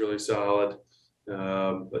it looks really solid,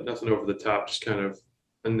 but nothing over the top. Just kind of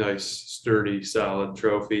a nice, sturdy, solid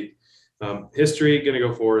trophy. History, gonna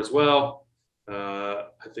go 4 as well.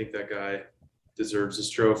 I think that guy deserves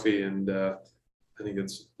his trophy, and I think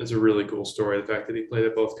it's a really cool story. The fact that he played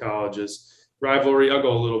at both colleges. Rivalry, I'll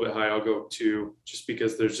go a little bit high. I'll go 2, just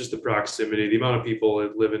because there's just the proximity, the amount of people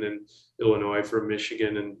living in Illinois from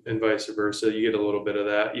Michigan and vice versa. You get a little bit of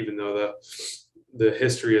that, even though the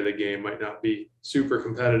history of the game might not be super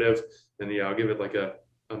competitive. And yeah, I'll give it like a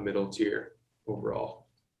middle tier overall.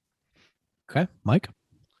 Okay, Mike.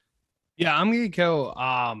 Yeah, I'm gonna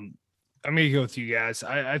go with you guys.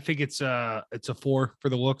 I think it's a 4 for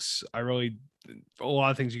the looks. I really a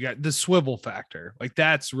lot of things. You got the swivel factor, like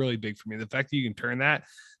that's really big for me. The fact that you can turn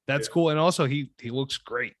that's cool. And also he looks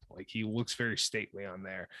great. Like he looks very stately on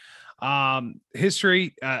there.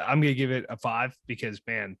 History, I'm gonna give it a 5 because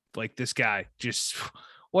man, like this guy just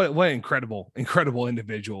what incredible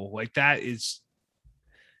individual. Like that is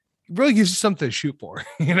really gives you something to shoot for,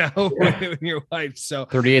 you know, in your life. So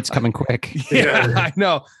 38's coming quick. Yeah, I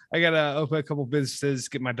know. I gotta open a couple businesses,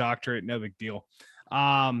 get my doctorate, no big deal.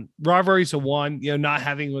 Rivalry's a 1, you know, not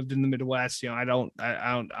having lived in the Midwest, you know, I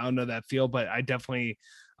don't know that feel, but I definitely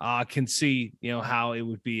can see, you know, how it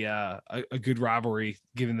would be a good rivalry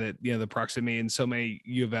given that, you know, the proximity and so many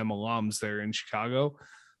U of M alums there in Chicago.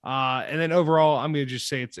 And then overall, I'm going to just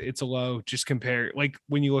say it's a low, just compare, like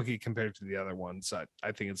when you look at compared to the other ones,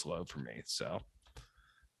 I think it's low for me. So.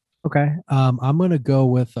 Okay. I'm going to go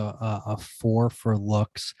with a 4 for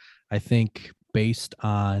looks. I think based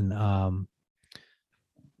on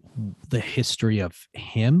the history of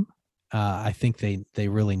him, I think they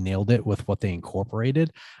really nailed it with what they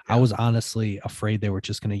incorporated. Yeah. I was honestly afraid they were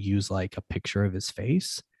just going to use like a picture of his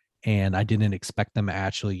face, and I didn't expect them to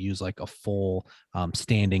actually use like a full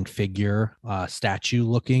standing figure statue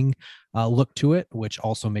looking look to it, which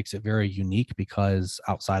also makes it very unique because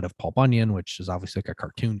outside of Paul Bunyan, which is obviously like a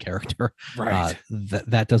cartoon character, right,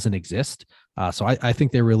 that doesn't exist. So I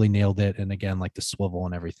think they really nailed it. And again, like the swivel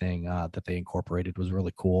and everything that they incorporated was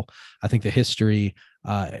really cool. I think the history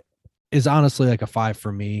is honestly like a 5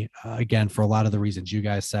 for me. Again, for a lot of the reasons you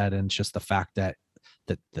guys said, and just the fact that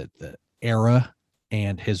the era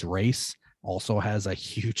and his race also has a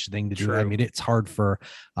huge thing to do. True. I mean, it's hard for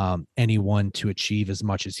anyone to achieve as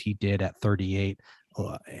much as he did at 38.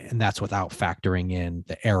 And that's without factoring in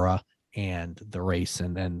the era and the race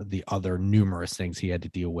and then the other numerous things he had to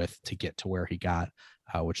deal with to get to where he got,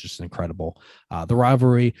 which is incredible. The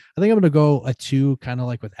rivalry, I think I'm going to go a 2, kind of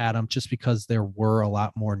like with Adam, just because there were a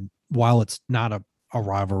lot more, while it's not a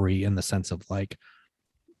rivalry in the sense of like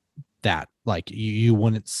that, like you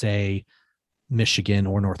wouldn't say Michigan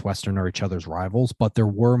or Northwestern are each other's rivals, but there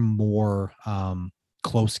were more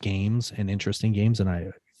close games and interesting games than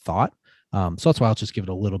I thought. So that's why I'll just give it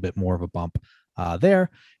a little bit more of a bump there.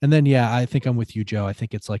 And then, yeah, I think I'm with you, Joe. I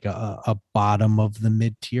think it's like a bottom of the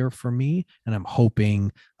mid tier for me. And I'm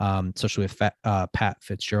hoping, especially with Pat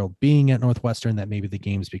Fitzgerald being at Northwestern, that maybe the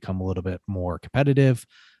games become a little bit more competitive,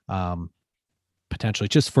 potentially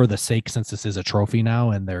just for the sake, since this is a trophy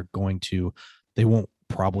now and they won't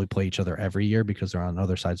probably play each other every year because they're on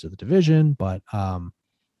other sides of the division, but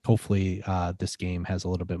hopefully this game has a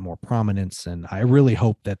little bit more prominence. And I really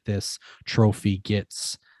hope that this trophy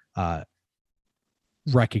gets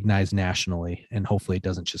recognized nationally, and hopefully it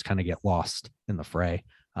doesn't just kind of get lost in the fray.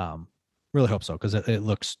 Really hope so, because it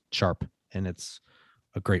looks sharp and it's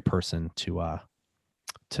a great person to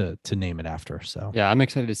name it after. So yeah, I'm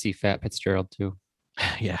excited to see Fat Fitzgerald too.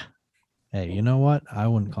 Yeah. Hey, you know what? I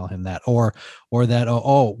wouldn't call him that, or that.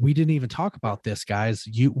 Oh, we didn't even talk about this, guys.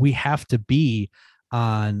 We have to be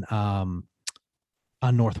on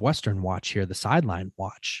Northwestern watch here, the sideline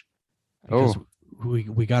watch. Because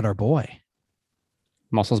we got our boy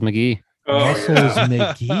Muscles McGee. Muscles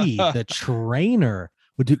McGee, the trainer.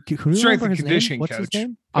 Strength and conditioning What's coach. his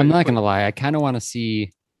name? I'm not gonna lie. I kind of want to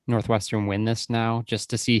see Northwestern win this now, just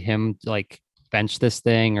to see him like bench this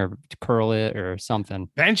thing or curl it or something.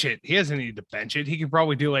 Bench it. He doesn't need to bench it. He can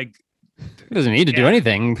probably do like. He doesn't need to do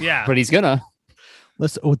anything. Yeah, but he's gonna.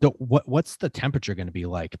 Listen, what's the temperature going to be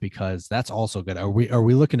like? Because that's also good. Are we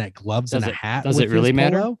looking at gloves and a hat? Does it really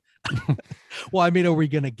matter? Well, I mean, are we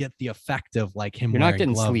going to get the effect of like him? You're not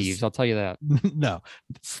getting gloves? sleeves. I'll tell you that. No,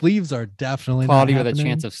 sleeves are definitely quality not with a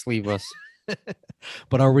chance of sleeveless.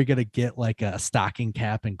 But are we going to get like a stocking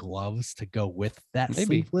cap and gloves to go with that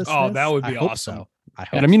sleeveless? Oh, that would be awesome. So.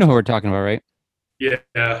 Adam, you know who we're talking about, right? Yeah.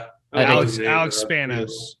 Alex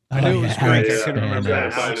Spanos. I knew it was Greek. I couldn't remember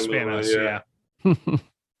that. Alex Spanos. Yeah.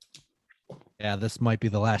 Yeah, this might be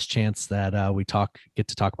the last chance that we get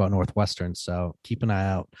to talk about Northwestern. So keep an eye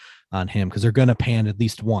out on him, because they're going to pan at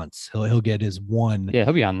least once. He'll get his one. Yeah,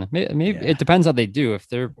 he'll be on. Maybe it depends how they do. If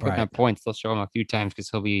they're putting up points, they'll show him a few times because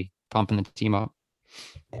he'll be pumping the team up.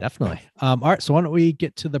 Definitely. All right. So why don't we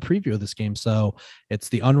get to the preview of this game? So it's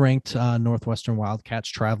the unranked Northwestern Wildcats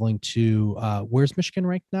traveling to where's Michigan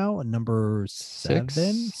ranked now? Number 7,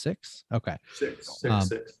 6. Okay. 6.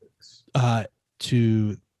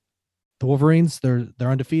 To the Wolverines. They're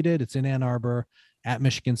undefeated. It's in Ann Arbor at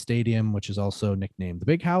Michigan Stadium, which is also nicknamed the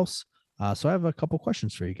Big House. So I have a couple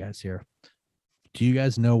questions for you guys here. Do you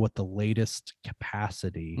guys know what the latest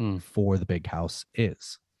capacity for the Big House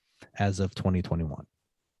is as of 2021?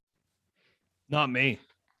 Not me.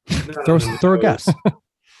 Throw a guess.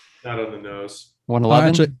 Not on the nose. 111.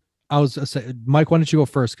 Actually, I was gonna say, Mike, why don't you go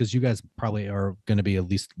first? Because you guys probably are going to be at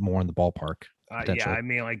least more in the ballpark. Yeah, Potentially. I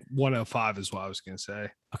mean like 105 is what I was gonna say.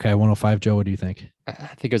 Okay, 105. Joe, what do you think? I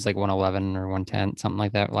think it was like 111 or 110, something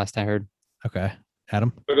like that. Last I heard. Okay,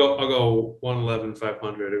 Adam. I'll go 111,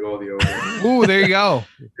 500 to go the over. Ooh, there you go.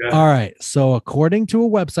 Yeah. All right. So according to a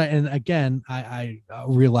website, and again, I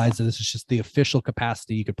realize that this is just the official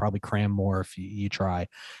capacity. You could probably cram more if you try.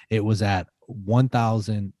 It was at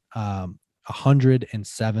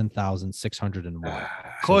 107,601.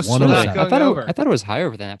 Close to 107. that I going thought over. I thought it was higher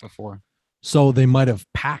than that before. So they might have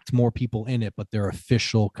packed more people in it, but their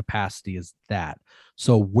official capacity is that.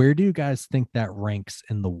 So where do you guys think that ranks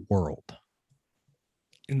in the world?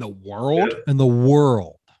 In the world? In the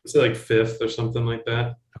world. It's like 5th or something like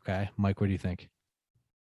that. Okay, Mike, what do you think?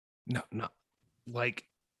 No. Like,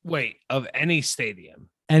 wait, of any stadium.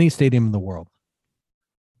 Any stadium in the world.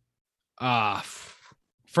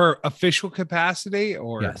 For official capacity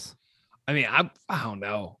or Yes. I mean, I don't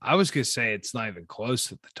know. I was gonna say it's not even close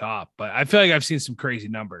to the top, but I feel like I've seen some crazy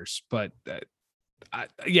numbers. But I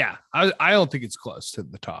don't think it's close to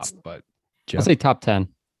the top. But Joe, I'll say top 10.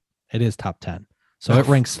 it is top 10. So it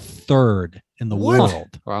ranks third in the What?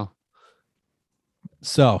 world. Wow.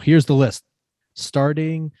 So here's the list.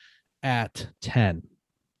 Starting at 10,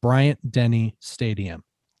 Bryant Denny Stadium.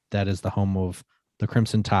 That is the home of the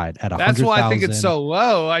Crimson Tide at 100,000. that's why I think it's so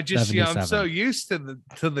low. I just I'm 77. so used to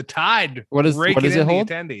the Tide. What does raking it in the hold?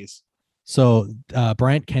 attendees. So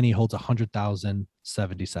Bryant Kenny holds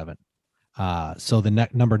 100,077. So the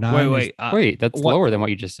number 9 is Wait, that's what- lower than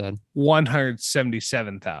what you just said.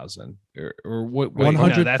 177,000 or what? Wait, no,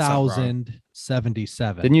 that's not wrong.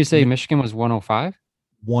 100,077. Didn't you say Michigan was 105?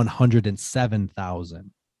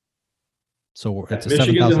 107,000. So it's a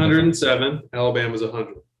Michigan's 7,000 difference. 107. Alabama's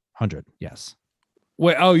 100. 100. Yes.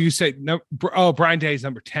 Wait, oh, you say no? Oh, Brian Day's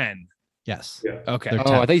number 10. Yes. Yeah. Okay, They're Oh,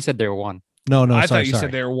 10. I thought you said they were 1. No, I sorry, thought you sorry.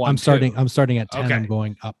 said they were 1. I'm starting at 10. Okay. I'm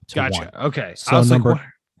going up to Gotcha. 1. Okay, So I was number- like, what?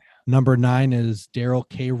 Number 9 is Darrell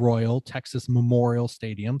K. Royal Texas Memorial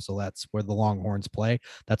Stadium. So that's where the Longhorns play.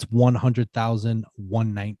 That's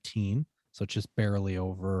 100,119. So it's just barely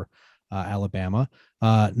over Alabama.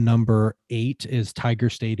 Number 8 is Tiger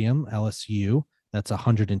Stadium, LSU. That's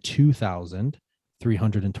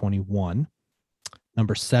 102,321.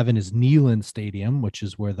 Number 7 is Neyland Stadium, which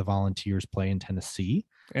is where the Volunteers play in Tennessee.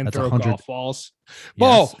 And That's throw 100. golf balls.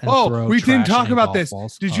 Yes, and Oh, throw we didn't trash talk and about golf this.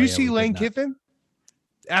 balls. Did Oh, you yeah, see we Lane did not. Kiffin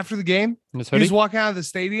after the game? In his He was hoodie? walking out of the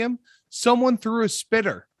stadium. Someone threw a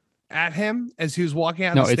spitter at him as he was walking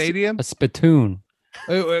out No, of the it's stadium. a spittoon.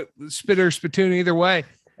 Spittoon, either way.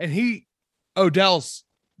 And Odell's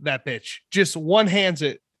that bitch. Just one hands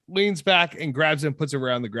it, leans back and grabs it and puts it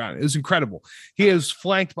around the ground. It was incredible. He is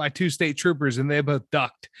flanked by 2 state troopers and they both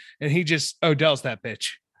ducked. And Odell's that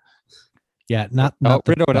bitch. Yeah, not Where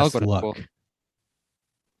the did Odell best go to look. school?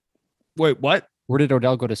 Wait, what? Where did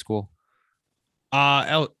Odell go to school?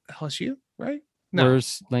 LSU, right? No.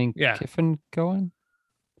 Where's Lane Yeah. Kiffin going?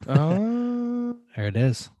 Uh, There it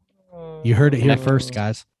is. You heard it here first,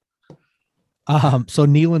 guys. So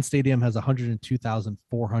Neyland Stadium has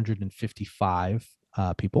 102,455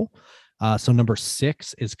 people. So number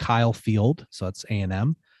 6 is Kyle Field. So that's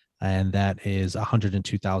A&M. And that is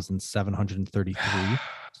 102,733.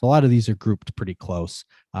 So a lot of these are grouped pretty close.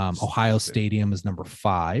 Ohio Stadium is number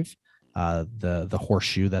 5. The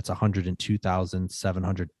Horseshoe, that's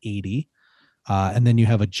 102,780. And then you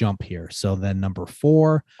have a jump here. So then number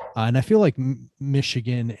 4, and I feel like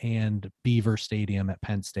Michigan and Beaver Stadium at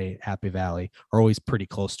Penn State, Happy Valley are always pretty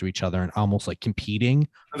close to each other and almost like competing.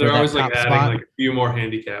 They're for that always like top adding spot. like a few more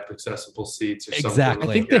handicap accessible seats or something. Exactly.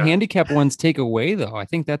 I think Yeah. the handicap ones take away, though. I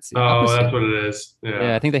think that's the Oh, opposite. that's what it is.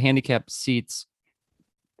 Yeah, I think the handicap seats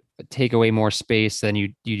take away more space, then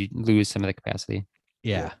you lose some of the capacity.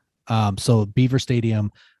 Yeah. So Beaver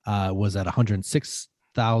Stadium was at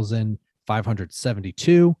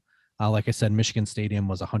 106,572. Like I said, Michigan Stadium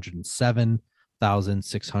was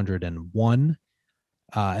 107,601.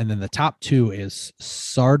 And then the top 2 is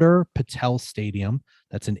Sardar Patel Stadium.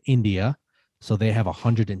 That's in India. So they have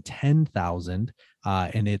 110,000.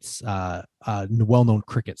 And it's a well-known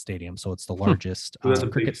cricket stadium. So it's the largest That's a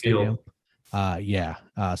big cricket field. stadium.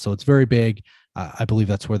 So it's very big. I believe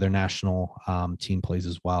that's where their national team plays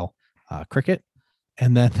as well, cricket.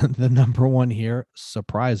 And then the number 1 here,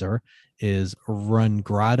 surpriser, is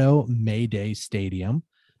Rungrado Mayday Stadium,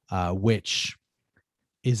 which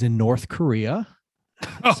is in North Korea.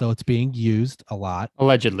 Oh. So it's being used a lot.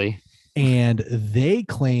 Allegedly. And they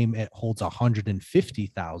claim it holds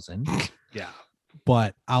 150,000. yeah.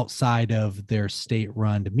 but outside of their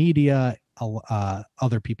state-run media,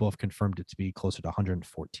 other people have confirmed it to be closer to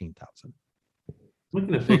 114,000.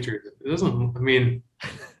 Looking at pictures, it doesn't. I mean,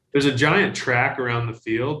 there's a giant track around the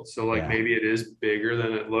field, so like Yeah. maybe it is bigger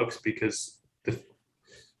than it looks because the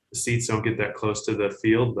seats don't get that close to the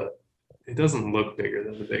field, but it doesn't look bigger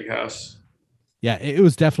than the big house. Yeah, it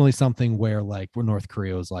was definitely something where North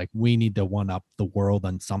Korea was like, we need to one up the world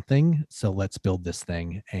on something, so let's build this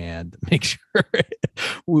thing and make sure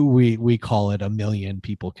we call it 1 million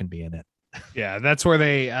people can be in it. Yeah, that's where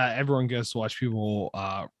they everyone goes to watch people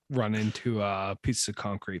run into a piece of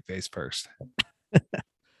concrete face first.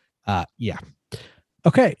 Yeah.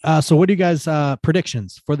 Okay. So what do you guys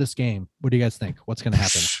predictions for this game? What do you guys think? What's going to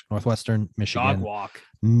happen? Northwestern, Dog Michigan, walk.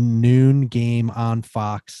 noon game on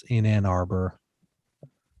Fox in Ann Arbor.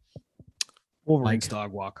 Wolverines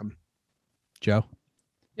dog walk them. Joe?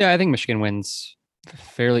 Yeah, I think Michigan wins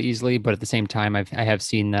fairly easily, but at the same time, I have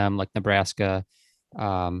seen them like Nebraska.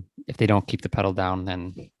 If they don't keep the pedal down,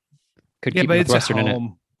 then could keep but it's at Northwestern in it.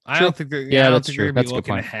 home. I True. don't think they're. Yeah, I don't that's think true. they're gonna That's be a good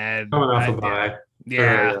looking point. ahead. Coming off a bye.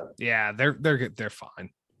 Yeah, they're good. They're fine.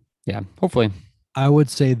 Yeah, hopefully. I would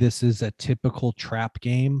say this is a typical trap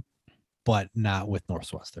game, but not with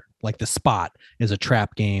Northwestern. Like the spot is a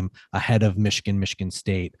trap game ahead of Michigan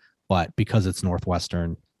State, but because it's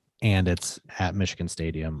Northwestern and it's at Michigan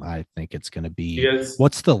Stadium, I think it's going to be. Yes.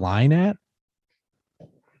 What's the line at?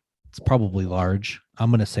 It's probably large.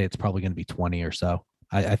 I'm going to say it's probably going to be 20 or so.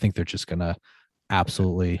 I think they're just going to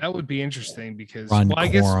absolutely. That would be interesting because Run I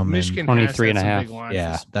guess Quorum and Michigan 23 has and a had half. some big lines.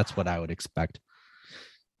 Yeah, that's what I would expect.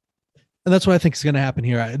 And that's what I think is going to happen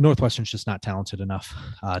here. Northwestern's just not talented enough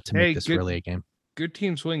to make this really a game. Good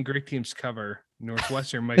teams win, great teams cover.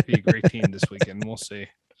 Northwestern might be a great team this weekend. We'll see.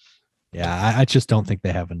 Yeah, I just don't think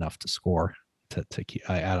they have enough to score to keep.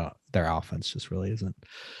 I don't. Their offense just really isn't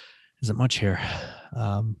much here.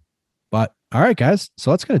 But all right, guys.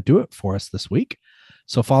 So that's going to do it for us this week.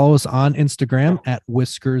 So follow us on Instagram at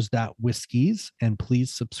whiskers.whiskies and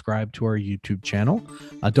please subscribe to our YouTube channel.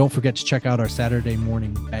 Don't forget to check out our Saturday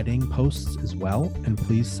morning betting posts as well. And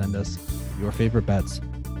please send us your favorite bets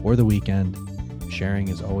for the weekend. Sharing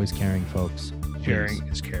is always caring, folks. Sharing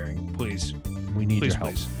is caring. Please. We need Please, your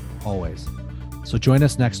help please. always. So join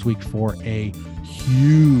us next week for a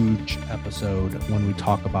huge episode when we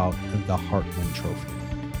talk about the Heartland Trophy.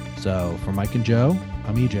 So for Mike and Joe,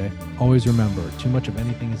 I'm EJ. Always remember, too much of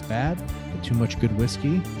anything is bad, but too much good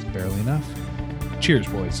whiskey is barely enough. Cheers,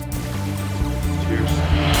 boys.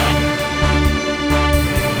 Cheers.